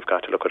you've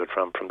got to look at it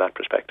from that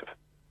perspective.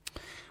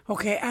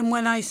 Okay, and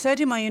when I said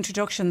in my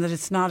introduction that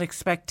it's not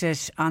expected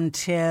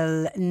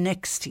until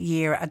next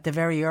year at the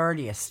very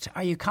earliest,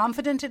 are you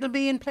confident it'll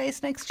be in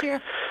place next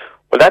year?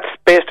 Well, that's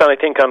based on, I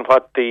think, on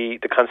what the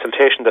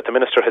consultation that the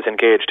Minister has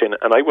engaged in,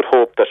 and I would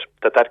hope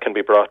that can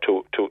be brought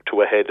to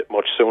a head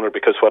much sooner,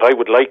 because what I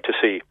would like to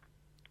see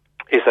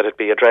is that it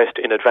be addressed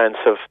in advance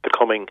of the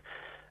coming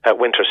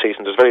winter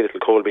season. There's very little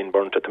coal being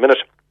burnt at the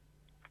minute,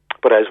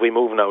 but as we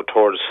move now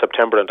towards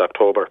September and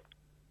October,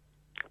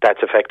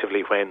 that's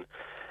effectively when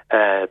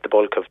the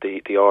bulk of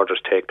the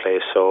orders take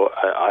place. So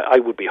I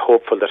would be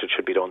hopeful that it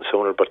should be done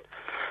sooner, but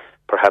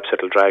perhaps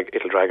it'll drag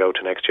out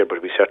to next year,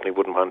 but we certainly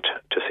wouldn't want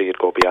to see it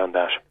go beyond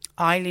that.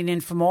 Eileen in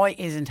Fermoy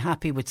isn't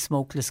happy with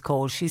smokeless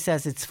coal. She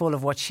says it's full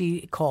of what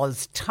she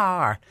calls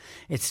tar.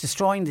 It's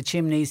destroying the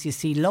chimneys. You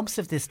see lumps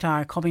of this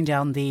tar coming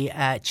down the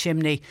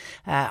chimney.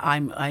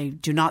 I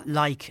do not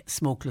like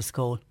smokeless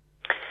coal.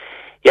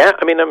 Yeah,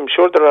 I mean, I'm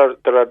sure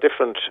there are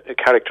different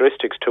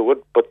characteristics to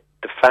it, but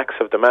the facts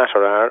of the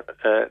matter are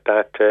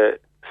that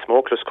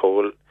smokeless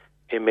coal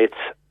emits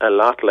a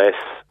lot less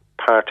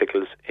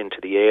particles into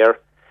the air.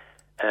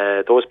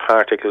 Those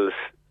particles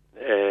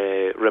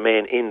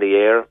remain in the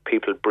air.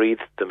 People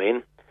breathe them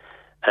in,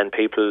 and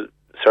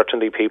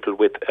certainly people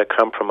with a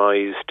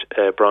compromised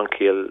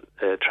bronchial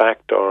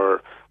tract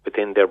or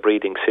within their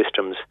breathing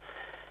systems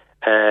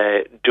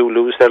do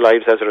lose their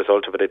lives as a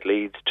result of it. It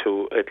leads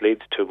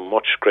to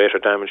much greater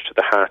damage to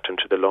the heart and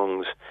to the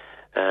lungs.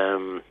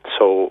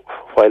 So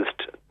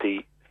whilst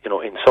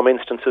in some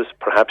instances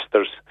perhaps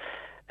there's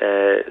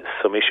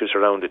some issues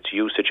around its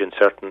usage in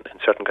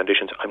certain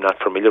conditions, I'm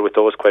not familiar with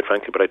those, quite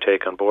frankly, but I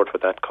take on board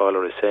what that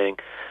caller is saying.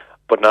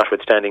 But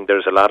notwithstanding,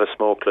 there's a lot of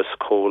smokeless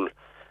coal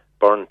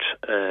burnt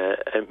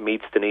and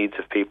meets the needs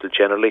of people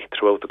generally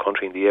throughout the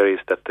country in the areas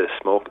that the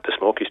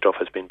smoky stuff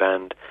has been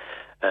banned.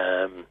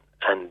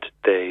 And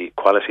the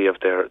quality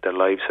of their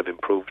lives have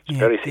improved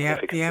very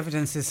significantly. The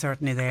evidence is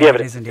certainly there,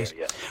 isn't it?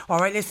 Yeah. All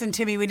right, listen,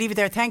 Timmy, we'll leave it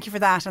there. Thank you for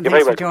that, and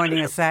thanks for joining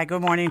us. Good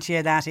morning to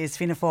you. That is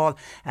Fianna Fáil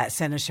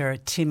Senator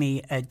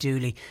Timmy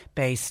Dooley,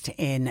 based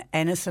in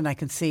Ennis. And I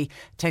can see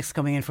texts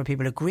coming in from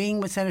people agreeing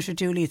with Senator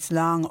Dooley. It's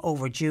long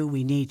overdue.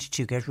 We need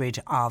to get rid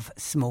of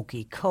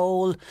smoky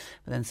coal.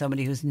 But then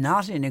somebody who's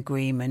not in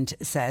agreement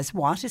says,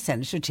 what is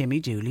Senator Timmy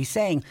Dooley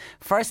saying?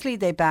 Firstly,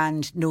 they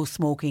banned no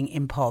smoking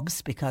in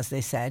pubs because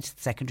they said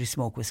secondary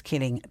smoke was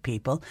killing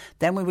people.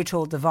 Then we were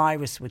told the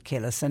virus would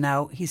kill us, and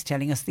now he's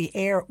telling us the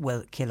air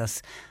will kill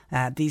us.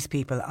 These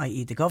people,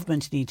 i.e. the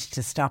government, need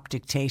to stop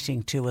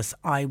dictating to us.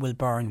 I will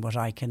burn what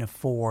I can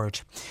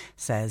afford,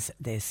 says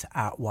this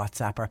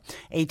WhatsApper.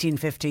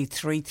 1850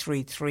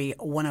 333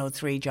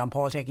 103. John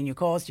Paul taking your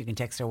calls. You can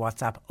text or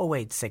WhatsApp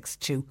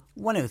 0862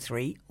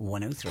 103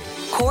 103.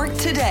 Cork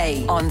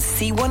Today on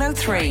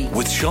C103.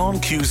 With Sean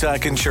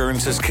Cusack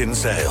Insurance's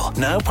Kinsale,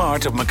 now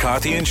part of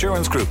McCarthy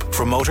Insurance Group.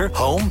 For motor,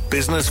 home,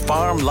 business,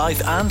 farm,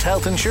 life and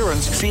health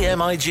insurance,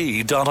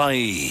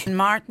 cmig.ie.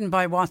 Martin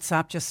by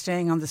WhatsApp, just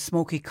staying on the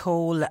smoky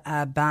coal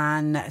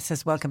ban.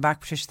 Says, welcome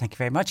back, Patricia. Thank you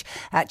very much.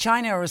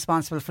 China are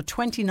responsible for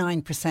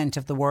 29%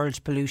 of the world's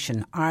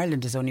pollution.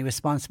 Ireland is only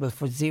responsible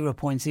for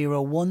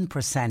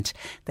 0.01%.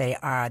 They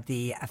are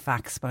the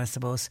facts, but I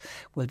suppose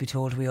we'll be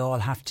told we all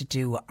have to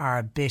do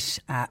our bit.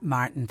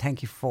 Martin,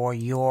 thank you for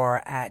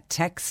your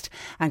text.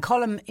 And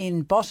Colm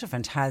in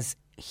Buttevant has,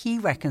 he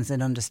reckons,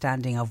 an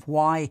understanding of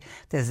why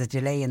there's a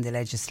delay in the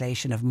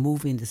legislation of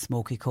moving the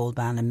smoky coal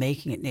ban and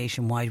making it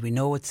nationwide. We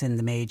know it's in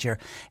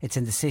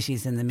the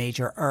cities, in the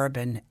major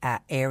urban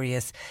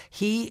areas.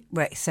 He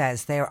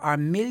says there are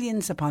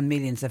millions upon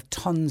millions of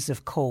tonnes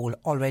of coal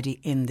already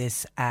in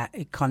this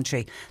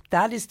country.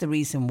 That is the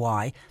reason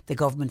why the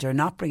government are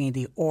not bringing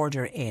the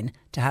order in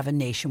to have a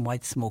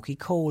nationwide smoky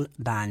coal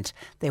ban.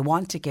 They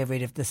want to get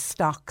rid of the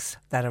stocks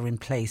that are in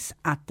place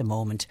at the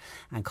moment,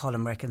 and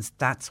Colm reckons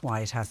that's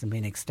why it hasn't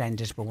been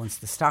extended. But once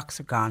the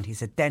stocks are gone, he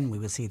said, then we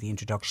will see the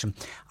introduction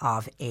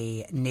of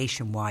a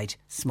nationwide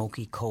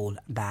smoky coal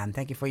ban.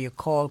 Thank you for your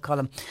call,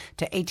 Colm,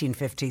 to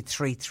 1850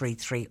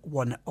 333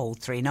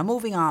 103. Now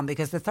moving on,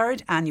 because the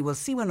third annual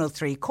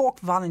C103 Cork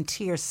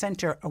Volunteer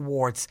Centre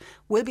Awards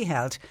will be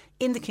held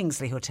in the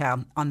Kingsley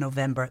Hotel on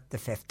November the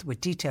 5th.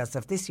 With details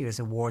of this year's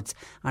awards,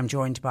 I'm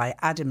joined by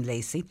Adam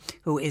Lacey,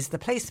 who is the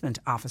Placement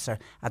Officer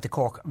at the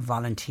Cork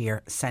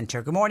Volunteer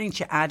Centre. Good morning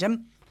to you,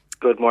 Adam.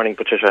 Good morning,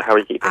 Patricia. How are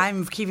you keeping?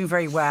 I'm keeping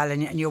very well,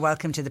 and you're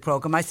welcome to the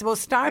programme. I suppose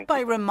start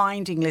by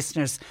reminding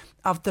listeners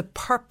of the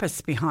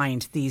purpose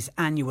behind these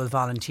annual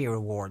volunteer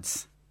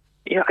awards.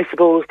 Yeah, I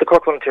suppose the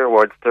Cork Volunteer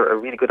Awards, they're a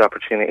really good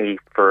opportunity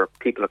for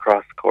people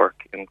across Cork,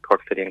 in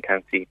Cork City and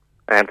County,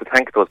 and to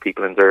thank those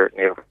people in their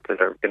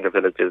neighbourhoods, in their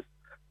villages,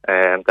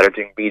 that are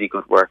doing really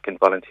good work in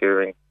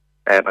volunteering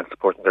and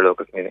supporting their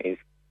local communities.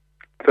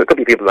 So it could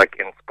be people like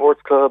in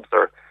sports clubs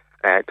or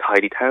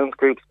tidy towns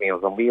groups,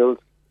 Meals on Wheels,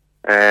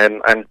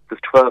 and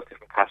there's 12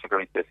 different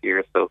categories this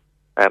year, so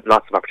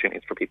lots of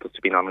opportunities for people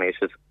to be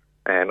nominated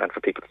and for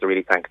people to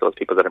really thank those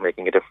people that are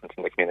making a difference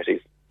in the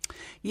communities.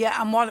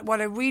 Yeah, and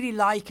what I really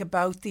like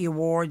about the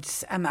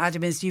awards,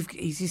 Adam, is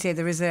as you say,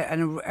 there is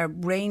a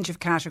range of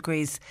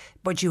categories,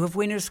 but you have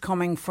winners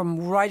coming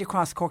from right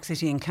across Cork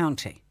City and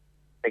County.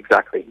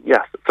 Exactly,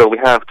 yes. So we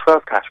have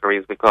 12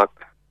 categories. We've got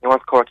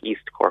North Cork,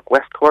 East Cork,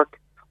 West Cork.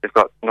 We've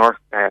got North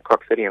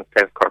Cork City and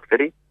South Cork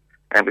City.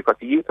 And we've got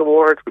the Youth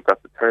Award, we've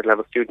got the Third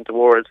Level Student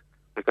Award,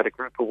 we've got a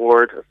Group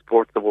Award, a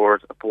Sports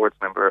Award, a Boards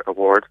Member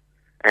Award.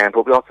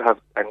 But we also have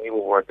a new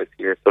award this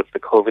year, so it's the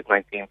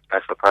COVID-19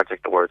 Special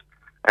Project Award.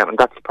 And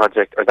that's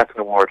that's an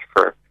award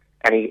for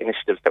any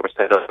initiatives that were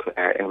set up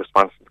in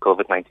response to the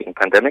COVID-19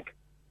 pandemic.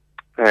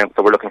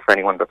 So we're looking for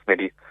anyone that's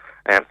maybe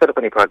set up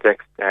any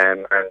projects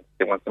and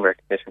they want some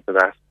recognition for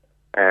that,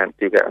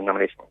 do get a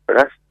nomination for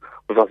that.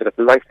 We've also got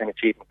the Lifetime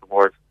Achievement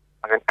Award,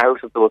 and then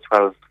out of those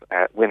 12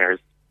 winners,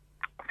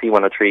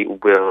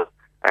 C103 will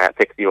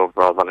pick the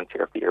overall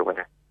Volunteer of the Year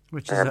winner.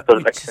 Which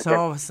is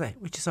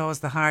always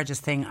the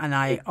hardest thing, and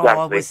I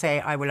always say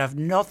I will have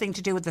nothing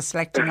to do with the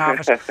selecting of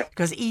it,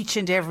 because each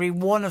and every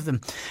one of them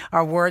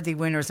are worthy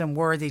winners and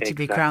worthy to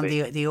be crowned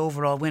the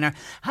overall winner.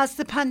 Has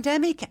the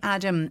pandemic,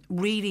 Adam,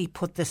 really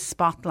put the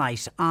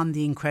spotlight on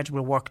the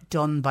incredible work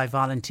done by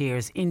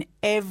volunteers in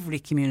every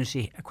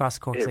community across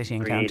Cork City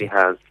and County? It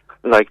really has.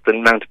 Like the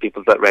amount of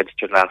people that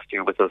registered last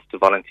year with us to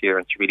volunteer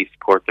and to really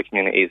support the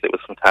communities, it was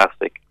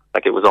fantastic.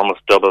 Like it was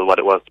almost double what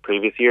it was the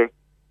previous year.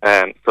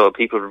 So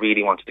people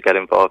really wanted to get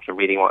involved and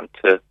really wanted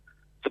to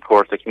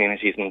support the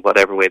communities in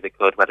whatever way they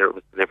could, whether it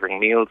was delivering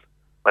meals,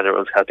 whether it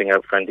was helping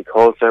out friendly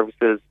call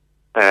services.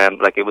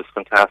 It was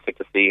fantastic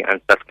to see,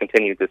 and that's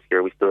continued this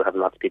year. We still have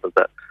lots of people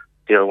that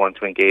still want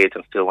to engage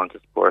and still want to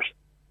support.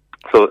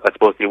 So I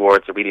suppose the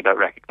awards are really about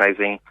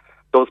recognising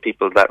those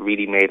people that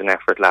really made an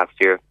effort last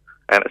year,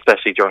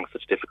 especially during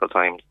such difficult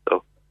times.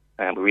 So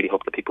we really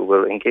hope that people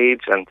will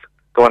engage and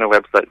go on our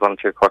website,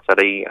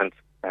 volunteercork.ie, and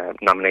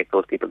nominate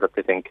those people that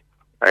they think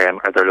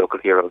are their local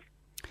heroes.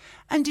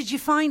 And did you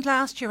find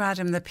last year,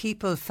 Adam, that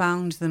people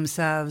found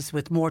themselves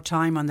with more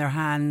time on their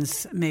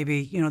hands?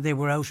 Maybe, they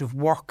were out of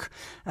work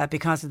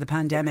because of the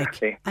pandemic.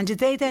 Exactly. And did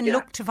they then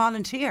look to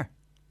volunteer?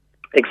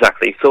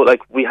 Exactly. So,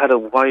 we had a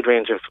wide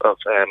range of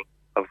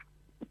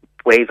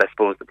ways, I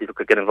suppose, that people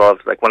could get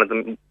involved. Like, one of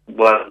them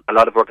was a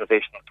lot of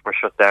organisations were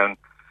shut down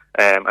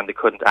and they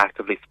couldn't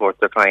actively support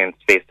their clients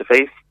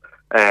face-to-face.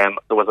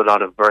 There was a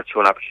lot of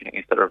virtual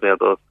opportunities that are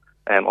available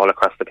all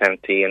across the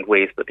county, and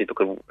ways that people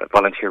could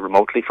volunteer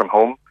remotely from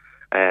home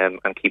and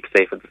keep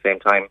safe at the same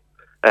time.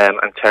 And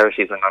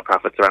charities and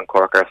non-profits around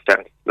Cork are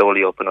starting to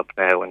slowly open up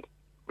now and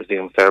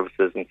resume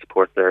services and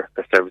support their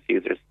service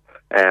users.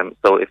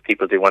 So if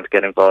people do want to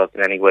get involved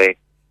in any way,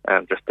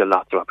 there's still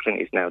lots of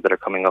opportunities now that are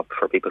coming up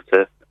for people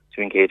to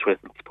engage with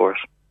and support.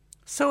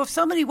 So if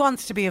somebody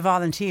wants to be a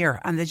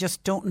volunteer and they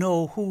just don't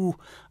know who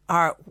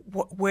or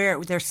where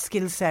their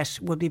skill set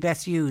would be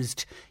best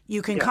used,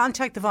 you can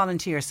contact the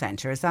Volunteer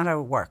Centre. Is that how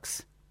it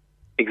works?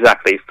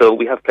 Exactly. So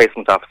we have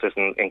placement officers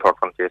in Cork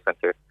Volunteer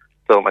Centre.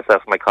 So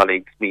myself and my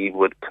colleagues, we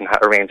can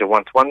arrange a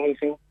one-to-one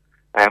meeting,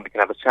 and we can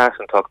have a chat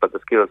and talk about the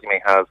skills you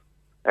may have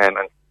and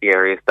the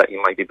areas that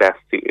you might be best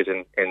suited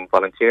in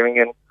volunteering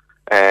in.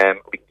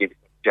 We can give you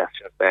some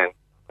suggestions then.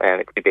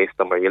 It could be based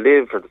on where you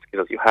live or the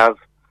skills you have,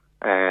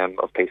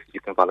 of places you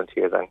can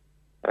volunteer then.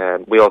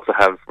 We also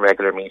have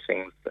regular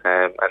meetings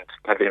and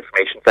kind of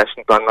information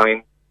sessions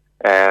online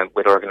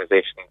with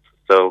organisations.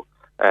 So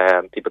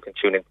people can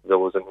tune into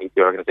those and meet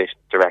the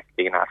organisations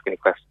directly and ask any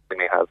questions they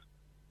may have.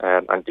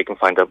 And you can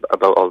find out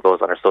about all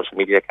those on our social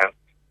media accounts.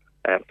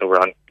 So we're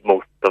on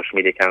most social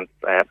media accounts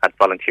at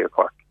Volunteer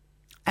Cork.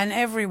 And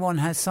everyone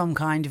has some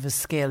kind of a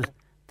skill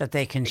that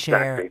they can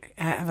share,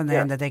 haven't they,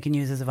 and that they can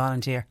use as a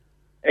volunteer.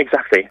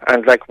 Exactly.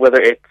 And like whether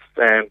it's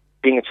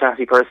being a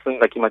chatty person,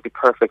 like you might be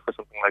perfect for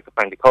something like a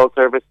find a call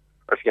service,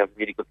 or if you have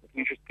really good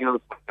computer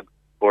skills,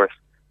 or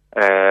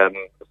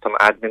some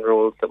admin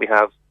roles that we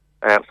have.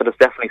 So there's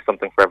definitely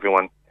something for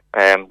everyone.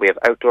 We have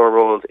outdoor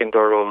roles,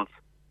 indoor roles,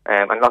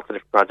 and lots of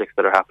different projects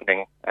that are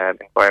happening,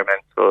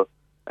 environmental,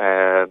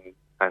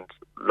 and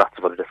lots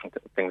of other different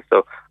things.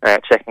 So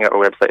checking out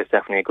our website is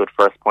definitely a good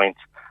first point,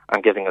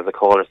 and giving us a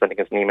call or sending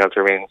us an email to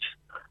arrange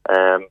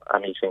a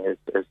meeting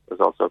is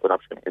also a good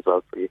option as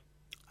well for you.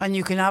 And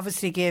you can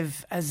obviously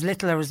give as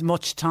little or as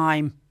much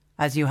time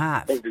as you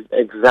have.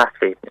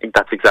 Exactly.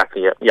 That's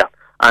exactly it, yeah.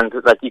 And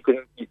like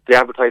the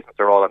advertisements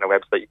are all on our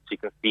website, so you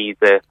can see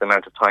the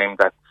amount of time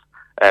that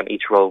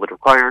each role would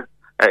require.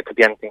 It could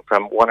be anything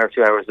from 1 or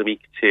 2 hours a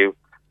week to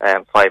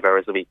 5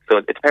 hours a week. So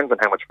it depends on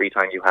how much free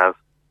time you have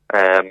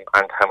and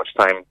how much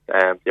time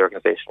the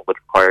organisation would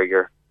require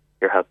your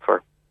help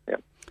for. Yeah.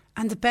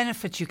 And the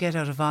benefit you get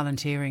out of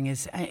volunteering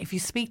is, if you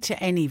speak to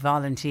any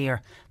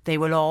volunteer, they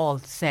will all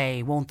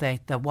say, won't they,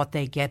 that what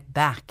they get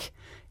back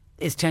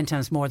is 10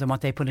 times more than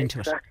what they put into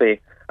it. Exactly.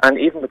 And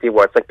even with the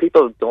awards, like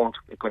people don't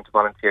go into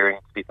volunteering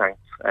to be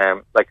thanked.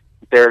 Like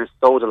they're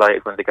so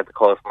delighted when they get the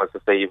call from us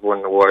to say you've won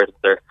an award.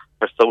 They're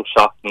so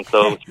shocked and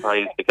so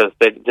surprised because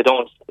they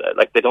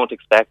don't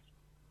expect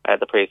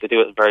the praise. They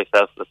do it very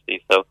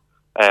selflessly. So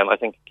I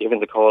think giving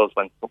the calls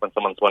when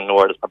someone's won an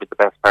award is probably the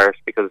best part,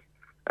 because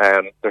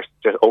they're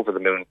just over the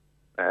moon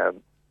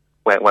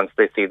once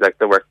they see like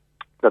the work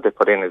that they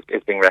put in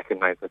is being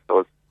recognised, I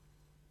suppose.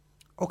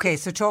 Okay,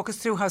 so talk us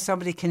through how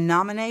somebody can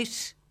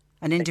nominate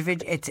an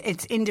individual.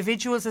 It's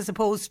individuals as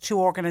opposed to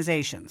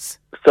organisations.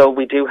 So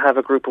we do have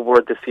a group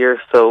award this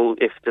year. So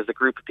if there's a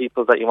group of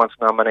people that you want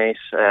to nominate,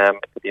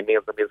 it could be a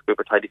Meals and Meals group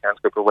or Tidy Hands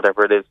group or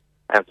whatever it is,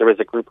 there is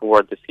a group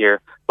award this year.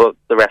 But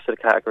the rest of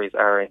the categories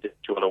are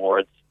individual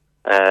awards.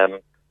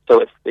 So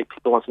if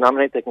people want to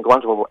nominate, they can go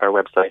onto our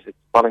website. It's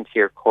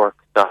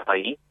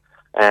volunteercork.ie,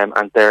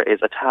 and there is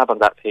a tab on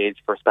that page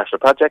for special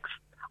projects,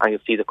 and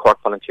you'll see the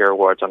Cork Volunteer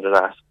Awards under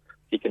that.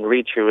 You can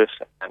read through it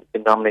and you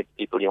can nominate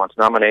the people you want to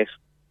nominate.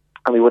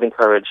 And we would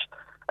encourage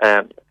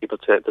people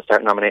to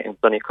start nominating.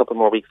 There's only a couple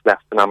more weeks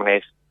left to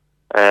nominate,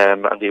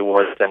 and the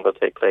awards then will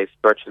take place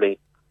virtually.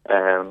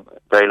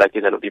 Very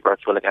likely that it'll be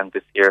virtual again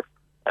this year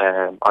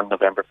on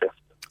November 5th.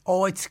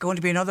 Oh, it's going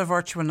to be another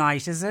virtual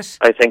night, is it?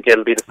 I think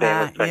it'll be the same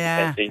as 2020.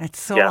 Yeah, it's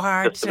so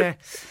hard to...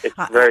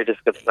 It's very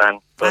difficult to plan.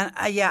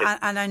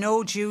 And I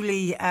know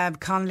Julie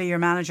Connolly, your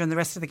manager, and the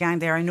rest of the gang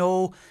there, I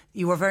know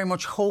you were very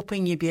much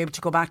hoping you'd be able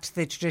to go back to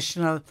the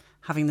traditional,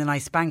 having the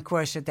nice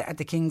banquet at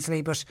the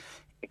Kingsley, but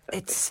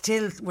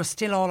we're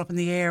still all up in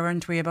the air,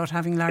 aren't we, about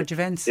having large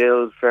events? It's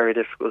still very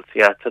difficult,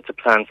 to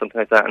plan something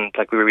like that, and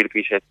we really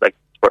appreciate the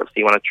support of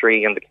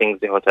C103 and the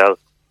Kingsley Hotel,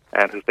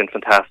 who's been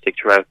fantastic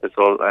throughout this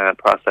whole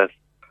process.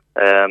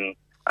 And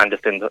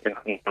just in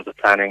terms of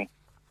planning,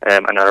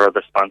 and our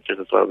other sponsors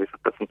as well. We've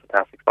got some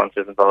fantastic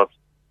sponsors involved.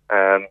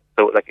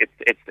 So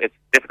it's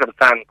difficult to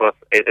plan, but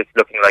it's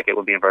looking like it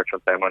will be a virtual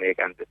ceremony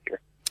again this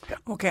year. Yeah.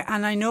 Okay,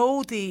 and I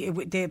know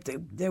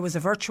there was a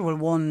virtual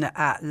one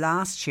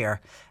last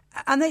year,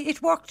 and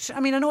it worked. I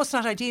mean, I know it's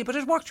not ideal, but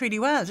it worked really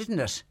well, didn't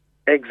it?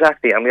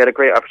 Exactly, and we had a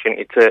great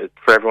opportunity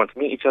for everyone to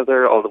meet each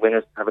other, all the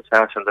winners to have a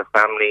chat, and their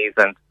families,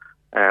 and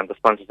the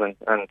sponsors,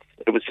 and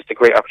it was just a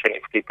great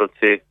opportunity for people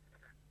to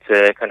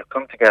kind of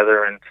come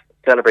together and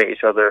celebrate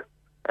each other,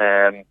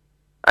 and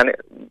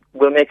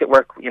we'll make it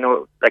work. You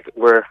know, like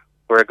we're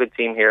a good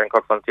team here in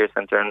Cork Volunteer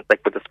Centre, and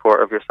like with the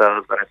support of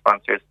yourselves and our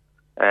sponsors,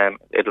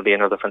 it'll be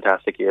another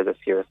fantastic year this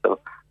year.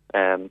 So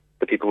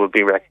the people will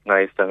be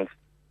recognised and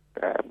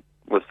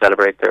will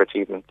celebrate their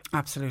achievements.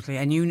 Absolutely,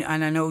 and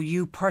I know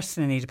you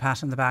personally need a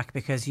pat on the back,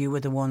 because you were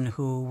the one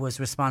who was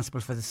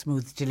responsible for the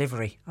smooth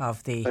delivery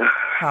of the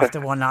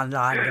one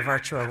online, the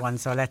virtual one.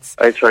 So let's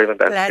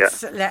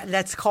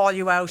call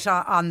you out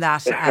on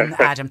that,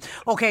 Adam.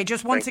 Okay,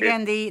 just once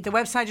again, the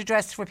website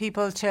address for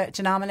people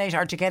to nominate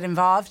or to get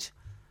involved.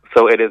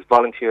 So it is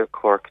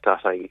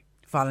volunteercork.ie.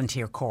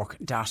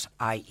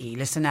 volunteercork.ie.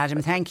 Listen,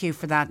 Adam, thank you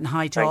for that, and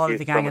hi to all of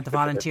the gang at the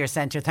Volunteer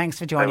Centre. Thanks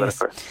for joining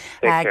us.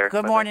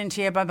 Good morning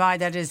to you. Bye-bye.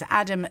 That is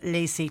Adam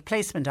Lacey,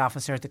 Placement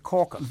Officer at the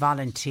Cork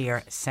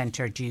Volunteer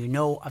Centre. Do you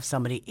know of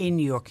somebody in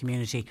your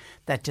community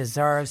that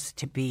deserves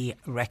to be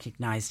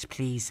recognised?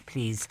 Please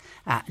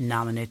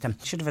nominate them.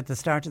 Should have at the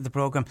start of the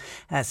programme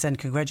send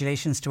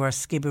congratulations to our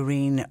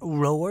Skibbereen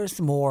rowers.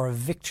 More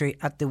victory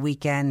at the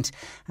weekend,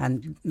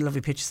 and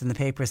lovely pictures in the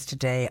papers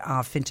today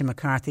of Fintan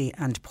McCarthy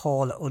and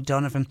Paul O'Donoghue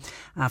O'Donovan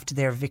after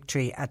their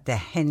victory at the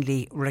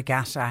Henley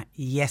Regatta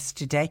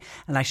yesterday.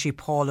 And actually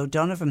Paul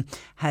O'Donovan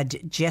had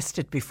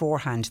jested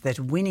beforehand that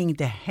winning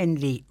the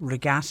Henley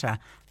Regatta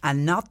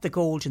and not the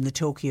gold in the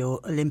Tokyo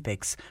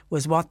Olympics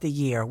was what the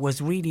year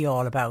was really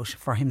all about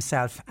for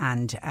himself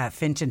and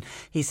Fintan.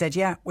 He said,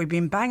 yeah, we've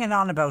been banging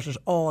on about it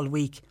all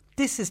week.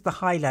 This is the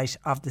highlight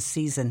of the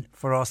season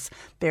for us,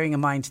 bearing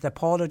in mind that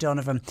Paul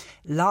O'Donovan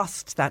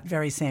lost that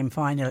very same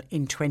final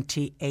in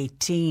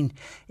 2018.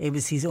 It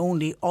was his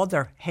only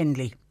other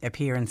Henley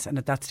appearance, and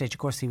at that stage of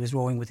course he was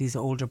rowing with his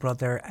older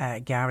brother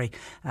Gary,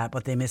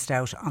 but they missed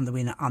out on the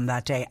win on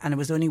that day. And it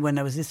was only when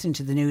I was listening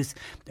to the news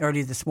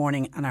earlier this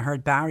morning and I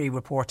heard Barry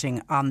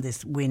reporting on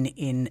this win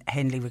in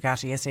Henley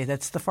Regatta yesterday,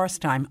 that's the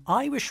first time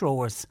Irish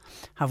rowers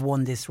have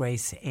won this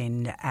race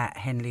in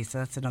Henley, so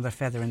that's another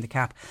feather in the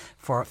cap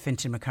for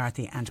Fintan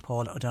McCarthy and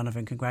Paul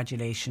O'Donovan.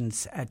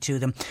 Congratulations to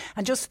them.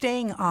 And just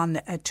staying on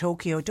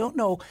Tokyo, don't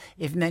know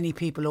if many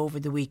people over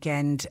the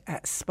weekend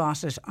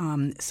spotted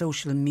on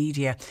social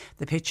media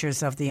the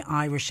pictures of the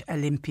Irish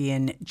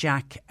Olympian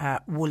Jack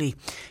Woolley.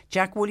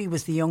 Jack Woolley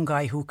was the young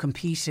guy who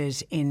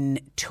competed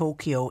in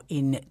Tokyo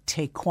in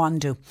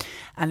Taekwondo,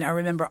 and I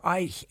remember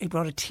it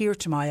brought a tear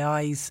to my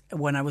eyes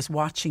when I was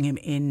watching him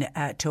in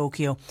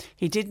Tokyo.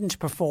 He didn't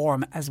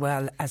perform as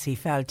well as he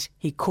felt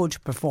he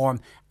could perform,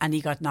 and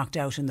he got knocked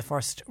out in the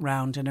first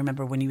round. And I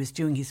remember when he was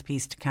doing his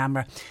piece to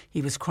camera,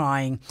 he was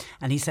crying,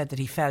 and he said that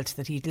he felt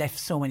that he'd left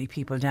so many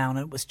people down.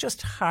 It was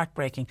just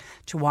heartbreaking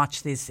to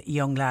watch this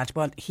young lad.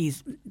 But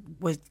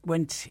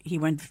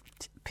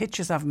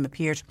pictures of him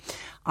appeared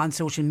on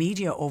social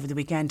media over the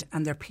weekend,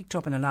 and they're picked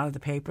up in a lot of the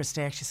papers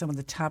today. Actually, some of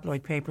the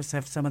tabloid papers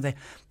have some of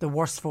the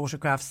worst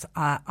photographs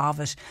of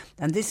it,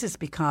 and this is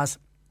because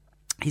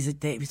he's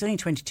only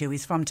 22,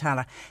 he's from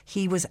Tala.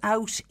 He was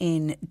out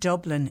in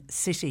Dublin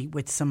City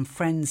with some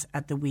friends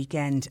at the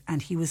weekend,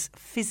 and he was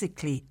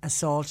physically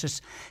assaulted.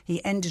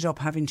 He ended up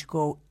having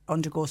to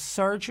undergo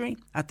surgery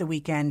at the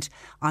weekend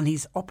on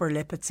his upper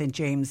lip at St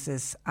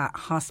James's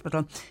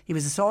Hospital. He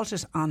was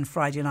assaulted on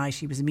Friday night.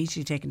 He was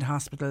immediately taken to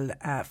hospital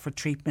for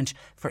treatment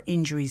for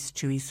injuries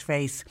to his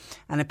face.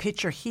 And a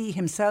picture he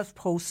himself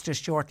posted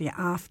shortly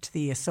after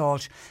the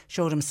assault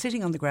showed him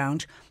sitting on the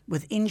ground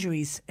with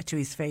injuries to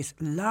his face,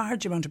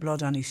 large amount of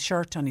blood on his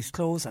shirt, on his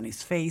clothes, on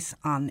his face,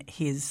 on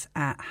his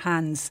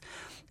hands.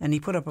 And he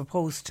put up a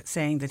post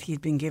saying that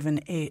he'd been given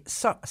a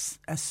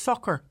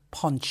soccer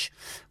punch,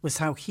 was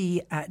how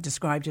he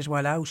described it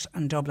while out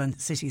in Dublin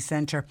city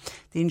centre.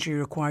 The injury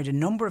required a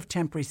number of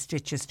temporary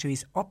stitches to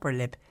his upper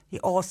lip. He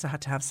also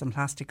had to have some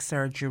plastic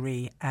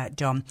surgery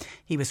done.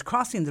 He was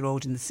crossing the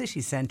road in the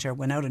city centre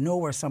when out of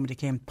nowhere somebody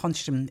came,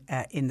 punched him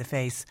in the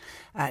face,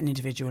 an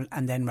individual,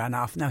 and then ran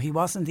off. Now, he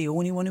wasn't the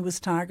only one who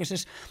was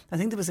targeted. I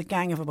think there was a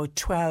gang of about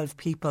 12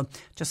 people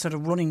just sort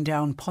of running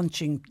down,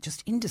 punching,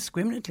 just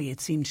indiscriminately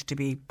it seemed to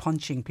be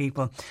punching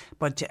people.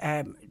 But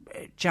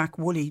Jack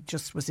Woolley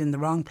just was in the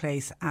wrong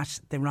place at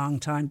the wrong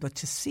time. But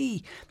to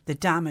see the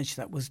damage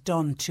that was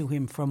done to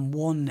him from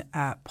one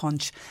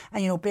punch,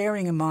 and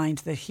bearing in mind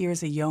that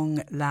here's a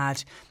young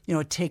lad, a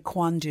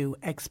Taekwondo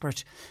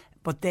expert,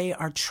 but they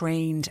are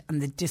trained, and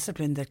the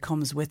discipline that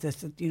comes with it,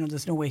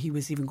 there's no way he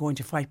was even going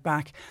to fight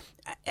back.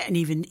 And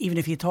even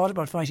if he thought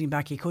about fighting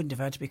back, he couldn't have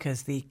had,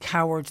 because the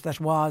coward that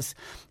was,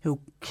 who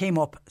came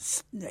up,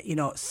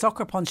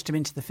 sucker punched him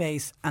into the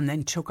face and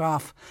then took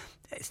off,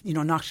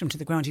 knocked him to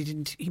the ground.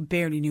 He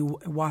barely knew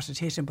what had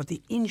hit him, but the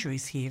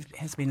injuries he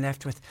has been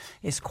left with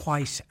is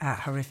quite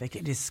horrific.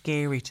 It is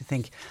scary to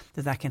think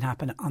that can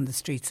happen on the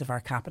streets of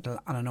our capital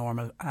on a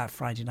normal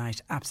Friday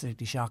night.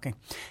 Absolutely shocking.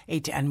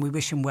 And we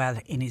wish him well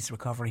in his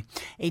recovery.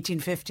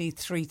 1850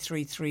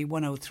 333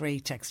 103,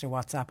 text or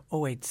WhatsApp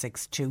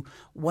 0862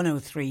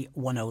 103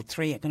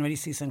 103. I can already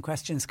see some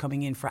questions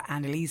coming in for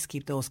Annalise.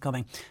 Keep those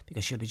coming,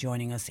 because she'll be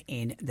joining us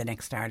in the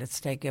next hour. Let's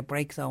take a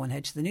break though and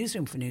head to the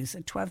newsroom for news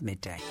at 12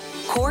 midday.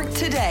 Cork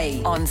Today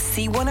on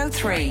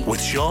C103.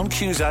 With Sean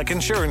Cusack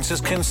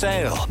Insurance's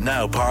Kinsale,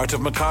 now part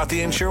of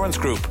McCarthy Insurance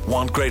Group.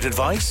 Want great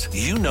advice?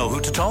 You know who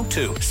to talk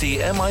to.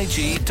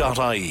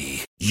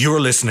 CMIG.ie.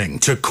 You're listening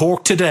to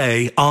Cork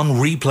Today on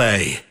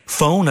replay.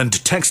 Phone and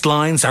text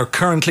lines are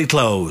currently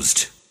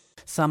closed.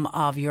 Some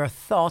of your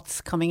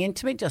thoughts coming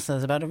into me just as I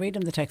was about to read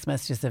them. The text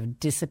messages have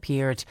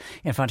disappeared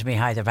in front of me.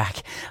 Hi, they're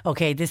back.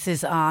 Okay, this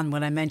is on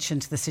when I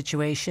mentioned the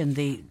situation,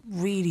 the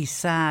really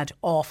sad,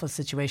 awful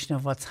situation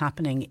of what's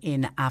happening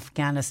in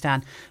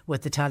Afghanistan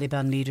with the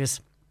Taliban leaders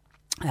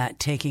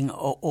taking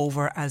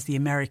over as the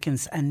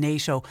Americans and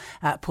NATO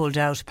pulled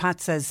out.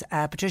 Pat says,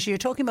 Patricia, you're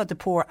talking about the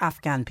poor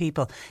Afghan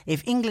people.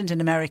 If England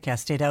and America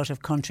stayed out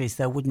of countries,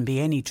 there wouldn't be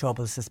any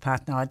trouble, says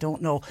Pat. Now, I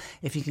don't know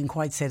if you can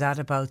quite say that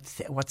about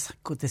what's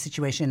the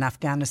situation in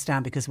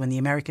Afghanistan, because when the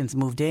Americans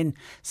moved in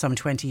some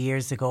 20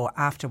 years ago,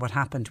 after what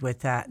happened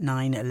with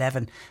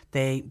 9/11,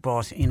 they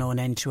brought an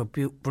end to a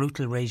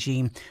brutal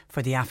regime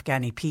for the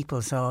Afghani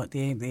people. So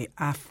the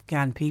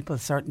Afghan people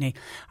certainly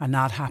are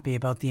not happy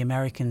about the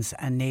Americans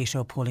and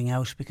NATO pulling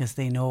out, because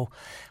they know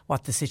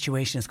what the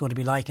situation is going to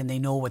be like and they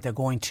know what they're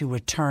going to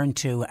return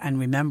to. And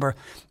remember,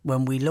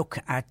 when we look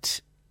at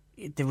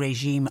the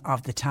regime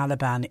of the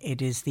Taliban,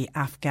 it is the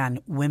Afghan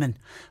women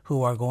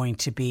who are going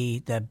to be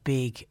the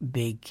big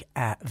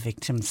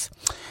victims.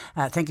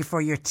 Thank you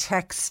for your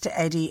text.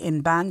 Eddie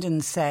in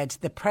Bandon said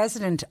the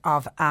president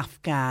of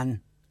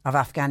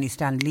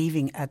Afghanistan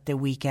leaving at the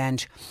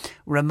weekend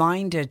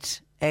reminded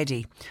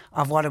Eddie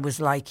of what it was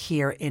like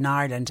here in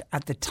Ireland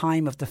at the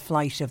time of the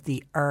flight of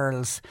the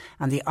Earls,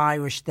 and the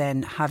Irish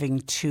then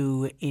had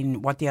to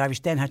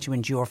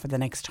endure for the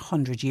next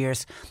 100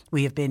 years.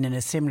 We have been in a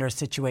similar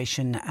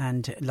situation,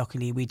 and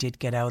luckily we did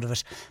get out of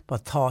it.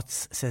 But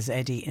thoughts, says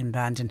Eddie in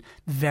Bandon,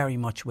 very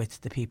much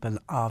with the people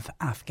of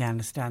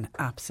Afghanistan.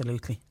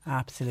 Absolutely.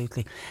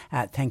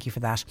 Thank you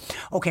for that.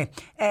 Okay,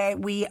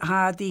 we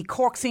had the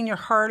Cork Senior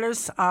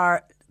Hurlers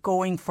are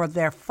going for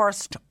their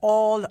first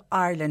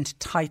All-Ireland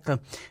title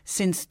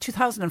since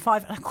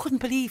 2005. And I couldn't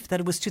believe that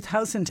it was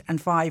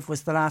 2005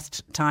 was the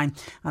last time.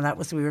 And that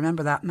was, we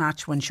remember that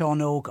match when Sean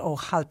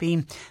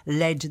O'Halpine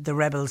led the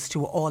Rebels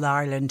to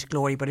All-Ireland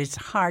glory. But it's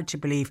hard to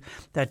believe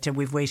that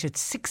we've waited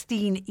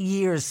 16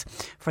 years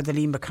for the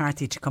Liam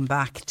McCarthy to come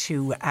back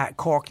to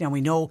Cork. Now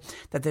we know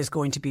that there's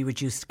going to be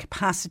reduced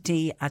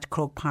capacity at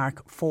Croke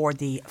Park for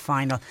the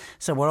final.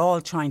 So we're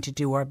all trying to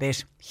do our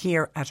bit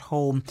here at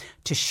home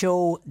to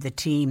show the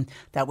team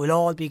that we'll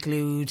all be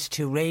glued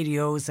to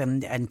radios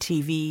and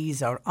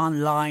TVs or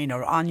online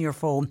or on your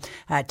phone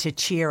to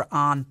cheer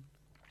on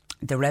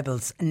the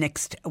Rebels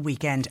next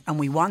weekend. And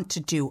we want to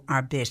do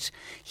our bit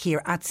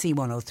here at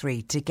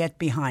C103 to get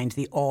behind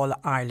the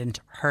All-Ireland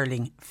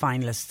hurling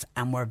finalists,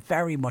 and we're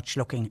very much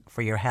looking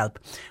for your help.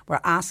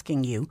 We're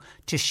asking you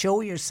to show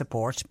your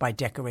support by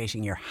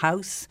decorating your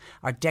house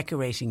or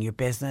decorating your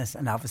business,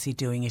 and obviously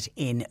doing it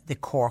in the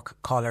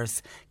Cork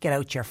colours. Get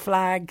out your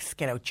flags,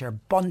 get out your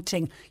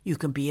bunting. You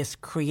can be as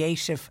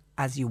creative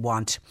as you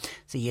want.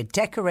 So you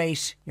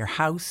decorate your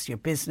house, your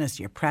business,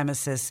 your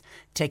premises,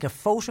 take a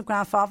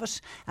photograph of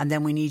it, and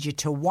then we need you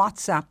to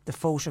WhatsApp the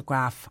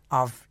photograph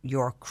of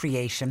your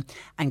creation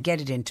and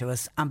get it into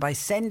us. And by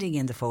sending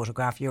in the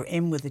photograph, you're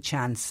in with a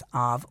chance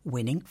of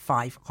winning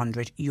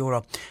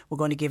 €500. We're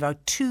going to give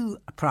out 2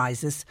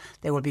 prizes.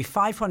 There will be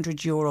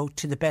 €500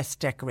 to the best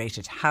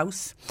decorated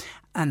house,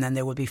 and then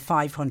there will be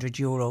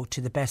 €500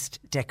 to the best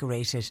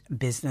decorated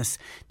business.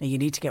 Now you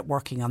need to get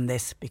working on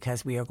this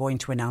because we are going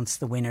to announce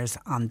the winners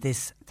on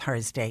this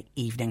Thursday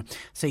evening.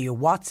 So you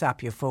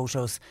WhatsApp your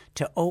photos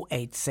to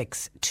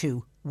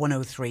 0862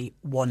 103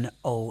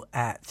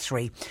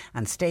 103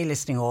 and stay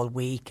listening all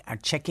week, or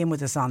check in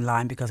with us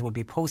online because we'll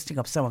be posting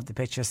up some of the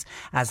pictures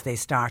as they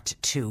start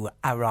to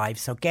arrive.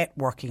 So get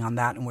working on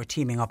that, and we're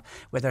teaming up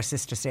with our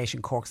sister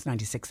station Cork's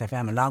 96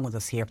 FM along with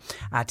us here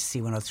at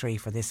C103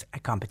 for this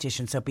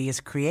competition. So be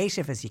as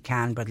creative as you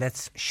can, but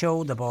let's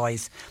show the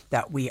boys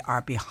that we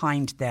are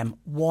behind them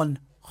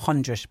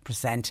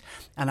 100%.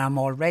 And I'm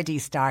already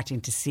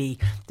starting to see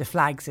the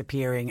flags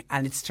appearing,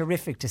 and it's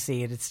terrific to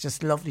see it. It's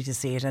just lovely to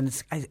see it,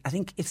 and I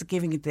think it's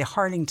giving the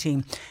hurling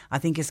team, I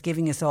think it's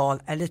giving us all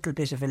a little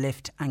bit of a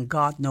lift, and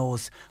God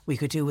knows we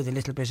could do with a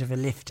little bit of a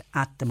lift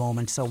at the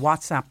moment. So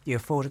WhatsApp your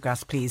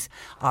photographs please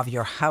of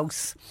your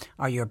house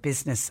or your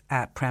business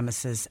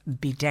premises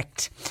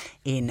bedecked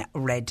in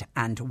red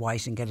and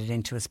white, and get it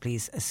into us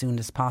please as soon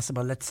as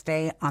possible. Let's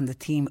stay on the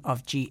theme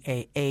of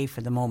GAA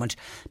for the moment,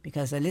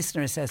 because a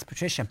listener says,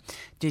 Patricia,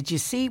 did you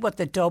see what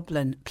the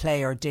Dublin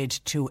player did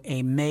to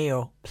a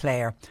Mayo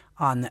player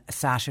on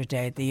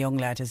Saturday? The young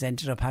lad has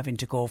ended up having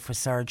to go for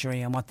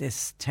surgery, and what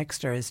this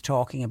texter is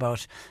talking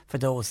about, for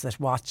those that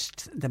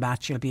watched the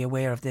match, you'll be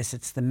aware of this.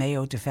 It's the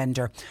Mayo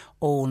defender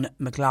Owen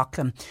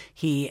McLaughlin.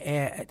 He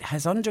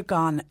has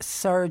undergone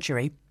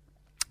surgery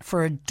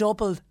for a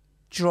double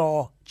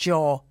jaw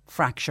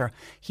fracture.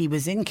 He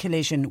was in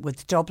collision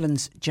with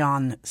Dublin's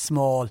John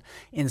Small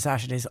in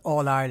Saturday's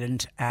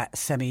All-Ireland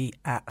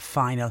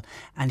semi-final,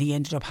 and he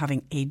ended up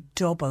having a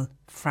double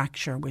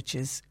fracture, which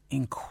is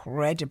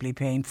incredibly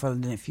painful.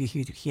 And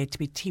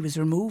he was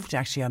removed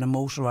actually on a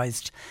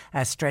motorised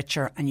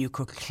stretcher, and you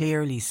could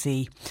clearly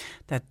see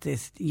that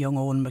this young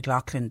Owen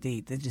McLaughlin,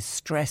 the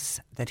distress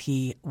that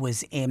he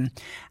was in.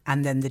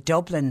 And then the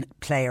Dublin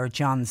player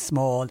John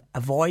Small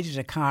avoided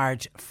a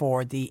card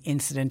for the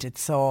incident. It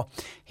saw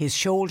his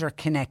shoulder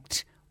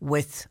connect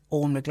with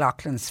Owen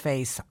McLaughlin's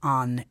face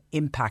on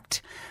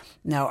impact.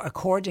 Now,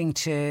 according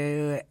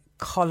to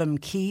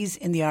Colm Keys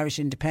in the Irish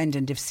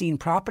Independent, if seen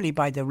properly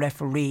by the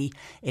referee,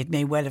 it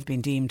may well have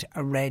been deemed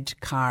a red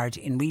card.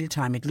 In real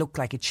time, it looked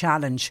like a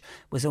challenge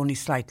was only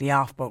slightly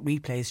off, but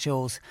replays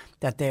shows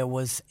that there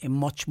was a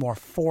much more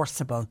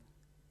forcible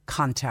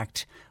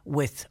contact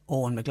with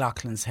Owen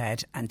McLaughlin's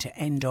head, and to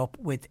end up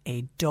with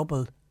a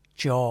double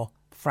jaw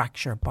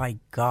fracture, by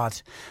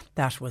God,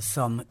 that was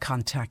some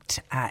contact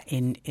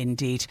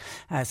indeed.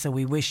 So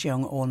we wish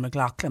young Owen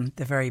McLaughlin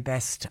the very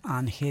best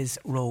on his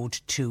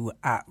road to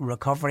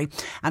recovery.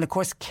 And of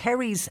course,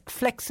 Kerry's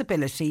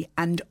flexibility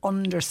and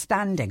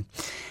understanding.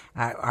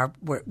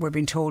 we're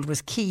being told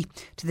was key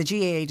to the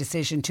GAA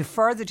decision to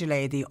further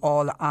delay the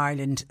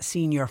All-Ireland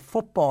Senior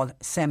Football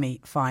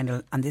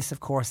semi-final. And this, of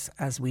course,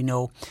 as we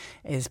know,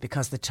 is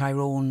because the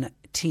Tyrone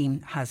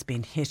team has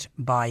been hit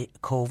by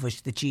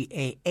COVID.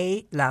 The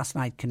GAA last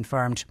night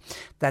confirmed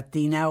that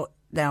the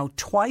now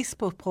twice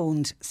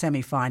postponed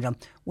semi-final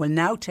will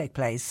now take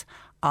place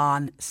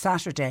on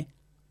Saturday,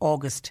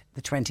 August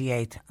the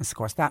 28th. And of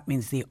course that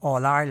means the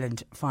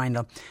All-Ireland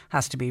final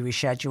has to be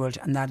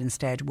rescheduled, and that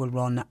instead will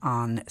run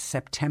on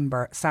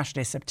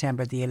Saturday,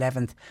 September the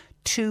 11th,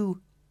 2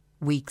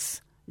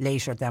 weeks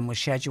later than was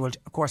scheduled.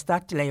 Of course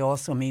that delay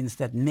also means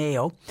that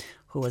Mayo,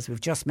 who, as we've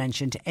just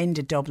mentioned,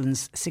 ended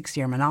Dublin's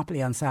 6-year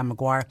monopoly on Sam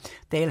Maguire,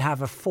 they'll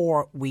have a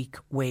 4-week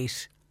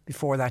wait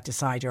before that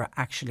decider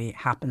actually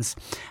happens.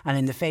 And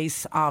in the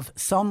face of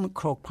some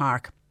Croke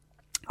Park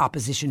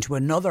opposition to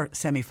another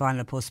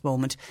semi-final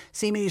postponement,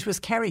 seemingly it was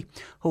Kerry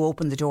who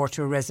opened the door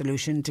to a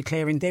resolution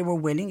declaring they were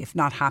willing, if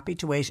not happy,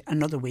 to wait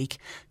another week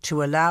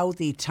to allow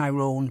the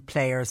Tyrone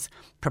players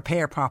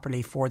prepare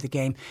properly for the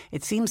game.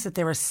 It seems that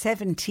there are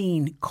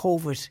 17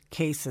 COVID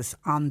cases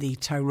on the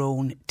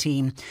Tyrone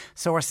team.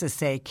 Sources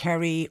say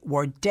Kerry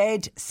were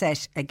dead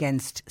set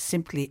against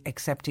simply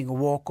accepting a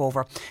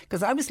walkover.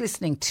 Because I was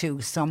listening to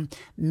some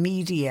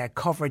media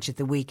coverage at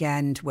the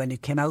weekend when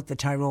it came out that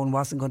Tyrone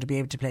wasn't going to be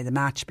able to play the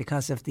match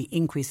because of the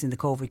increase in the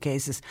COVID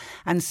cases.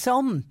 And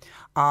some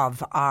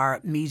of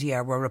our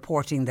media were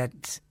reporting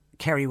that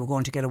Kerry were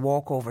going to get a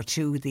walkover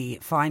to the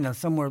final.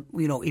 Some were,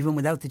 even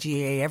without the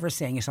GAA ever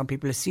saying it, some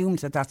people assumed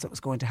that that's what was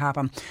going to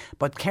happen.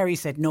 But Kerry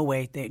said no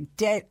way. They're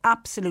dead,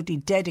 absolutely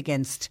dead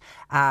against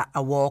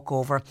a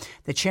walkover.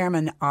 The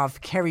chairman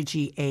of Kerry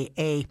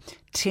GAA,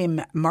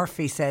 Tim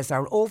Murphy, says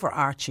our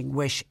overarching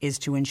wish is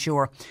to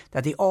ensure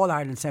that the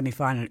All-Ireland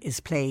semi-final is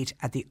played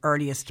at the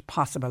earliest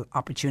possible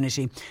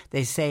opportunity.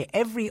 They say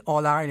every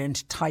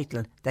All-Ireland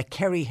title that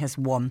Kerry has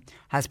won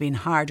has been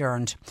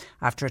hard-earned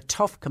after a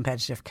tough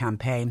competitive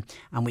campaign,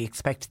 and we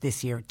expect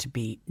this year to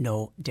be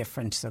no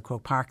different. So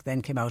Croke Park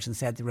then came out and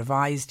said the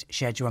revised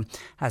schedule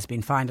has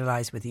been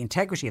finalised with the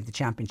integrity of the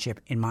championship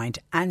in mind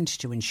and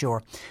to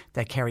ensure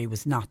that Kerry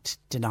was not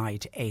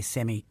denied a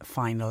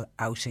semi-final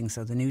outing.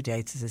 So the new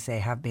dates, as I say,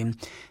 have been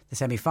the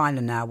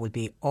semi-final now will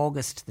be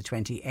August the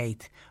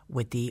 28th,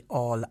 with the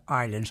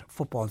All-Ireland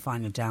football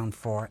final down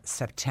for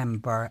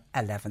September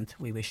 11th.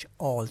 We wish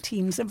all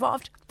teams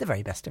involved the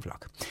very best of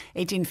luck.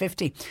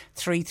 1850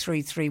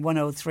 333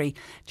 103.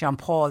 John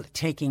Paul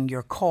taking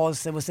your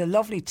calls. There was a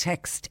lovely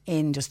text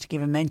in, just to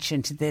give a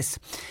mention to this.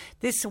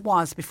 This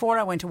was before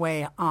I went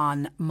away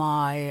on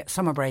my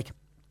summer break.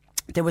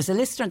 There was a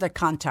listener that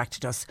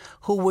contacted us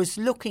who was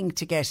looking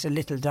to get a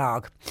little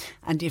dog.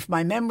 And if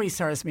my memory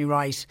serves me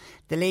right,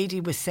 the lady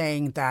was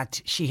saying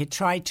that she had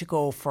tried to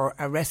go for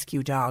a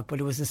rescue dog, but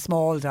it was a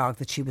small dog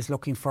that she was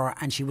looking for,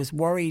 and she was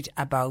worried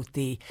about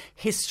the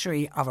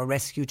history of a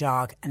rescue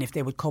dog and if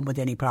they would come with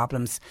any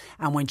problems.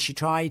 And when she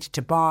tried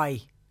to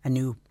buy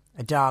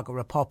a dog or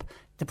a pup,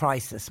 the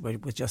prices were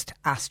just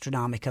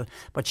astronomical.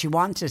 But she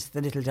wanted the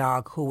little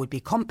dog who would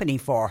be company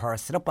for her,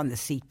 sit up on the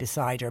seat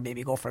beside her,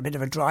 maybe go for a bit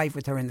of a drive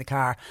with her in the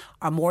car,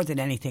 or more than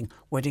anything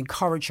would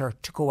encourage her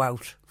to go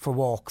out for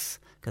walks,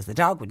 because the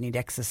dog would need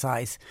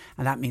exercise,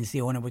 and that means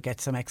the owner would get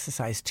some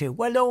exercise too.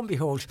 Well, lo and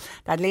behold,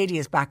 that lady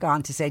is back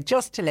on to say,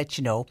 just to let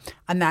you know,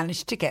 I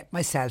managed to get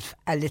myself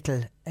a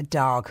little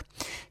dog.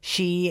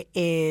 She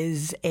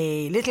is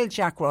a little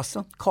Jack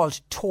Russell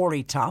called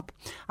Tory Top.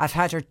 I've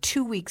had her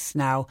 2 weeks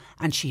now,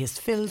 and she has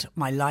filled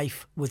my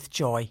life with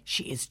joy.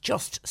 She is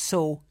just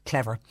so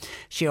clever.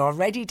 She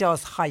already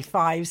does high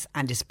fives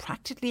and is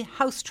practically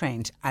house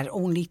trained at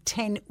only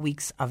 10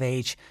 weeks of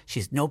age.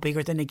 She's no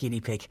bigger than a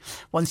guinea pig.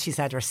 Once she's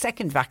had her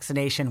second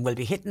vaccination, we'll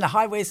be hitting the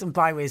highways and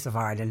byways of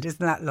Ireland.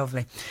 Isn't that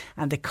lovely?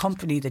 And the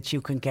company that you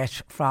can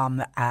get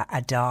from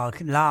a dog,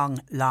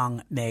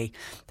 long may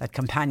that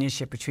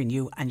companionship between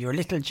you and your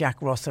little Jack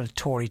Russell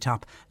Tory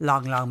Top,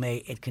 long may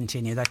it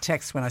continue. That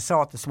text, when I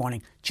saw it this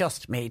morning,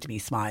 just made me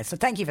smile. So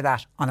thank you for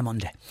that on a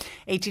Monday.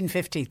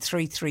 1850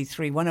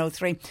 333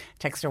 103.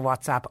 Text or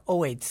WhatsApp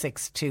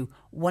 0862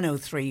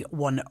 103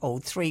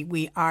 103.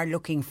 We are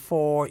looking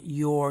for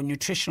your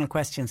nutritional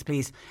questions,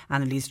 please.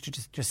 Annalise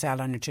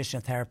Dressel, our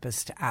nutritional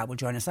therapist, will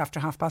join us after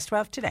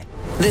 12:30 today.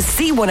 The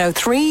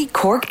C103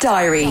 Cork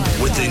Diary.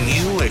 With the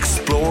new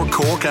Explore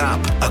Cork app,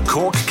 a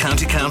Cork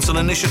County Council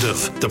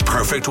initiative. The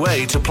perfect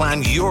way to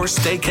plan your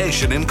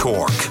staycation in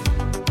Cork.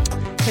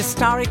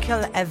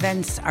 Historical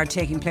events are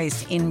taking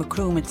place in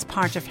Macroom. It's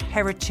part of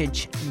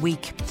Heritage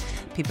Week.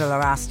 People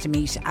are asked to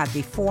meet at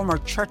the former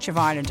Church of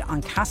Ireland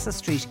on Castle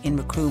Street in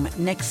Macroom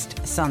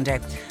next Sunday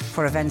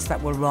for events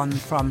that will run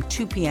from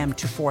 2 p.m.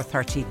 to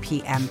 4:30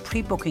 p.m.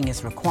 Pre-booking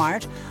is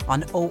required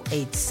on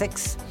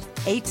 086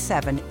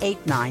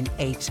 8789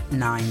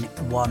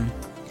 891.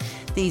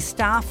 The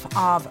staff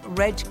of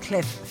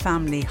Redcliffe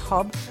Family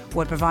Hub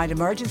will provide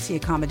emergency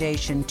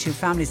accommodation to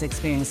families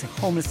experiencing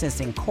homelessness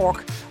in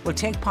Cork. Will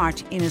take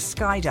part in a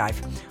skydive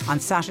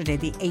on Saturday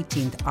the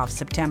 18th of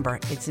September.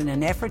 It's in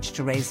an effort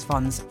to raise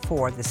funds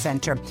for the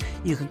centre.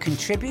 You can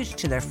contribute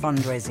to their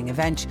fundraising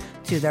event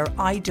through their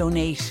I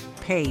Donate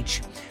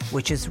page,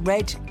 which is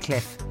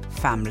Redcliffe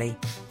Family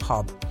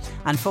Hub.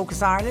 And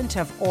Focus Ireland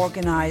have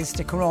organised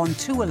a Corán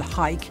Túil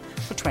hike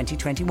for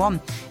 2021.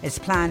 It's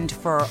planned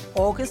for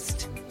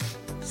August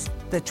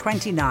the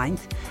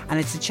 29th, and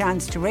it's a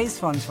chance to raise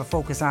funds for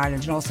Focus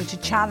Ireland and also to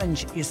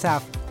challenge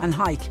yourself and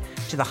hike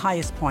to the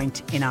highest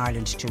point in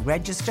Ireland. To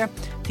register,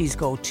 please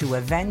go to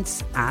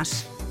events at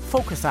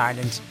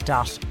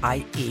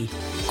focusIreland.ie.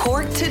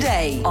 Cork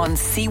Today on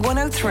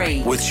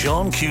C103. With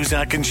Sean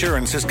Cusack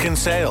Insurance's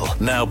Kinsale,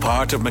 now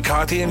part of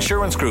McCarthy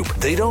Insurance Group.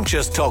 They don't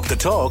just talk the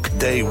talk,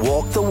 they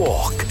walk the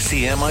walk.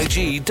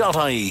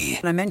 CMIG.ie.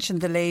 I mentioned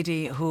the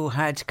lady who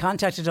had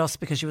contacted us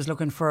because she was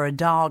looking for a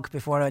dog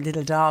before, a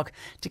little dog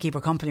to keep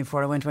her company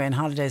before I went away on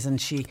holidays, and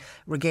she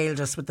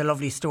regaled us with the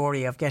lovely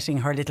story of getting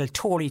her little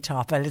Tory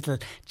top, a little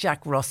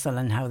Jack Russell,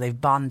 and how they've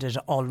bonded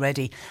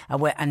already.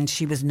 And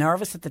she was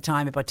nervous at the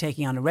time about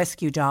taking on a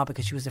rescue dog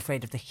because she was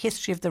afraid of the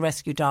history of the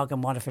rescue dog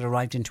and what if it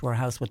arrived into her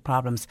house with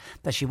problems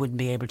that she wouldn't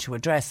be able to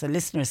address. A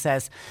listener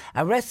says,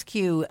 a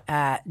rescue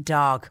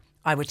dog,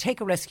 I would take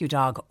a rescue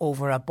dog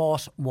over a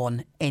bought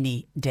one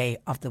any day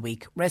of the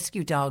week.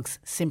 Rescue dogs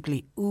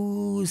simply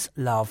ooze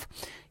love.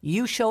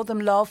 You show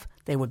them love,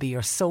 they will be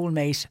your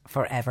soulmate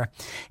forever.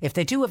 If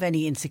they do have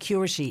any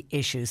insecurity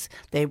issues,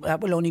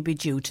 that will only be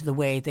due to the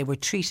way they were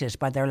treated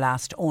by their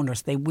last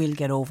owners. They will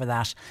get over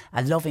that.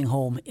 A loving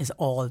home is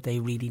all they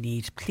really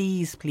need.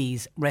 Please,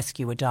 please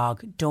rescue a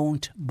dog.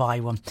 Don't buy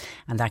one.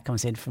 And that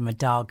comes in from a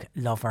dog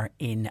lover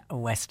in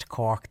West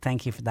Cork.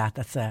 Thank you for that.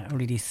 That's a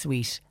really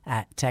sweet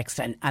text.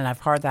 And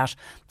I've heard that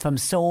from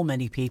so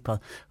many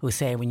people who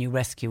say when you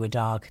rescue a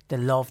dog, the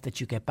love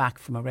that you get back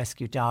from a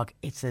rescue dog,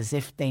 it's as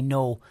if they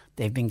know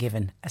they've been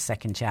given a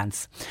second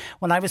chance.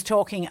 When I was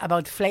talking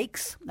about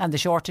flakes and the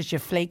shortage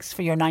of flakes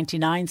for your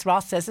 99s,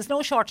 Ross says there's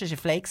no shortage of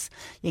flakes.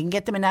 You can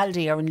get them in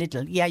Aldi or in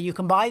Lidl. Yeah, you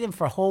can buy them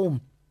for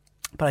home.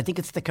 But I think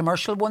it's the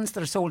commercial ones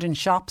that are sold in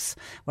shops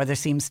where there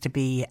seems to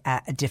be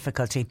a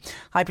difficulty.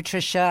 Hi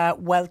Patricia,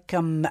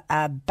 welcome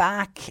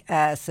back,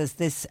 says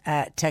this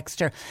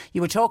texter.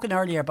 You were talking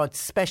earlier about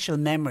special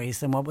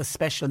memories and what was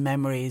special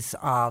memories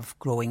of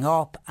growing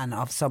up and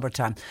of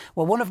summertime.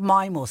 Well, one of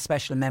my most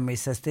special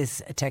memories, says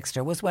this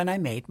texter, was when I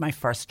made my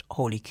first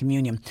Holy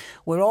Communion.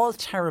 We're all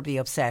terribly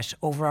upset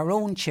over our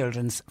own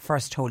children's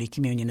first Holy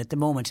Communion at the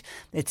moment.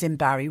 It's in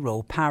Barry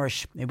Row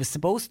Parish. It was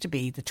supposed to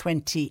be the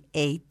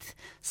 28th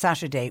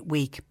Saturday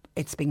week.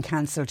 It's been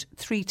cancelled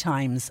 3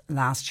 times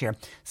last year.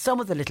 Some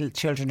of the little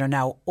children are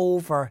now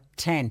over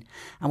 10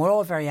 and we're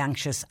all very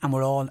anxious and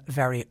we're all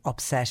very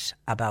upset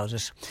about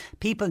it.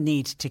 People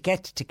need to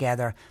get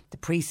together. The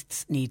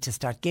priests need to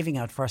start giving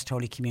out First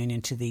Holy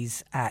Communion to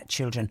these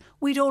children.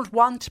 We don't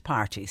want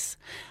parties.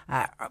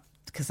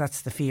 Because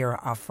that's the fear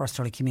of First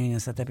Holy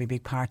Communions, that there'll be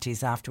big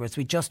parties afterwards.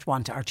 We just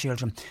want our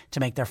children to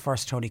make their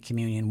First Holy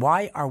Communion.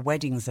 Why are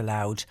weddings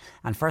allowed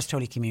and First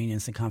Holy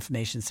Communions and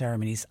confirmation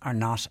ceremonies are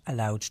not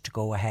allowed to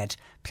go ahead?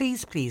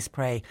 Please, please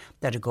pray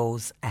that it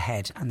goes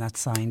ahead. And that's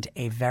signed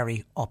a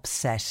very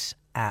upset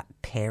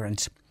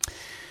parent.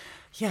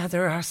 Yeah,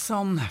 there are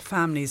some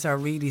families are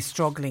really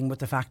struggling with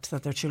the fact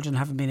that their children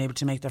haven't been able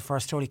to make their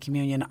First Holy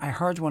Communion. I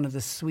heard one of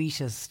the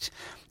sweetest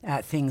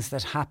things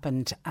that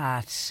happened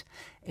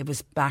it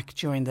was back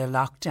during the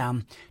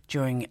lockdown,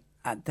 during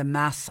the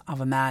Mass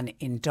of a man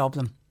in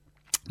Dublin.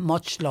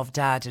 Much loved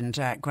dad and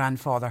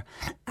grandfather,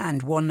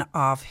 and one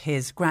of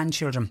his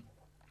grandchildren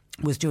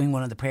was doing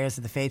one of the prayers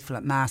of the faithful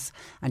at Mass,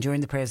 and during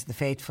the prayers of the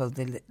faithful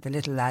the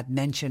little lad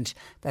mentioned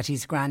that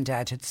his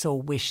granddad had so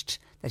wished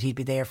that he'd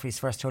be there for his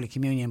First Holy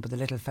Communion, but the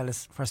little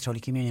fella's First Holy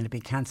Communion had been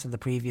cancelled the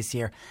previous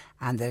year,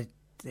 and the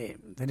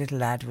little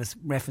lad was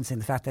referencing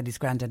the fact that his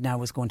granddad now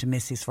was going to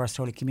miss his First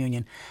Holy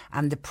Communion.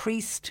 And the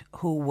priest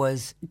who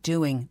was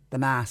doing the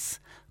Mass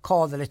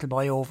called the little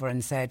boy over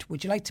and said,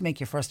 would you like to make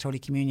your First Holy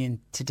Communion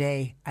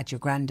today at your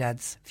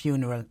granddad's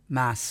funeral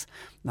Mass?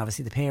 And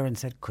obviously the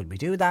parents said, could we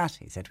do that?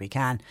 He said, we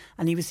can.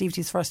 And he received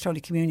his First Holy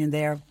Communion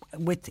there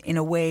in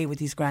a way with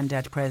his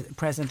granddad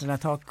present. And I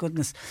thought,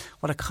 goodness,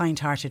 what a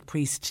kind-hearted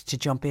priest to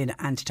jump in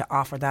and to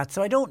offer that.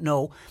 So I don't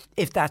know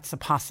if that's a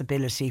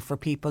possibility for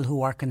people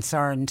who are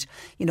concerned.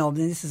 You know,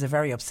 this is a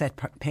very upset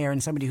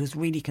parent, somebody who's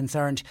really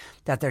concerned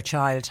that their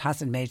child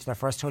hasn't made their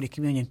First Holy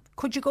Communion.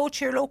 Could you go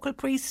to your local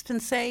priest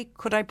and say,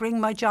 could I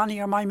bring my Johnny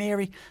or my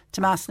Mary to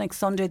Mass next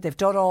Sunday? They've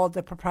done all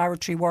the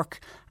preparatory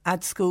work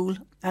at school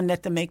and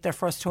let them make their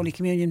first Holy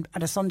Communion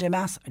at a Sunday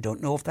Mass. I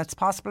don't know if that's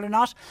possible or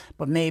not,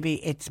 but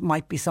maybe it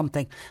might be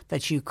something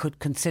that you could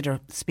consider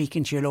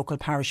speaking to your local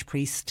parish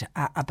priest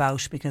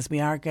about, because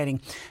we are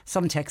getting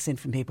some texts in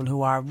from people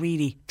who are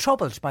really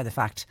troubled by the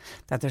fact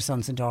that their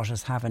sons and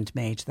daughters haven't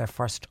made their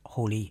first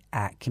Holy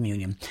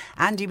Communion.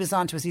 Andy was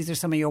on to us. These are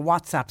some of your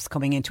WhatsApps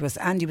coming into us.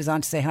 Andy was on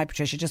to say, hi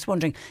Patricia, just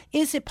wondering,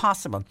 is it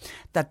possible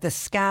that the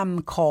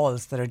scam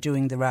calls that are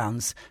doing the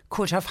rounds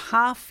could have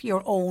half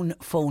your own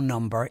phone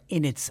number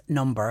in its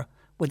number,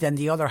 with then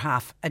the other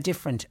half a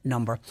different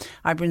number?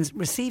 I've been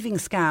receiving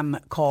scam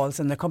calls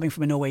and they're coming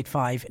from an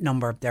 085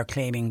 number. They're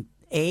claiming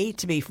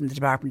to be from the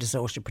Department of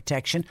Social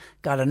Protection,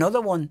 got another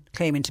one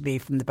claiming to be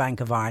from the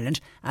Bank of Ireland,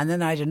 and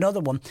then I had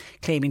another one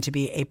claiming to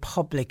be a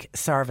public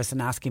service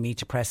and asking me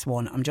to press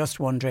 1. I'm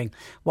just wondering,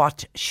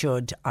 what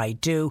should I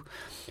do?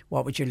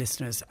 What would your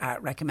listeners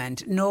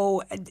recommend?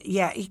 No,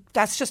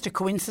 that's just a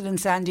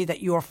coincidence, Andy,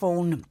 that your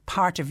phone,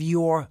 part of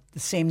the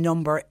same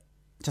number,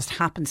 just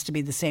happens to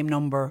be the same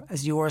number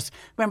as yours.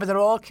 Remember, they're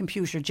all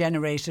computer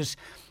generated.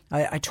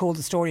 I told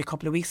the story a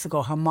couple of weeks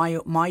ago how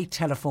my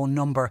telephone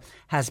number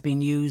has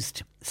been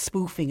used,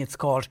 spoofing it's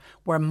called,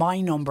 where my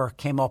number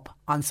came up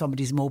on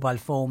somebody's mobile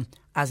phone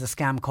as a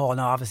scam call.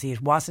 Now obviously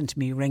it wasn't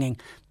me ringing,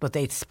 but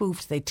they'd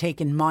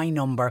taken my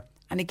number,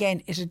 and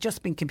again it had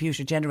just been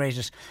computer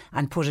generated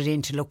and put it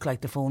in to look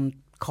like the phone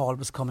call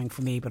was coming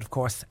from me, but of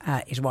course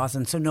it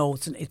wasn't. So no,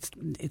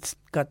 it's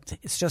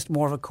just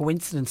more of a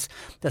coincidence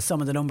that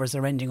some of the numbers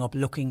are ending up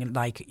looking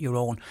like your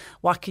own.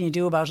 What can you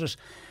do about it?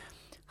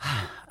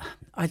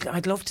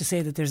 I'd love to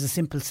say that there's a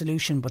simple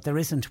solution, but there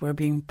isn't. We're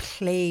being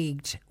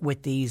plagued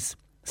with these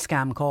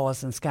scam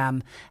calls and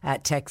scam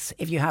texts.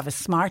 If you have a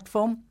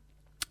smartphone,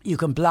 you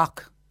can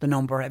block the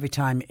number every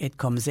time it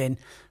comes in,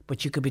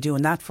 but you could be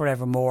doing that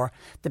forevermore.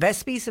 The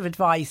best piece of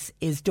advice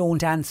is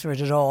don't answer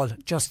it at all.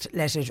 Just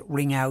let it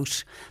ring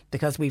out,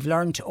 because we've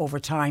learned over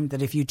time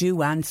that if you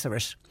do answer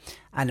it,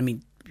 and I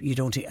mean, you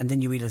don't, and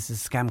then you realise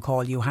it's a scam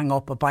call, you hang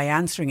up, but by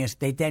answering it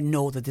they then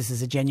know that this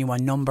is a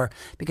genuine number,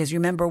 because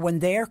remember, when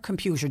they're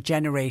computer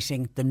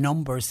generating the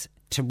numbers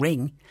to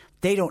ring,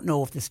 they don't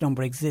know if this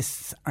number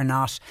exists or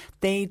not.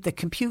 The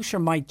computer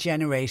might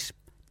generate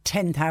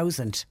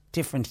 10,000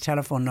 different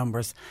telephone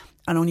numbers,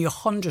 and only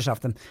 100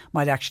 of them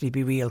might actually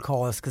be real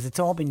calls, because it's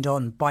all been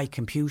done by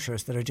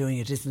computers that are doing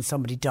it. It isn't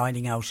somebody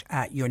dialing out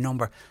your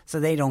number,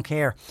 so they don't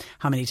care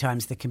how many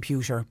times the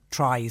computer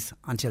tries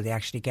until they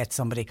actually get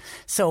somebody.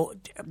 So,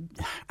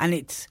 and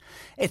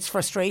it's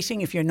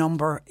frustrating if your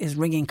number is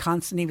ringing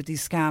constantly with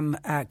these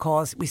scam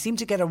calls. We seem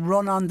to get a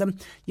run on them.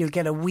 You'll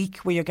get a week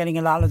where you're getting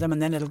a lot of them,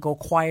 and then it'll go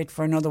quiet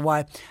for another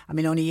while. I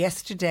mean, only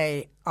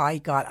yesterday I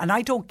got, and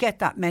I don't get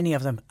that many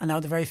of them, and now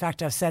the very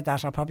fact I've said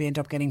that, I'll probably end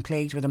up getting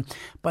plagued with them,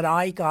 but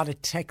I got a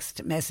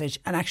text message,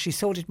 and actually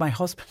so did my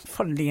husband,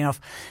 funnily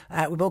enough.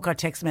 We both got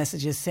text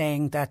messages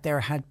saying that there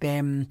had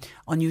been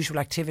unusual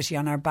activity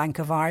on our Bank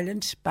of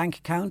Ireland bank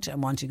account,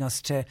 and wanting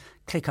us to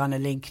click on a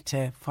link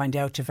to find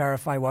out, to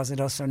verify was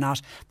it us or not.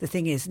 The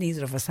thing is,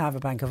 neither of us have a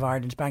Bank of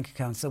Ireland bank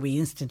account, so we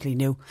instantly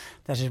knew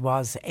that it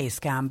was a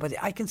scam. But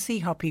I can see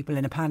how people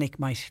in a panic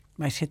might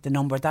hit the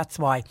number. That's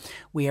why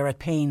we are at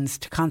pains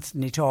to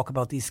constantly talk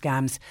about these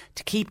scams,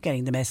 to keep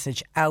getting the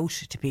message out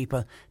to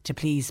people to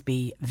please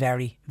be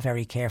very,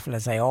 very careful.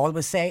 As I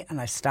always say,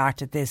 and I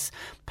started this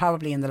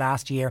probably in the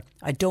last year,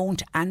 I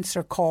don't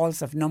answer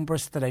calls of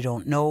numbers that I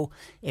don't know.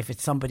 If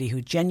it's somebody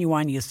who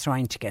genuinely is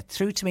trying to get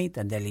through to me,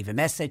 then they'll leave a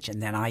message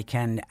and then I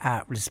can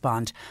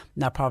respond.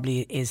 And that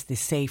probably is the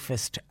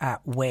safest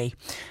way.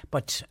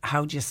 But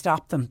how do you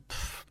stop them?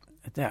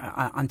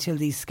 Until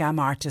these scam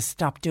artists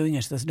stop doing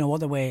it, there's no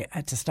other way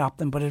to stop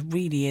them. But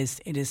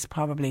it is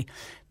probably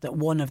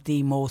one of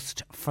the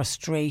most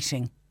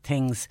frustrating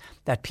things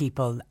that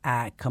people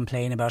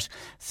complain about.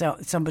 So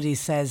somebody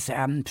says,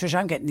 Trish,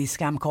 I'm getting these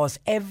scam calls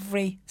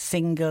every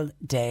single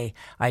day.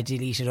 I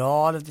delete it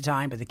all of the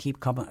time, but they keep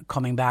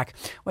coming back.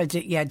 Well,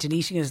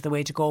 deleting is the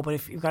way to go, but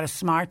if you've got a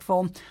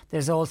smartphone,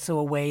 there's also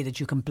a way that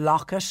you can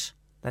block it.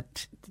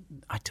 That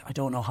I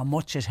don't know how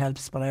much it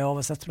helps, but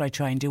that's what I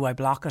try and do. I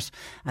block it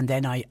and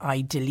then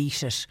I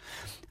delete it,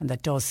 and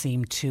that does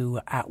seem to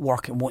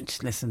work. And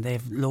listen, they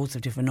have loads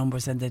of different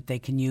numbers and that they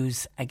can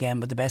use again,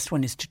 but the best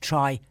one is to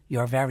try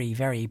your very,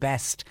 very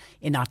best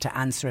in not to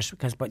answer it,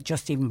 but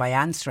just even by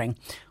answering,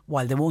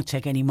 while they won't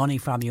take any money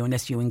from you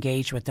unless you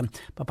engage with them,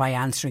 but by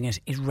answering it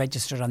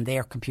registered on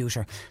their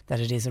computer that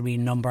it is a real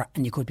number,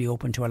 and you could be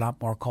open to a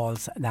lot more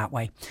calls that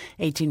way.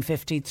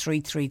 1850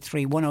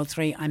 333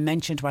 103. I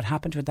mentioned what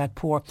happened with that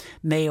poor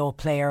Mayo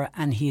player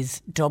and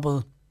his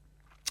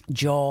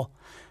jaw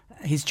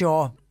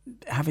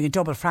having a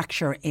double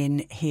fracture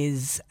in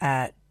his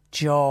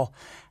jaw.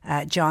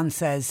 John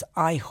says,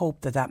 I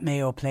hope that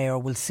Mayo player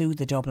will sue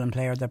the Dublin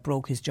player that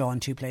broke his jaw in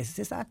 2 places.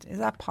 Is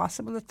that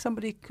possible that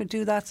somebody could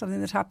do that?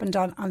 Something that happened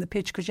on the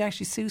pitch? Could you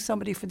actually sue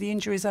somebody for the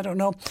injuries? I don't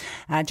know.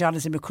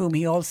 Jonathan McCroom,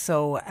 he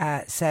also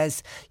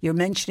says, you're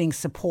mentioning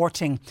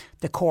supporting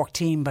the Cork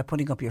team by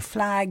putting up your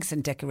flags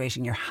and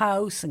decorating your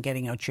house and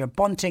getting out your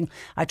bunting.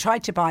 I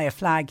tried to buy a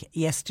flag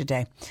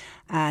yesterday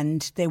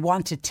and they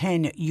wanted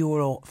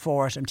 €10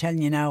 for it. I'm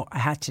telling you now, I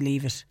had to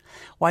leave it.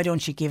 Why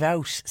don't you give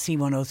out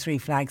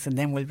C103 flags and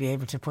then we'll be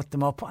able to put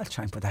them up? I'll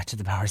try and put that to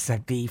the powers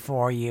that be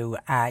for you,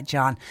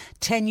 John.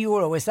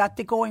 €10, is that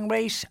the going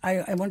rate?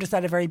 I wonder, is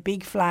that a very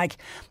big flag?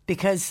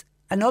 Because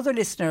another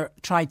listener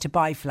tried to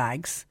buy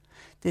flags.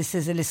 This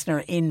is a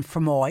listener in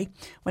Fermoy.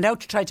 Went out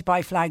to try to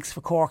buy flags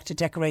for Cork to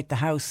decorate the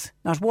house.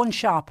 Not one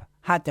shop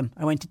had them.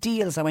 I went to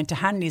Deals, I went to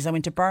Hanley's, I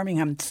went to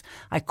Birmingham's.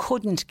 I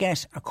couldn't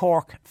get a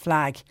Cork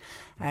flag.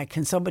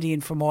 Can somebody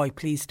in Fermoy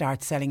please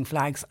start selling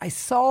flags? I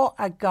saw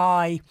a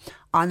guy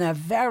on a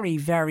very,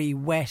 very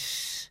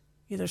wet,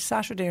 either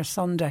Saturday or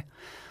Sunday,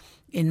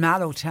 in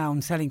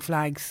Mallowtown selling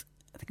flags.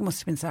 I think it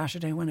must have been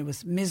Saturday when it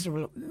was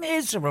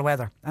miserable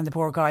weather, and the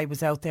poor guy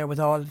was out there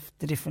with all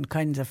the different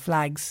kinds of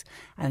flags,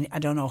 and I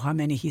don't know how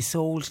many he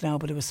sold now,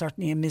 but it was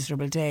certainly a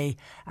miserable day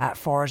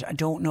for it. I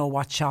don't know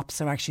what shops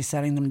are actually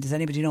selling them. Does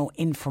anybody know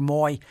in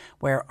Fermoy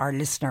where our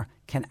listener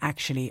can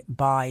actually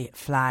buy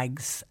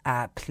flags,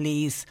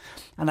 please?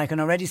 And I can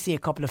already see a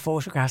couple of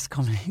photographs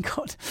coming in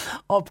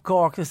up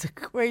Cork. There's a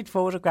great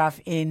photograph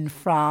in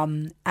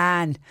from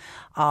Anne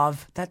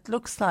of, that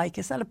looks like,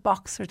 is that a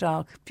boxer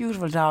dog?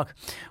 Beautiful dog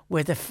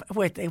with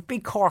a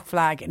big Cork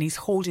flag, and he's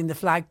holding the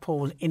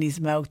flagpole in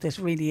his mouth. It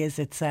really is.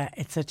 It's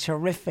a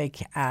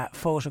terrific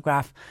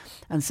photograph.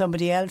 And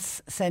somebody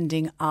else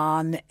sending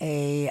on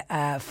a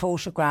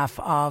photograph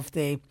of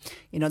the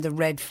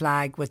red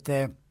flag with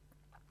the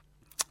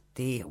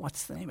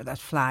what's the name of that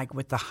flag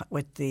with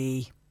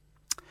the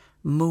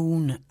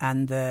moon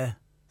and the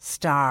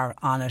star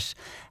on it,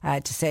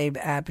 to say,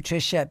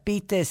 Patricia,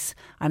 beat this.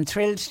 I'm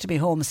thrilled to be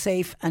home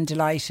safe and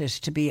delighted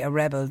to be a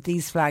rebel.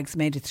 These flags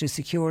made it through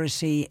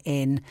security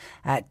in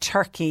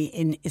Turkey,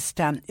 in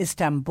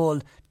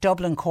Istanbul,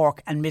 Dublin,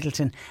 Cork and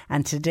Middleton,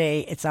 and today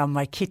it's on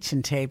my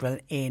kitchen table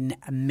in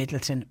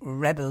Middleton.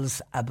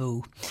 Rebels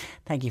Abu.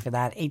 Thank you for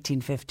that.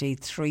 1850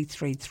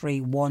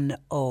 333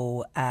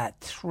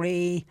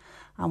 103.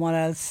 And what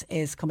else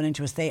is coming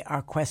into us? They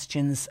are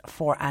questions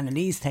for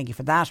Annalise. Thank you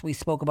for that. We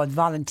spoke about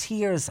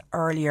volunteers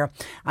earlier,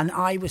 and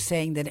I was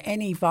saying that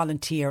any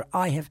volunteer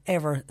I have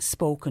ever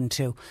spoken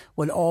to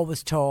will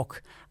always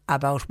talk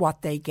about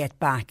what they get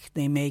back.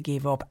 They may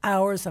give up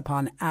hours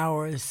upon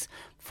hours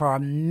for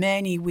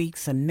many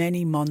weeks and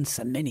many months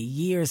and many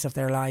years of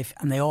their life,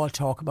 and they all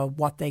talk about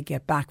what they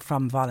get back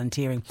from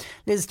volunteering.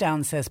 Liz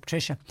Down says,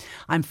 Patricia,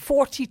 I'm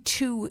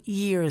 42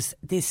 years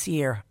this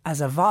year as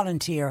a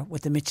volunteer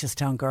with the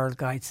Mitchelstown Girl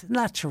Guides. Isn't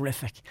that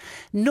terrific?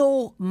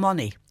 No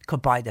money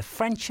could buy the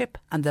friendship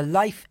and the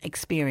life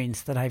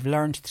experience that I've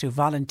learned through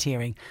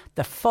volunteering.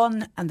 The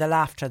fun and the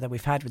laughter that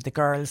we've had with the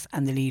girls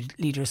and the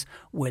leaders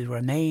will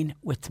remain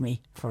with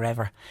me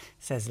forever,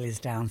 says Liz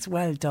Downs.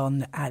 Well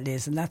done,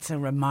 Liz, and that's a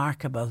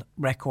remarkable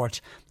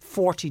record.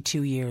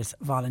 42 years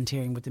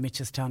volunteering with the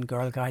Mitchelstown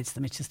Girl Guides.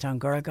 The Mitchelstown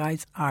Girl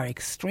Guides are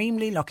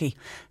extremely lucky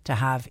to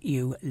have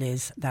you,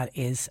 Liz, that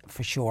is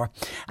for sure.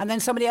 And then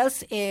somebody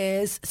else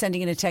is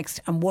sending in a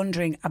text and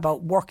wondering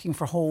about working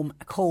from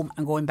home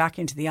and going back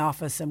into the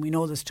office. And we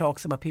know there's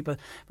talks about people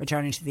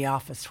returning to the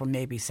office from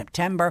maybe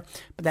September,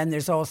 but then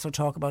there's also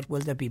talk about, will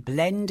there be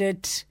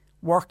blended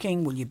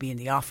working? Will you be in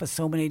the office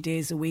so many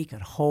days a week,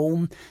 at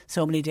home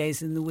so many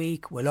days in the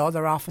week? Will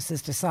other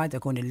offices decide they're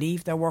going to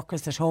leave their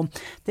workers at home?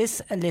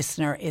 This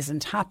listener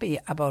isn't happy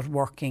about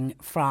working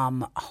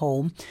from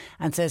home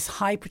and says,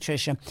 hi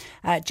Patricia,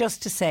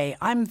 just to say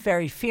I'm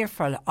very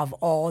fearful of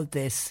all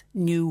this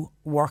new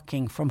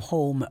working from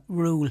home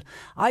rule.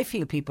 I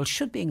feel people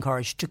should be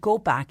encouraged to go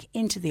back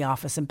into the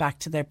office and back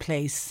to their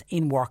place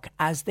in work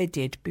as they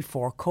did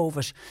before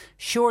COVID.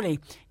 Surely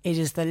it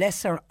is the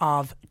lesser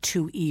of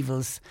two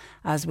evils.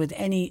 As with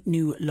any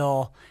new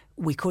law,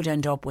 we could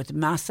end up with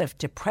massive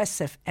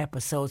depressive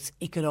episodes.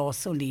 It could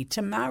also lead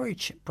to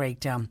marriage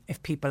breakdown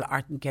if people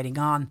aren't getting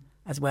on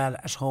as well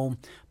at home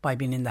by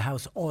being in the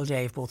house all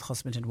day if both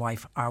husband and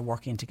wife are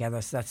working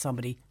together. So that's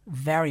somebody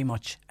very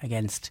much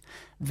against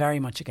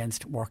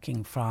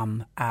working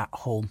from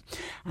home.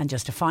 And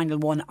just a final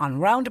one on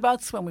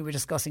roundabouts, when we were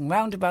discussing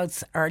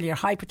roundabouts earlier.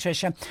 Hi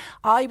Patricia,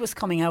 I was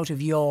coming out of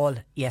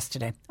Youghal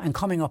yesterday and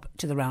coming up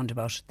to the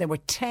roundabout. There were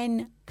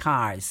 10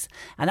 cars,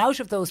 and out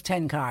of those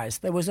 10 cars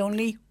there was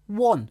only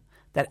one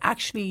that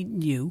actually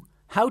knew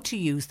how to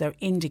use their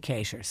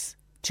indicators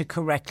to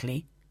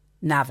correctly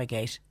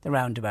navigate the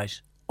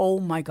roundabout. Oh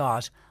my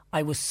God,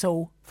 I was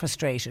so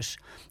frustrated.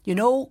 You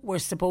know, we're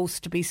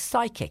supposed to be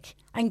psychic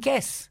and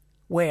guess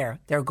where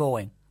they're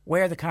going,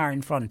 where the car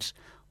in front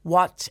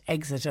what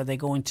exit are they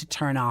going to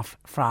turn off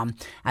from?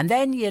 And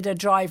then you had a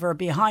driver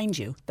behind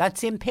you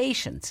that's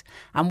impatient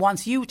and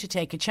wants you to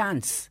take a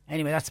chance.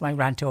 Anyway, that's my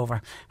rant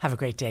over. Have a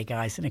great day,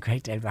 guys, and a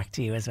great day back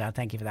to you as well.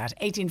 Thank you for that.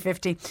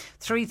 1850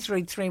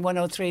 333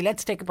 103.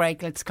 Let's take a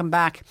break. Let's come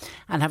back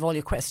and have all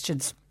your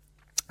questions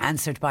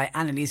answered by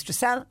Annalise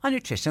Dressel, a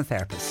nutrition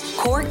therapist.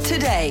 Cork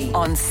Today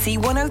on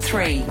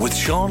C103. With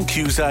Sean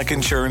Cusack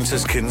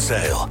Insurance's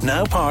Kinsale,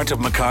 now part of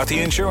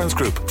McCarthy Insurance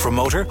Group. For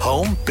motor,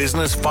 home,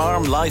 business,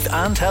 farm, life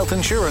and health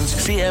insurance,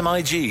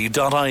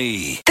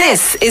 cmig.ie.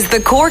 This is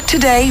the Cork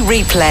Today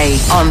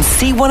replay on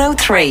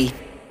C103.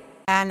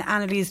 And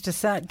Annalise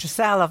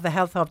Dressel of the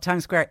Health Hub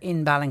Town Square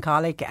in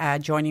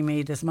Ballincollig joining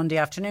me this Monday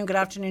afternoon. Good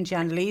afternoon to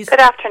you, Annalise. Good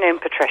afternoon,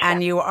 Patricia.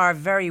 And you are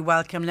very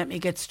welcome. Let me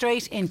get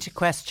straight into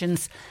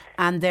questions.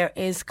 And there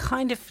is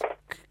kind of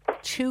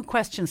 2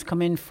 questions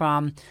come in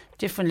from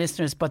different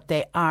listeners, but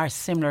they are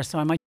similar. So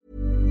I might.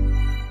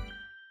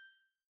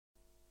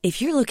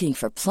 If you're looking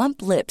for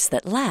plump lips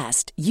that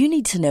last, you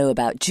need to know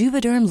about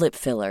Juvederm lip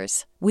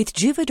fillers. With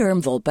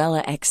Juvederm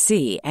Volbella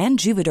XC and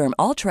Juvederm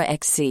Ultra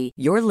XC,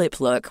 your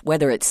lip look,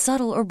 whether it's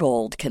subtle or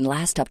bold, can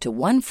last up to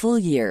 1 full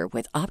year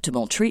with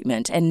optimal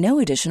treatment and no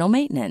additional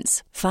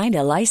maintenance. Find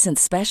a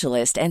licensed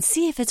specialist and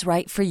see if it's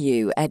right for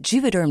you at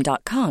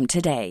Juvederm.com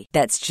today.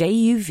 That's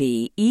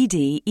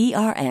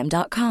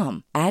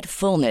JUVEDERM.com. Add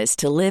fullness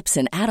to lips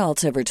in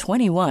adults over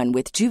 21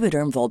 with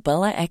Juvederm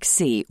Volbella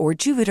XC or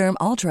Juvederm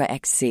Ultra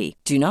XC.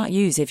 Do not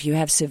use if you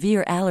have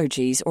severe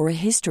allergies or a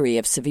history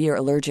of severe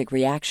allergic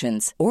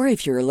reactions, or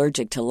if you're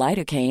allergic to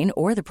lidocaine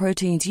or the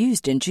proteins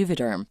used in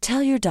Juvederm.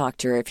 Tell your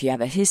doctor if you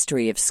have a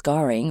history of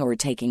scarring or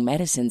taking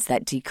medicines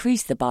that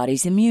decrease the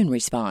body's immune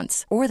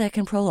response or that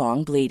can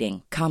prolong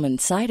bleeding. Common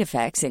side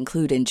effects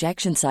include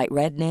injection site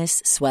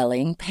redness,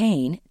 swelling,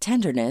 pain,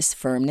 tenderness,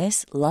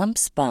 firmness,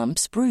 lumps,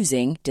 bumps,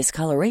 bruising,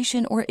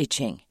 discoloration, or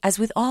itching. As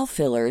with all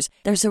fillers,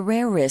 there's a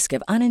rare risk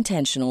of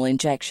unintentional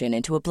injection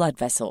into a blood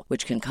vessel,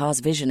 which can cause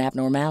vision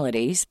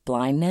abnormalities,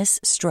 blindness,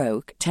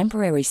 stroke,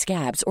 temporary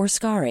scabs, or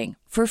scarring.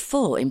 For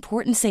full,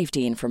 important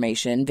safety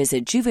information,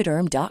 visit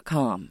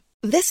Juvederm.com.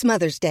 This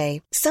Mother's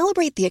Day,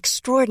 celebrate the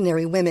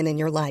extraordinary women in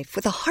your life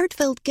with a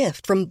heartfelt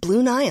gift from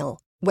Blue Nile.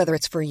 Whether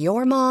it's for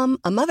your mom,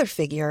 a mother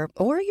figure,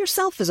 or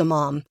yourself as a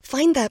mom,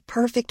 find that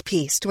perfect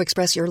piece to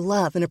express your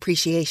love and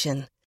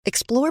appreciation.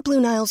 Explore Blue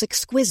Nile's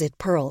exquisite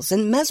pearls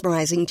and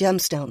mesmerizing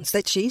gemstones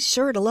that she's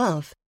sure to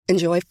love.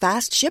 Enjoy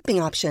fast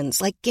shipping options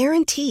like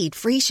guaranteed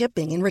free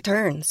shipping and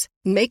returns.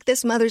 Make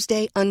this Mother's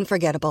Day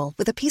unforgettable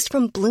with a piece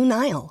from Blue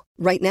Nile.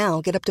 Right now,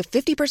 get up to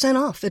 50%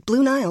 off at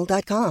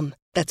BlueNile.com.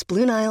 That's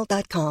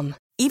BlueNile.com.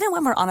 Even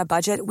when we're on a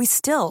budget, we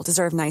still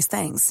deserve nice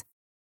things.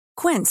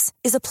 Quince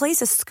is a place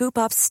to scoop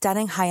up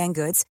stunning high-end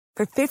goods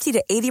for 50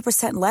 to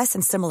 80% less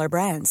than similar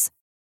brands.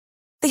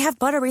 They have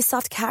buttery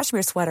soft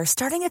cashmere sweaters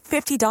starting at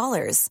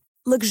 $50,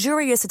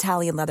 luxurious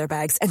Italian leather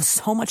bags, and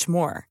so much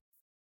more.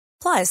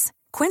 Plus,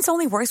 Quince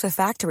only works with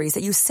factories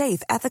that use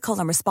safe, ethical,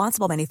 and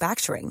responsible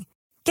manufacturing.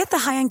 Get the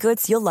high-end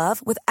goods you'll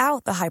love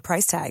without the high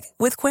price tag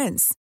with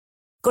Quince.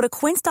 Go to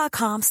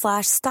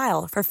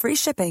quince.com/style for free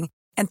shipping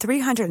and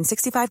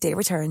 365-day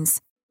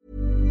returns.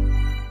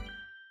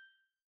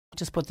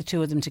 Just put the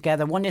 2 of them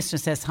together. One listener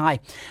says, hi,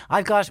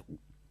 I've got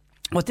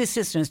what this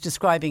listener is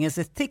describing as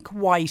a thick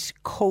white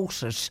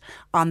coated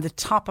on the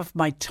top of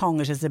my tongue.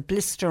 It has a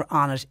blister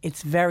on it.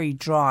 It's very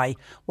dry.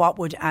 What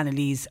would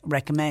Annalise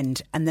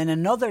recommend? And then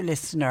another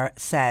listener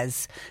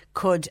says,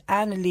 could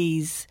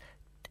Annalise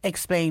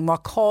explain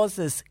what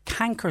causes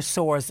canker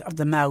sores of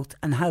the mouth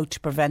and how to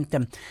prevent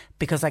them?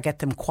 Because I get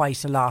them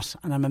quite a lot.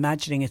 And I'm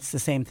imagining it's the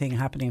same thing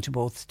happening to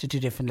 2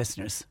 different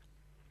listeners.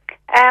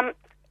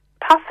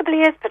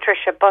 Possibly is,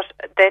 Patricia, but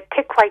the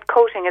thick white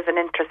coating is an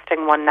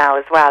interesting one now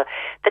as well.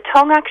 The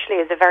tongue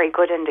actually is a very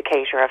good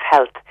indicator of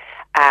health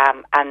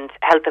and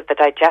health of the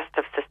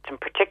digestive system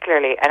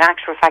particularly. In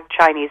actual fact,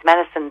 Chinese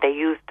medicine, they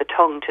use the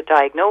tongue to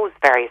diagnose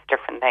various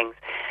different things.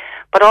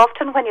 But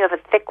often when you have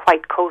a thick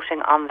white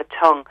coating on the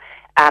tongue,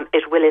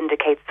 it will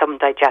indicate some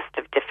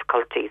digestive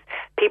difficulties.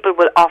 People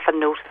will often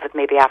notice it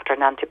maybe after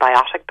an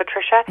antibiotic,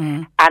 Patricia,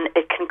 and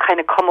it can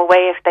kind of come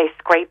away if they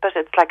scrape it.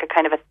 It's like a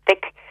kind of a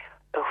thick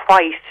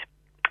white,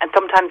 and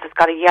sometimes it's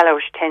got a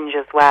yellowish tinge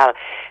as well.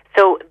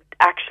 So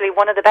actually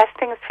one of the best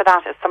things for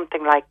that is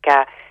something like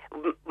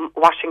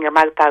washing your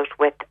mouth out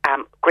with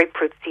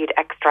grapefruit seed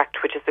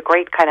extract, which is a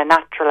great kind of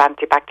natural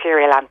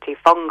antibacterial,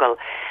 antifungal,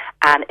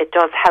 and it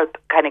does help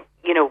kind of,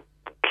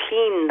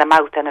 clean the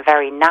mouth in a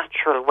very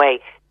natural way.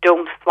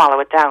 Don't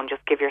swallow it down,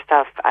 just give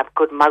yourself a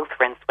good mouth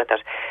rinse with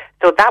it.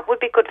 So that would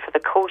be good for the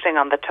coating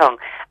on the tongue.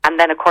 And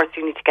then, of course,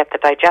 you need to get the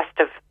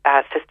digestive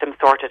system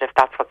sorted if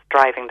that's what's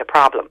driving the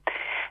problem.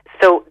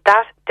 So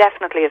that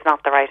definitely is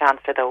not the right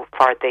answer, though,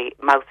 for the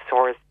mouth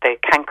sores, the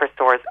canker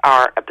sores,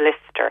 or a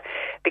blister,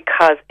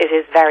 because it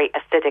is very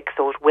acidic,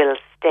 so it will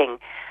sting.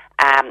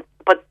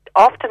 But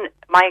often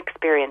my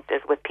experience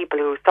is with people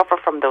who suffer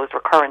from those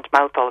recurrent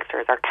mouth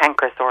ulcers, or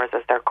canker sores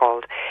as they're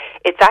called,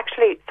 it's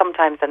actually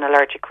sometimes an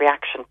allergic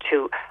reaction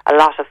to a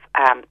lot of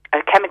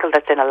a chemical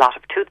that's in a lot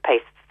of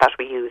toothpastes that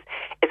we use.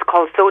 It's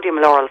called sodium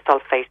lauryl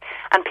sulfate,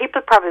 And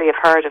people probably have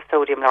heard of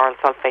sodium lauryl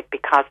sulfate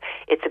because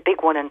it's a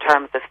big one in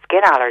terms of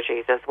skin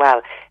allergies as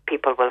well,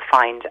 people will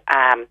find.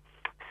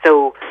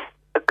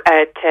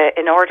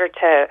 In order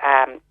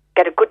to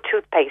get a good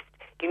toothpaste,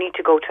 you need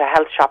to go to a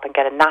health shop and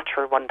get a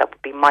natural one that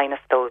would be minus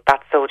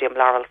that sodium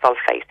lauryl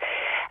sulfate.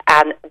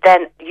 And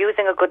then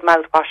using a good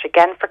mouthwash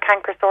again for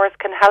canker sores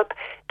can help.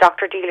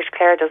 Dr. Dealish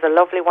Clare does a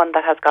lovely one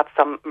that has got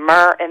some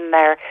myrrh in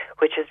there,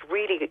 which is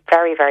really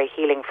very, very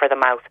healing for the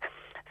mouth.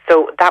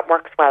 So that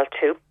works well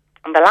too.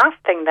 And the last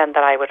thing then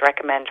that I would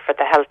recommend for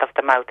the health of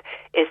the mouth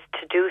is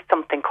to do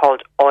something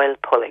called oil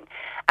pulling.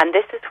 And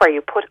this is where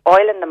you put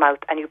oil in the mouth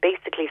and you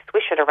basically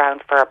swish it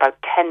around for about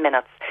 10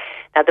 minutes.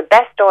 Now, the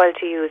best oil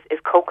to use is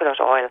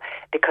coconut oil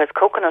because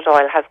coconut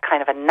oil has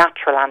kind of a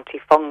natural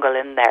antifungal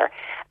in there.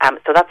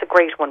 So that's a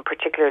great one,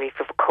 particularly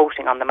for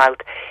coating on the mouth.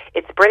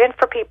 It's brilliant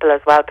for people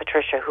as well,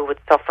 Patricia, who would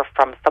suffer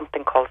from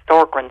something called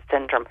Sjögren's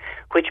syndrome,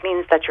 which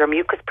means that your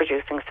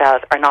mucus-producing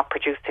cells are not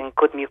producing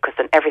good mucus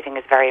and everything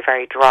is very,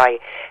 very dry.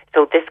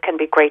 So this can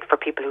be great for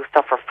people who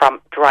suffer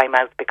from dry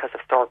mouth because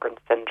of Sjögren's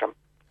syndrome.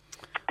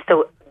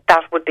 So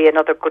that would be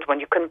another good one.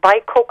 You can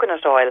buy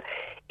coconut oil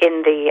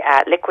in the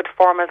liquid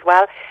form as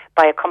well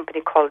by a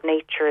company called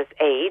Nature's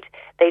Aid.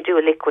 They do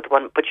a liquid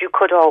one, but you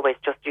could always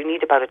you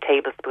need about a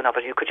tablespoon of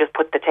it. You could just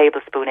put the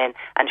tablespoon in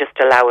and just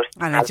allow it.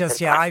 And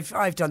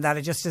I've done that.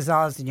 It just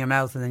dissolves in your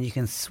mouth and then you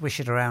can swish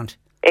it around.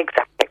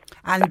 Exactly.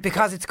 And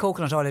because it's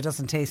coconut oil, it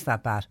doesn't taste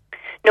that bad.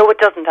 No, it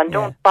doesn't, and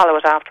don't swallow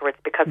it afterwards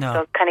because it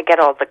does kind of get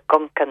all the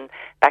gunk and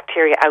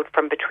bacteria out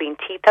from between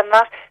teeth and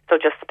that, so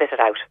just spit it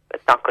out.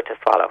 It's not good to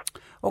swallow.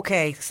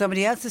 Okay,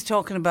 somebody else is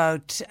talking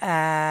about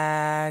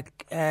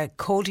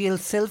colloidal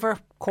silver,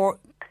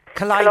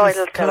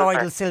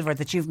 colloidal silver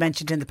that you've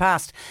mentioned in the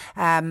past,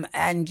 and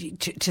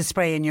to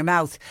spray in your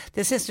mouth.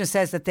 The sister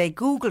says that they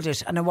Googled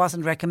it and it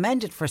wasn't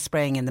recommended for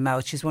spraying in the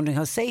mouth. She's wondering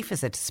how safe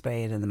is it to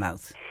spray it in the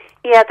mouth?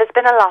 Yeah, there's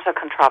been a lot of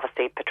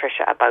controversy,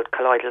 Patricia, about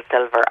colloidal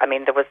silver. I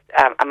mean, there was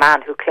a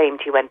man who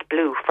claimed he went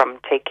blue from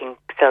taking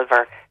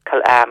silver,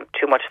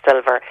 too much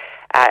silver.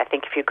 I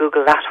think if you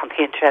Google that on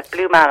the internet,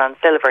 blue man on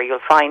silver, you'll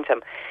find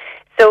him.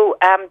 So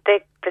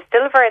the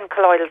silver in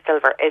colloidal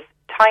silver is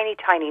tiny,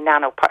 tiny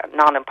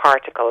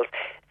nanoparticles.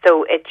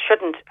 So it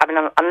shouldn't,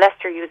 unless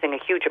you're using a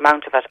huge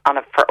amount of it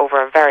for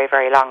over a very,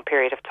 very long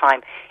period of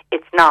time,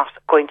 it's not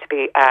going to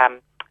be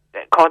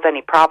cause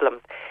any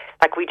problems.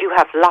 Like, we do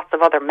have lots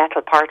of other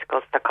metal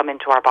particles that come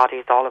into our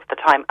bodies all of the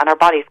time, and our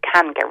bodies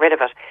can get rid of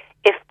it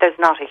if there's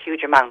not a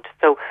huge amount.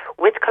 So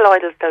with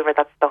colloidal silver,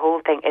 that's the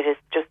whole thing. It is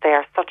just, they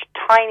are such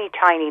tiny,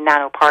 tiny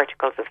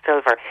nanoparticles of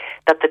silver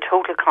that the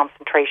total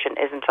concentration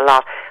isn't a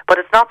lot. But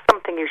it's not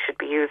something you should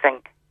be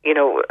using,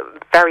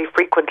 very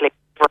frequently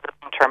for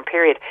a long-term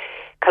period.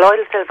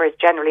 Colloidal silver is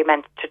generally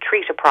meant to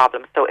treat a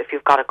problem. So if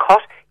you've got a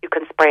cut, you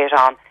can spray it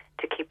on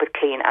to keep it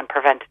clean and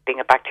prevent it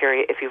being a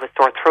bacteria. If you have a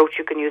sore throat,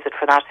 you can use it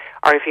for that,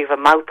 or if you have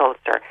a mouth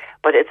ulcer.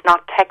 But it's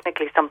not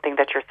technically something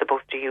that you're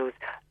supposed to use,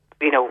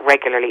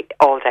 regularly,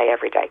 all day,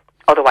 every day.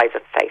 Otherwise,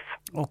 it's safe.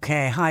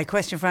 Okay. Hi.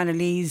 Question for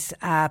Annalise,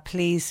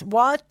 please.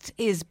 What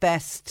is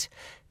best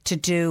to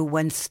do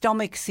when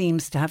stomach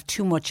seems to have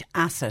too much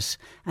acid,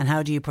 and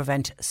how do you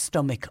prevent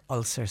stomach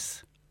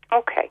ulcers?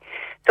 Okay.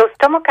 So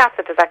stomach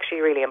acid is actually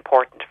really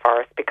important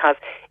for us because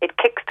it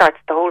kickstarts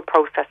the whole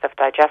process of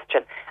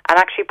digestion. And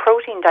actually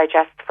protein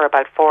digests for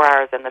about 4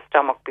 hours in the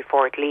stomach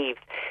before it leaves.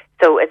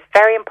 So it's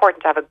very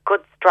important to have a good,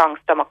 strong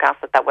stomach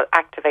acid that will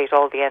activate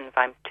all the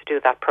enzymes to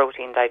do that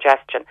protein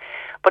digestion.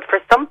 But for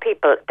some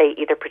people, they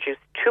either produce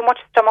too much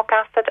stomach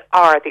acid,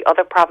 or the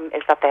other problem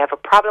is that they have a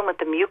problem with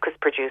the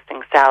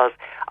mucus-producing cells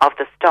of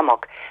the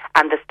stomach.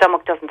 And the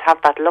stomach doesn't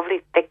have that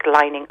lovely thick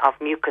lining of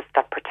mucus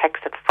that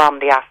protects it from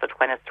the acid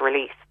when it's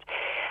released.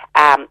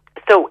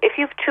 So if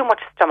you have too much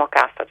stomach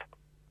acid,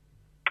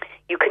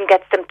 you can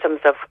get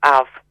symptoms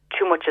of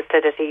too much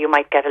acidity. You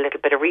might get a little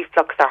bit of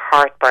reflux or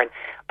heartburn.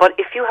 But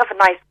if you have a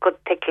nice, good,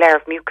 thick layer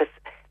of mucus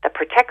that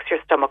protects your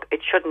stomach,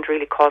 it shouldn't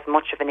really cause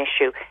much of an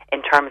issue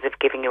in terms of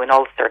giving you an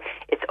ulcer.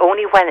 It's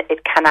only when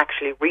it can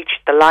actually reach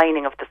the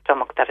lining of the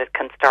stomach that it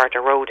can start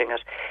eroding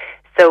it.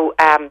 So,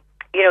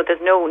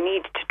 there's no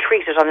need to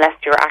treat it unless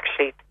you're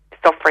actually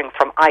suffering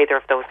from either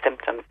of those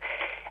symptoms.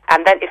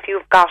 And then if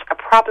you've got a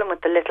problem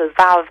with the little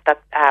valve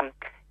that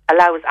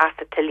allows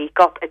acid to leak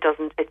up, you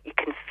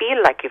can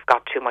feel like you've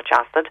got too much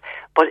acid,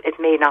 but it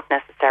may not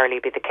necessarily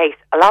be the case.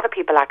 A lot of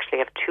people actually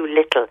have too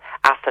little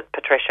acid,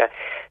 Patricia.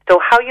 So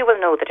how you will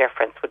know the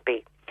difference would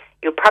be,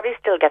 you'll probably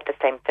still get the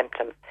same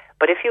symptoms,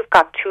 but if you've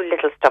got too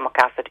little stomach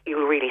acid,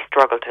 you'll really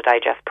struggle to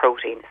digest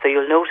protein. So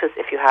you'll notice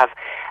if you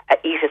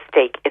eat a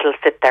steak, it'll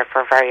sit there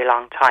for a very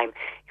long time.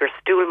 Your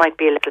stool might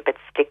be a little bit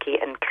sticky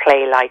and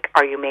clay-like,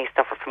 or you may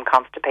suffer from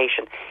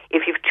constipation.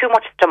 If you've too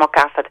much stomach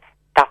acid,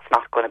 that's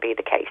not going to be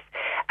the case.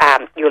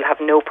 You'll have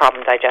no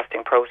problem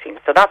digesting protein.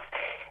 So that's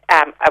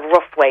a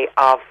rough way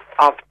of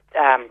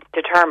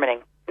determining.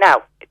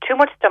 Now, too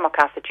much stomach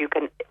acid, you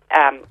can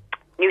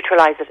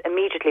neutralise it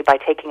immediately by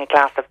taking a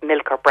glass of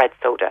milk or bread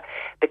soda,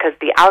 because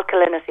the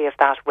alkalinity of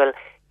that will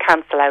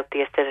cancel out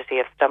the acidity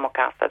of stomach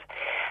acid.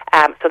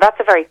 So that's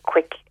a very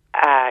quick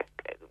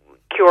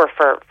cure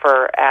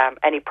for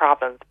any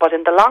problems. But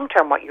in the long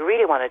term, what you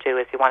really want to do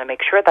is you want to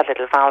make sure that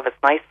little valve is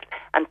nice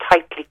and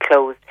tightly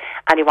closed,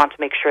 and you want to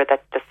make sure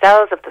that the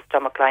cells of the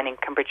stomach lining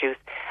can produce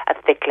a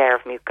thick layer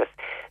of mucus.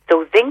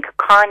 So zinc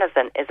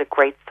carnosine is a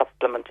great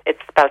supplement.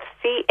 It's spelled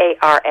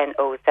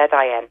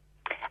CARNOZIN.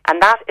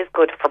 And that is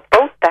good for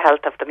both the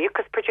health of the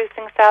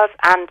mucus-producing cells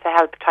and to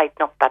help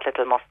tighten up that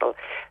little muscle.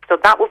 So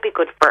that would be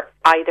good for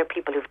either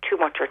people who have too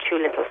much or too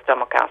little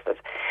stomach acid.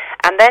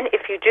 And then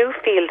if you do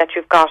feel that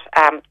you've got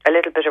a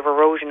little bit of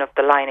erosion of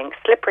the lining,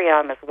 slippery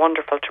elm is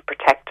wonderful to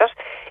protect it.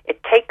 It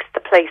takes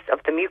the place of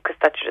the mucus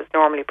that is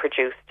normally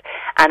produced,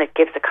 and it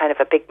gives a kind of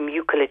a big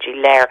mucology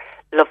layer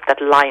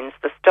that lines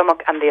the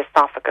stomach and the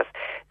esophagus.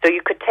 So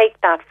you could take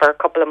that for a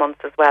couple of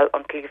months as well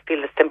until you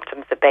feel the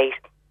symptoms abate.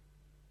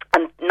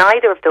 And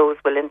neither of those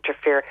will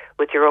interfere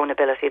with your own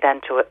ability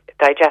then to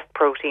digest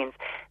proteins,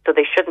 so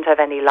they shouldn't have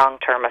any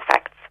long-term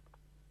effects.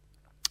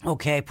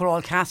 OK, poor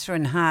old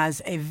Catherine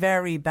has a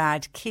very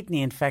bad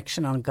kidney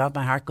infection. Oh God,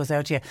 my heart goes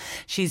out to you.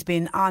 She's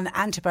been on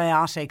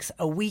antibiotics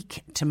a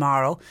week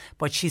tomorrow,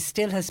 but she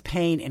still has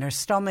pain in her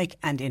stomach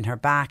and in her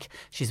back.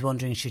 She's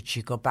wondering, should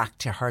she go back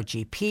to her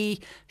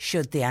GP?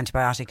 Should the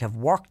antibiotic have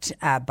worked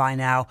by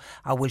now?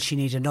 Or will she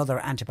need another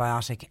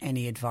antibiotic?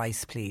 Any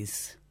advice,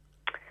 please?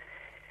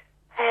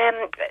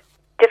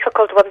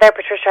 Difficult one there,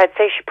 Patricia. I'd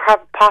say she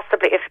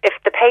possibly, if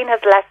the pain has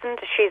lessened,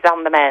 she's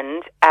on the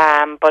mend.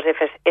 But if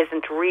it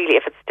isn't really,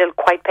 if it's still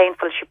quite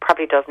painful, she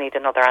probably does need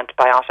another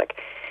antibiotic.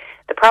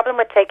 The problem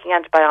with taking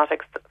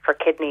antibiotics for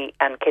kidney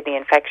and kidney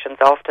infections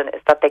often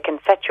is that they can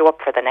set you up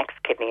for the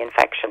next kidney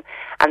infection.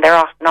 And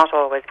they're not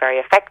always very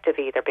effective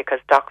either, because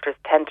doctors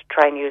tend to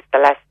try and use the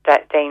less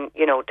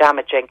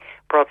damaging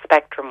broad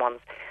spectrum ones.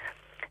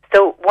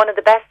 So one of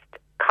the best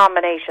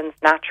combinations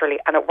naturally,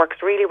 and it works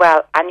really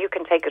well, and you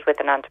can take it with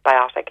an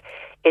antibiotic,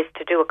 is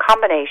to do a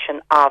combination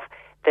of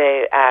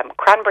the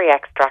cranberry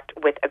extract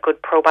with a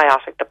good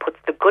probiotic that puts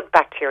the good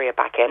bacteria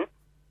back in,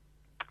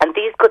 and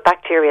these good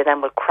bacteria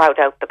then will crowd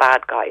out the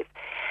bad guys.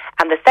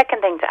 And the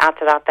second thing to add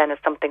to that then is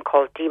something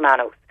called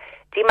D-mannose.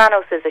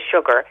 D-mannose is a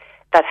sugar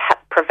that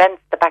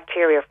prevents the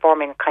bacteria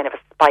forming a kind of a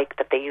spike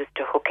that they use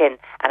to hook in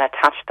and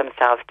attach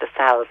themselves to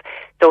cells.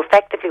 So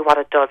effectively what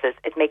it does is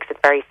it makes it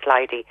very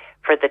slidey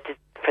for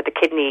the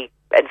kidney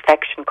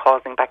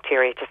infection-causing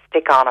bacteria to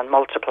stick on and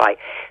multiply.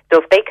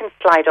 So if they can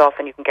slide off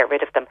and you can get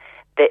rid of them,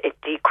 it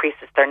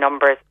decreases their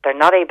numbers, they're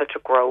not able to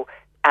grow,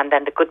 and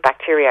then the good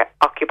bacteria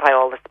occupy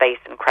all the space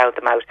and crowd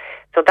them out.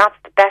 So that's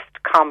the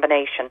best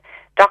combination.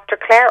 Dr.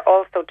 Clare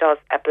also does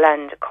a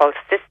blend called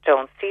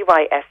Cystone,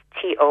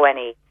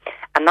 Cystone,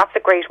 and that's a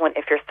great one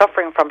if you're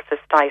suffering from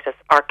cystitis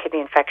or kidney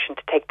infection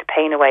to take the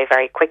pain away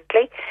very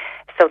quickly.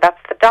 So that's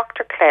the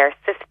Dr. Clare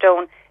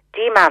Cystone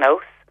D-mannose.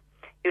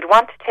 You'd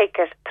want to take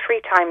it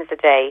 3 times a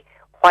day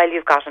while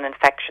you've got an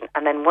infection,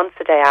 and then once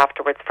a day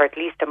afterwards for at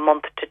least a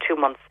month to 2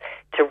 months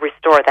to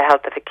restore the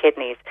health of the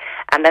kidneys.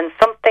 And then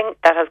something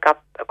that has got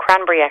a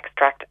cranberry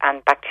extract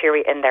and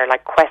bacteria in there,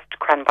 like Quest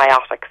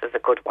Cranbiotics, is a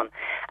good one.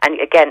 And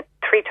again,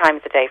 3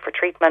 times a day for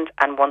treatment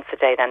and once a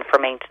day then for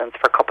maintenance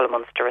for a couple of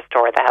months to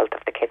restore the health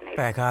of the kidneys.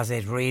 Because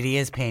it really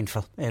is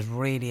painful. It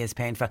really is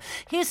painful.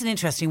 Here's an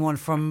interesting one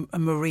from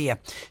Maria.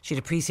 She'd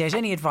appreciate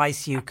any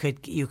advice you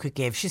could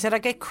give. She said, I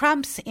get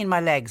cramps in my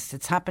legs.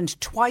 It's happened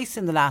twice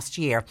in the last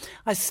year.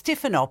 I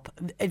stiffen up.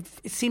 It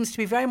seems to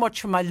be very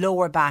much from my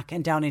lower back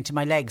and down into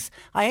my legs.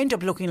 I end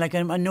up looking like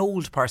an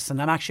old person.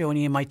 I'm actually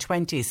only in my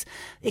 20s.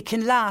 It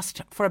can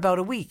last for about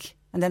a week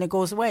and then it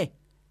goes away.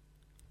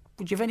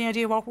 Would you have any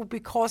idea what would be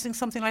causing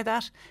something like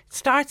that? It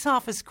starts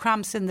off as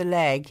cramps in the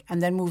leg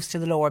and then moves to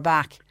the lower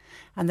back.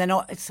 And then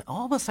it's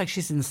almost like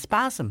she's in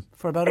spasm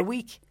for about a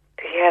week.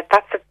 Yeah,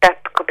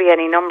 that could be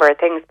any number of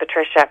things,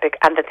 Patricia.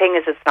 And the thing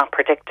is, it's not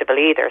predictable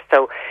either.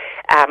 So,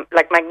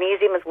 like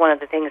magnesium is one of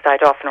the things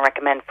I'd often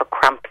recommend for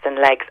cramps in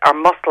legs or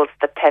muscles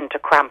that tend to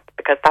cramp,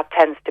 because that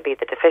tends to be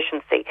the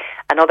deficiency.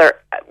 Another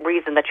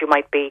reason that you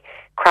might be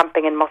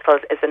cramping in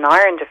muscles is an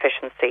iron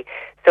deficiency.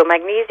 So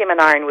magnesium and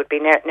iron would be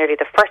nearly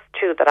the first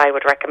 2 that I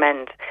would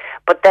recommend.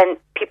 But then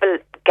people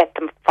get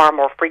them far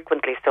more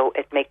frequently, so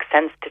it makes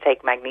sense to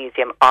take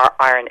magnesium or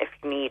iron if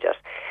you need it.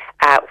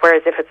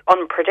 Whereas if it's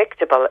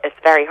unpredictable, it's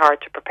very hard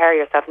to prepare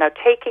yourself. Now,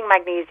 taking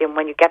magnesium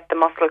when you get the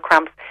muscle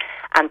cramps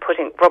and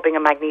rubbing a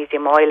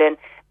magnesium oil in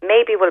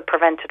maybe will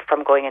prevent it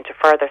from going into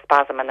further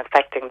spasm and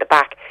affecting the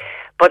back.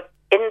 But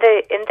in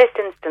this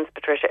instance,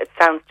 Patricia, it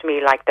sounds to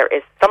me like there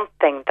is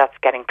something that's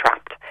getting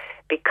trapped,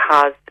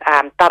 because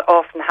that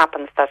often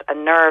happens, that a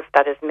nerve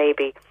that is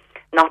maybe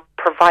not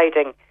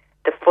providing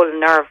the full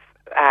nerve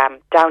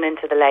down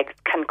into the legs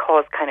can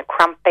cause kind of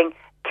cramping,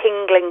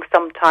 tingling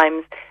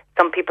sometimes.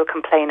 Some people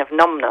complain of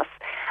numbness,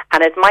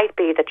 and it might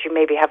be that you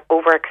maybe have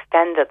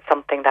overextended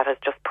something that has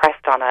just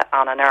pressed on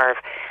a nerve,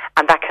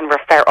 and that can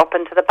refer up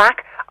into the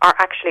back, or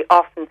actually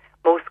often,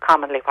 most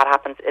commonly what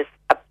happens is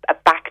a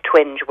back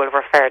twinge will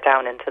refer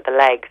down into the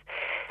legs.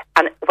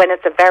 And when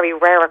it's a very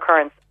rare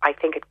occurrence, I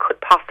think it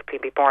could possibly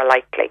be more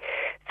likely.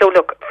 So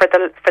look, for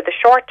the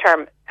short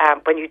term,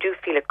 when you do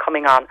feel it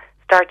coming on,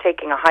 start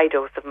taking a high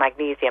dose of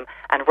magnesium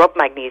and rub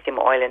magnesium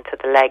oil into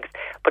the legs.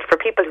 But for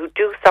people who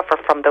do suffer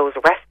from those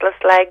restless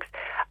legs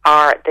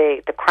or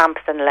the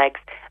cramps in legs,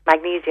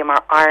 magnesium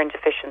or iron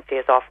deficiency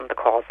is often the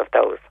cause of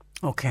those.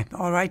 Okay,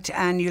 all right.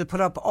 And you'll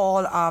put up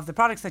all of the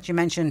products that you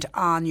mentioned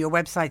on your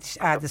website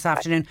this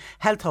afternoon,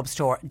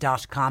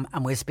 healthhubstore.com,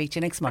 and we'll speak to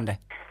you next Monday.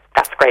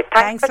 That's great.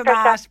 Thanks for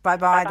that.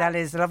 Bye-bye. That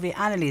is the lovely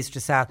Annalise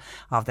Dressel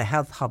of the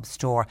Health Hub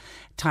Store,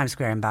 Times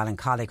Square in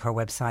Ballincollig. Her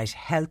website,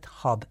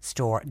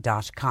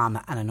 healthhubstore.com.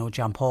 And I know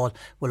John Paul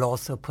will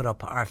also put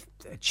up our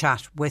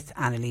chat with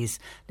Annalise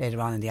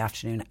later on in the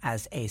afternoon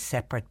as a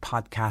separate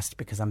podcast,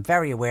 because I'm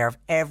very aware of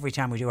every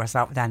time we do our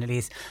start with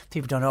Annalise,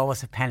 people don't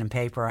always have pen and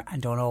paper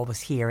and don't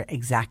always hear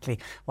exactly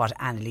what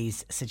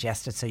Annalise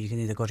suggested. So you can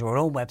either go to our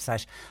own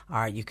website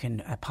or you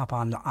can pop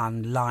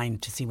online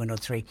to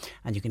C103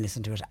 and you can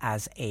listen to it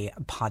as a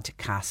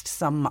podcast.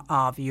 Some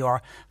of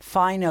your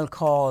final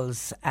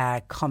calls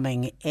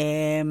coming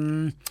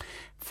in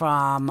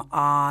from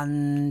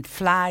on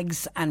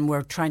flags, and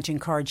we're trying to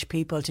encourage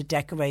people to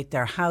decorate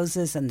their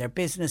houses and their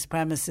business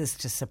premises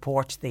to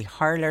support the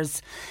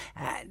hurlers.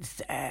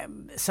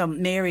 So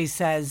Mary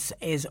says,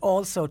 is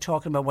also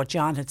talking about what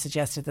John had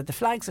suggested, that the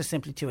flags are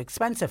simply too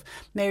expensive.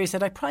 Mary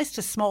said, I priced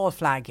a small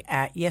flag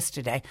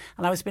yesterday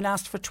and I was being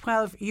asked for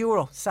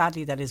 €12.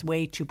 Sadly, that is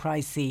way too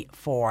pricey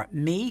for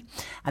me.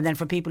 And then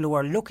for people who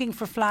are looking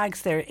for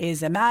flags, there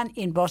is a man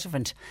in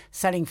Buttevant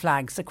selling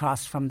flags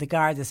across from the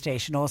Garda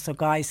station. Also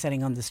guys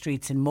selling on the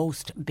streets in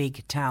most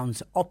big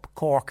towns up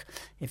Cork.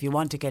 If you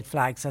want to get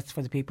flags, that's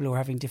for the people who are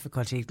having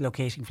difficulty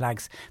locating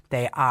flags,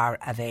 they are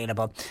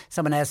available.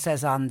 Someone else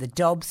says on the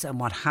Dubs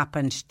and what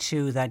happened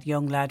to that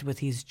young lad with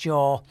his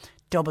jaw,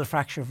 double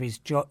fracture of his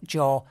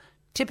jaw.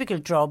 Typical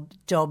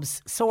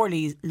Dubs, sore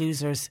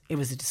losers. It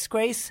was a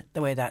disgrace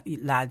the way that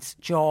lad's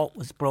jaw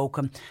was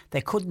broken.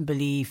 They couldn't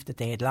believe that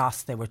they had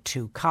lost. They were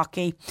too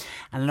cocky.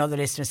 And another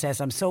listener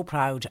says, I'm so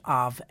proud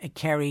of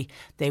Kerry.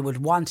 They would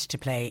want to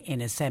play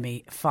in a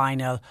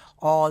semi-final.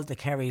 All the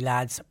Kerry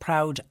lads,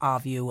 proud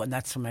of you. And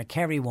that's from a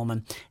Kerry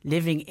woman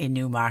living in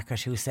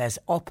Newmarket who says,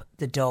 up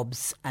the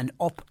Dubs and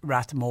up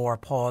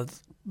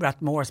Rathmore's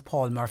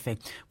Paul Murphy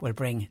will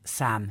bring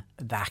Sam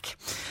back.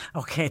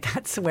 Okay,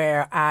 that's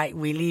where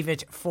we leave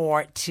it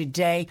for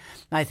today.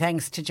 My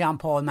thanks to John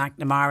Paul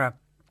McNamara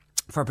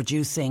for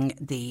producing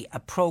the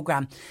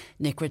programme.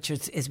 Nick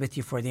Richards is with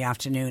you for the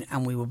afternoon,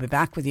 and we will be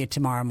back with you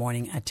tomorrow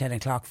morning at 10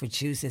 o'clock for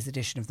Tuesday's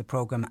edition of the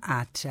programme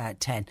at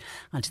 10.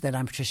 Until then,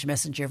 I'm Patricia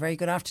Messenger. Very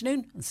good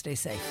afternoon and stay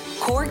safe.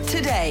 Cork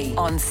Today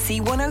on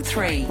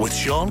C103. With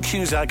Sean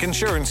Cusack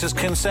Insurance's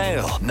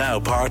Kinsale, now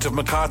part of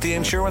McCarthy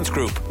Insurance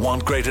Group.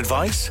 Want great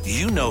advice?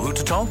 You know who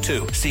to talk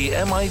to. See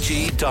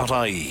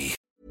MIG.ie.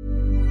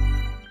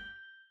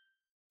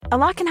 A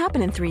lot can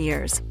happen in 3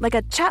 years, like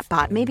a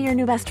chatbot may be your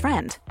new best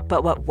friend.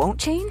 But what won't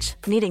change?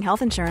 Needing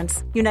health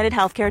insurance. United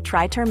Healthcare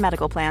Tri-Term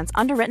Medical Plans,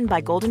 underwritten by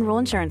Golden Rule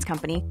Insurance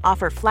Company,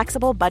 offer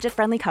flexible,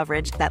 budget-friendly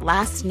coverage that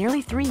lasts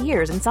nearly 3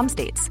 years in some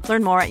states.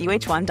 Learn more at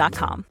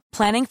UH1.com.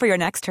 Planning for your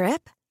next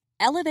trip?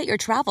 Elevate your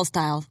travel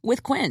style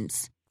with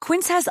Quince.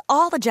 Quince has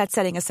all the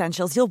jet-setting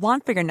essentials you'll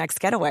want for your next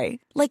getaway,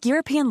 like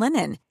European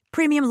linen,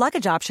 premium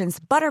luggage options,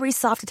 buttery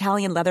soft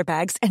Italian leather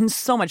bags, and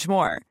so much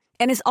more.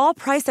 And is all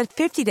priced at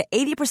 50 to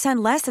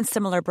 80% less than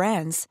similar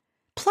brands.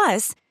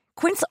 Plus,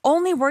 Quince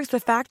only works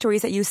with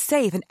factories that use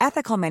safe and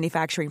ethical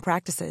manufacturing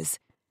practices.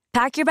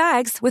 Pack your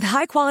bags with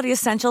high-quality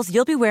essentials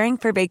you'll be wearing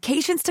for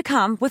vacations to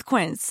come with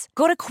Quince.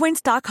 Go to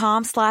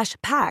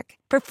quince.com/pack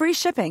for free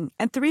shipping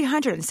and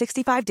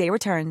 365-day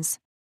returns.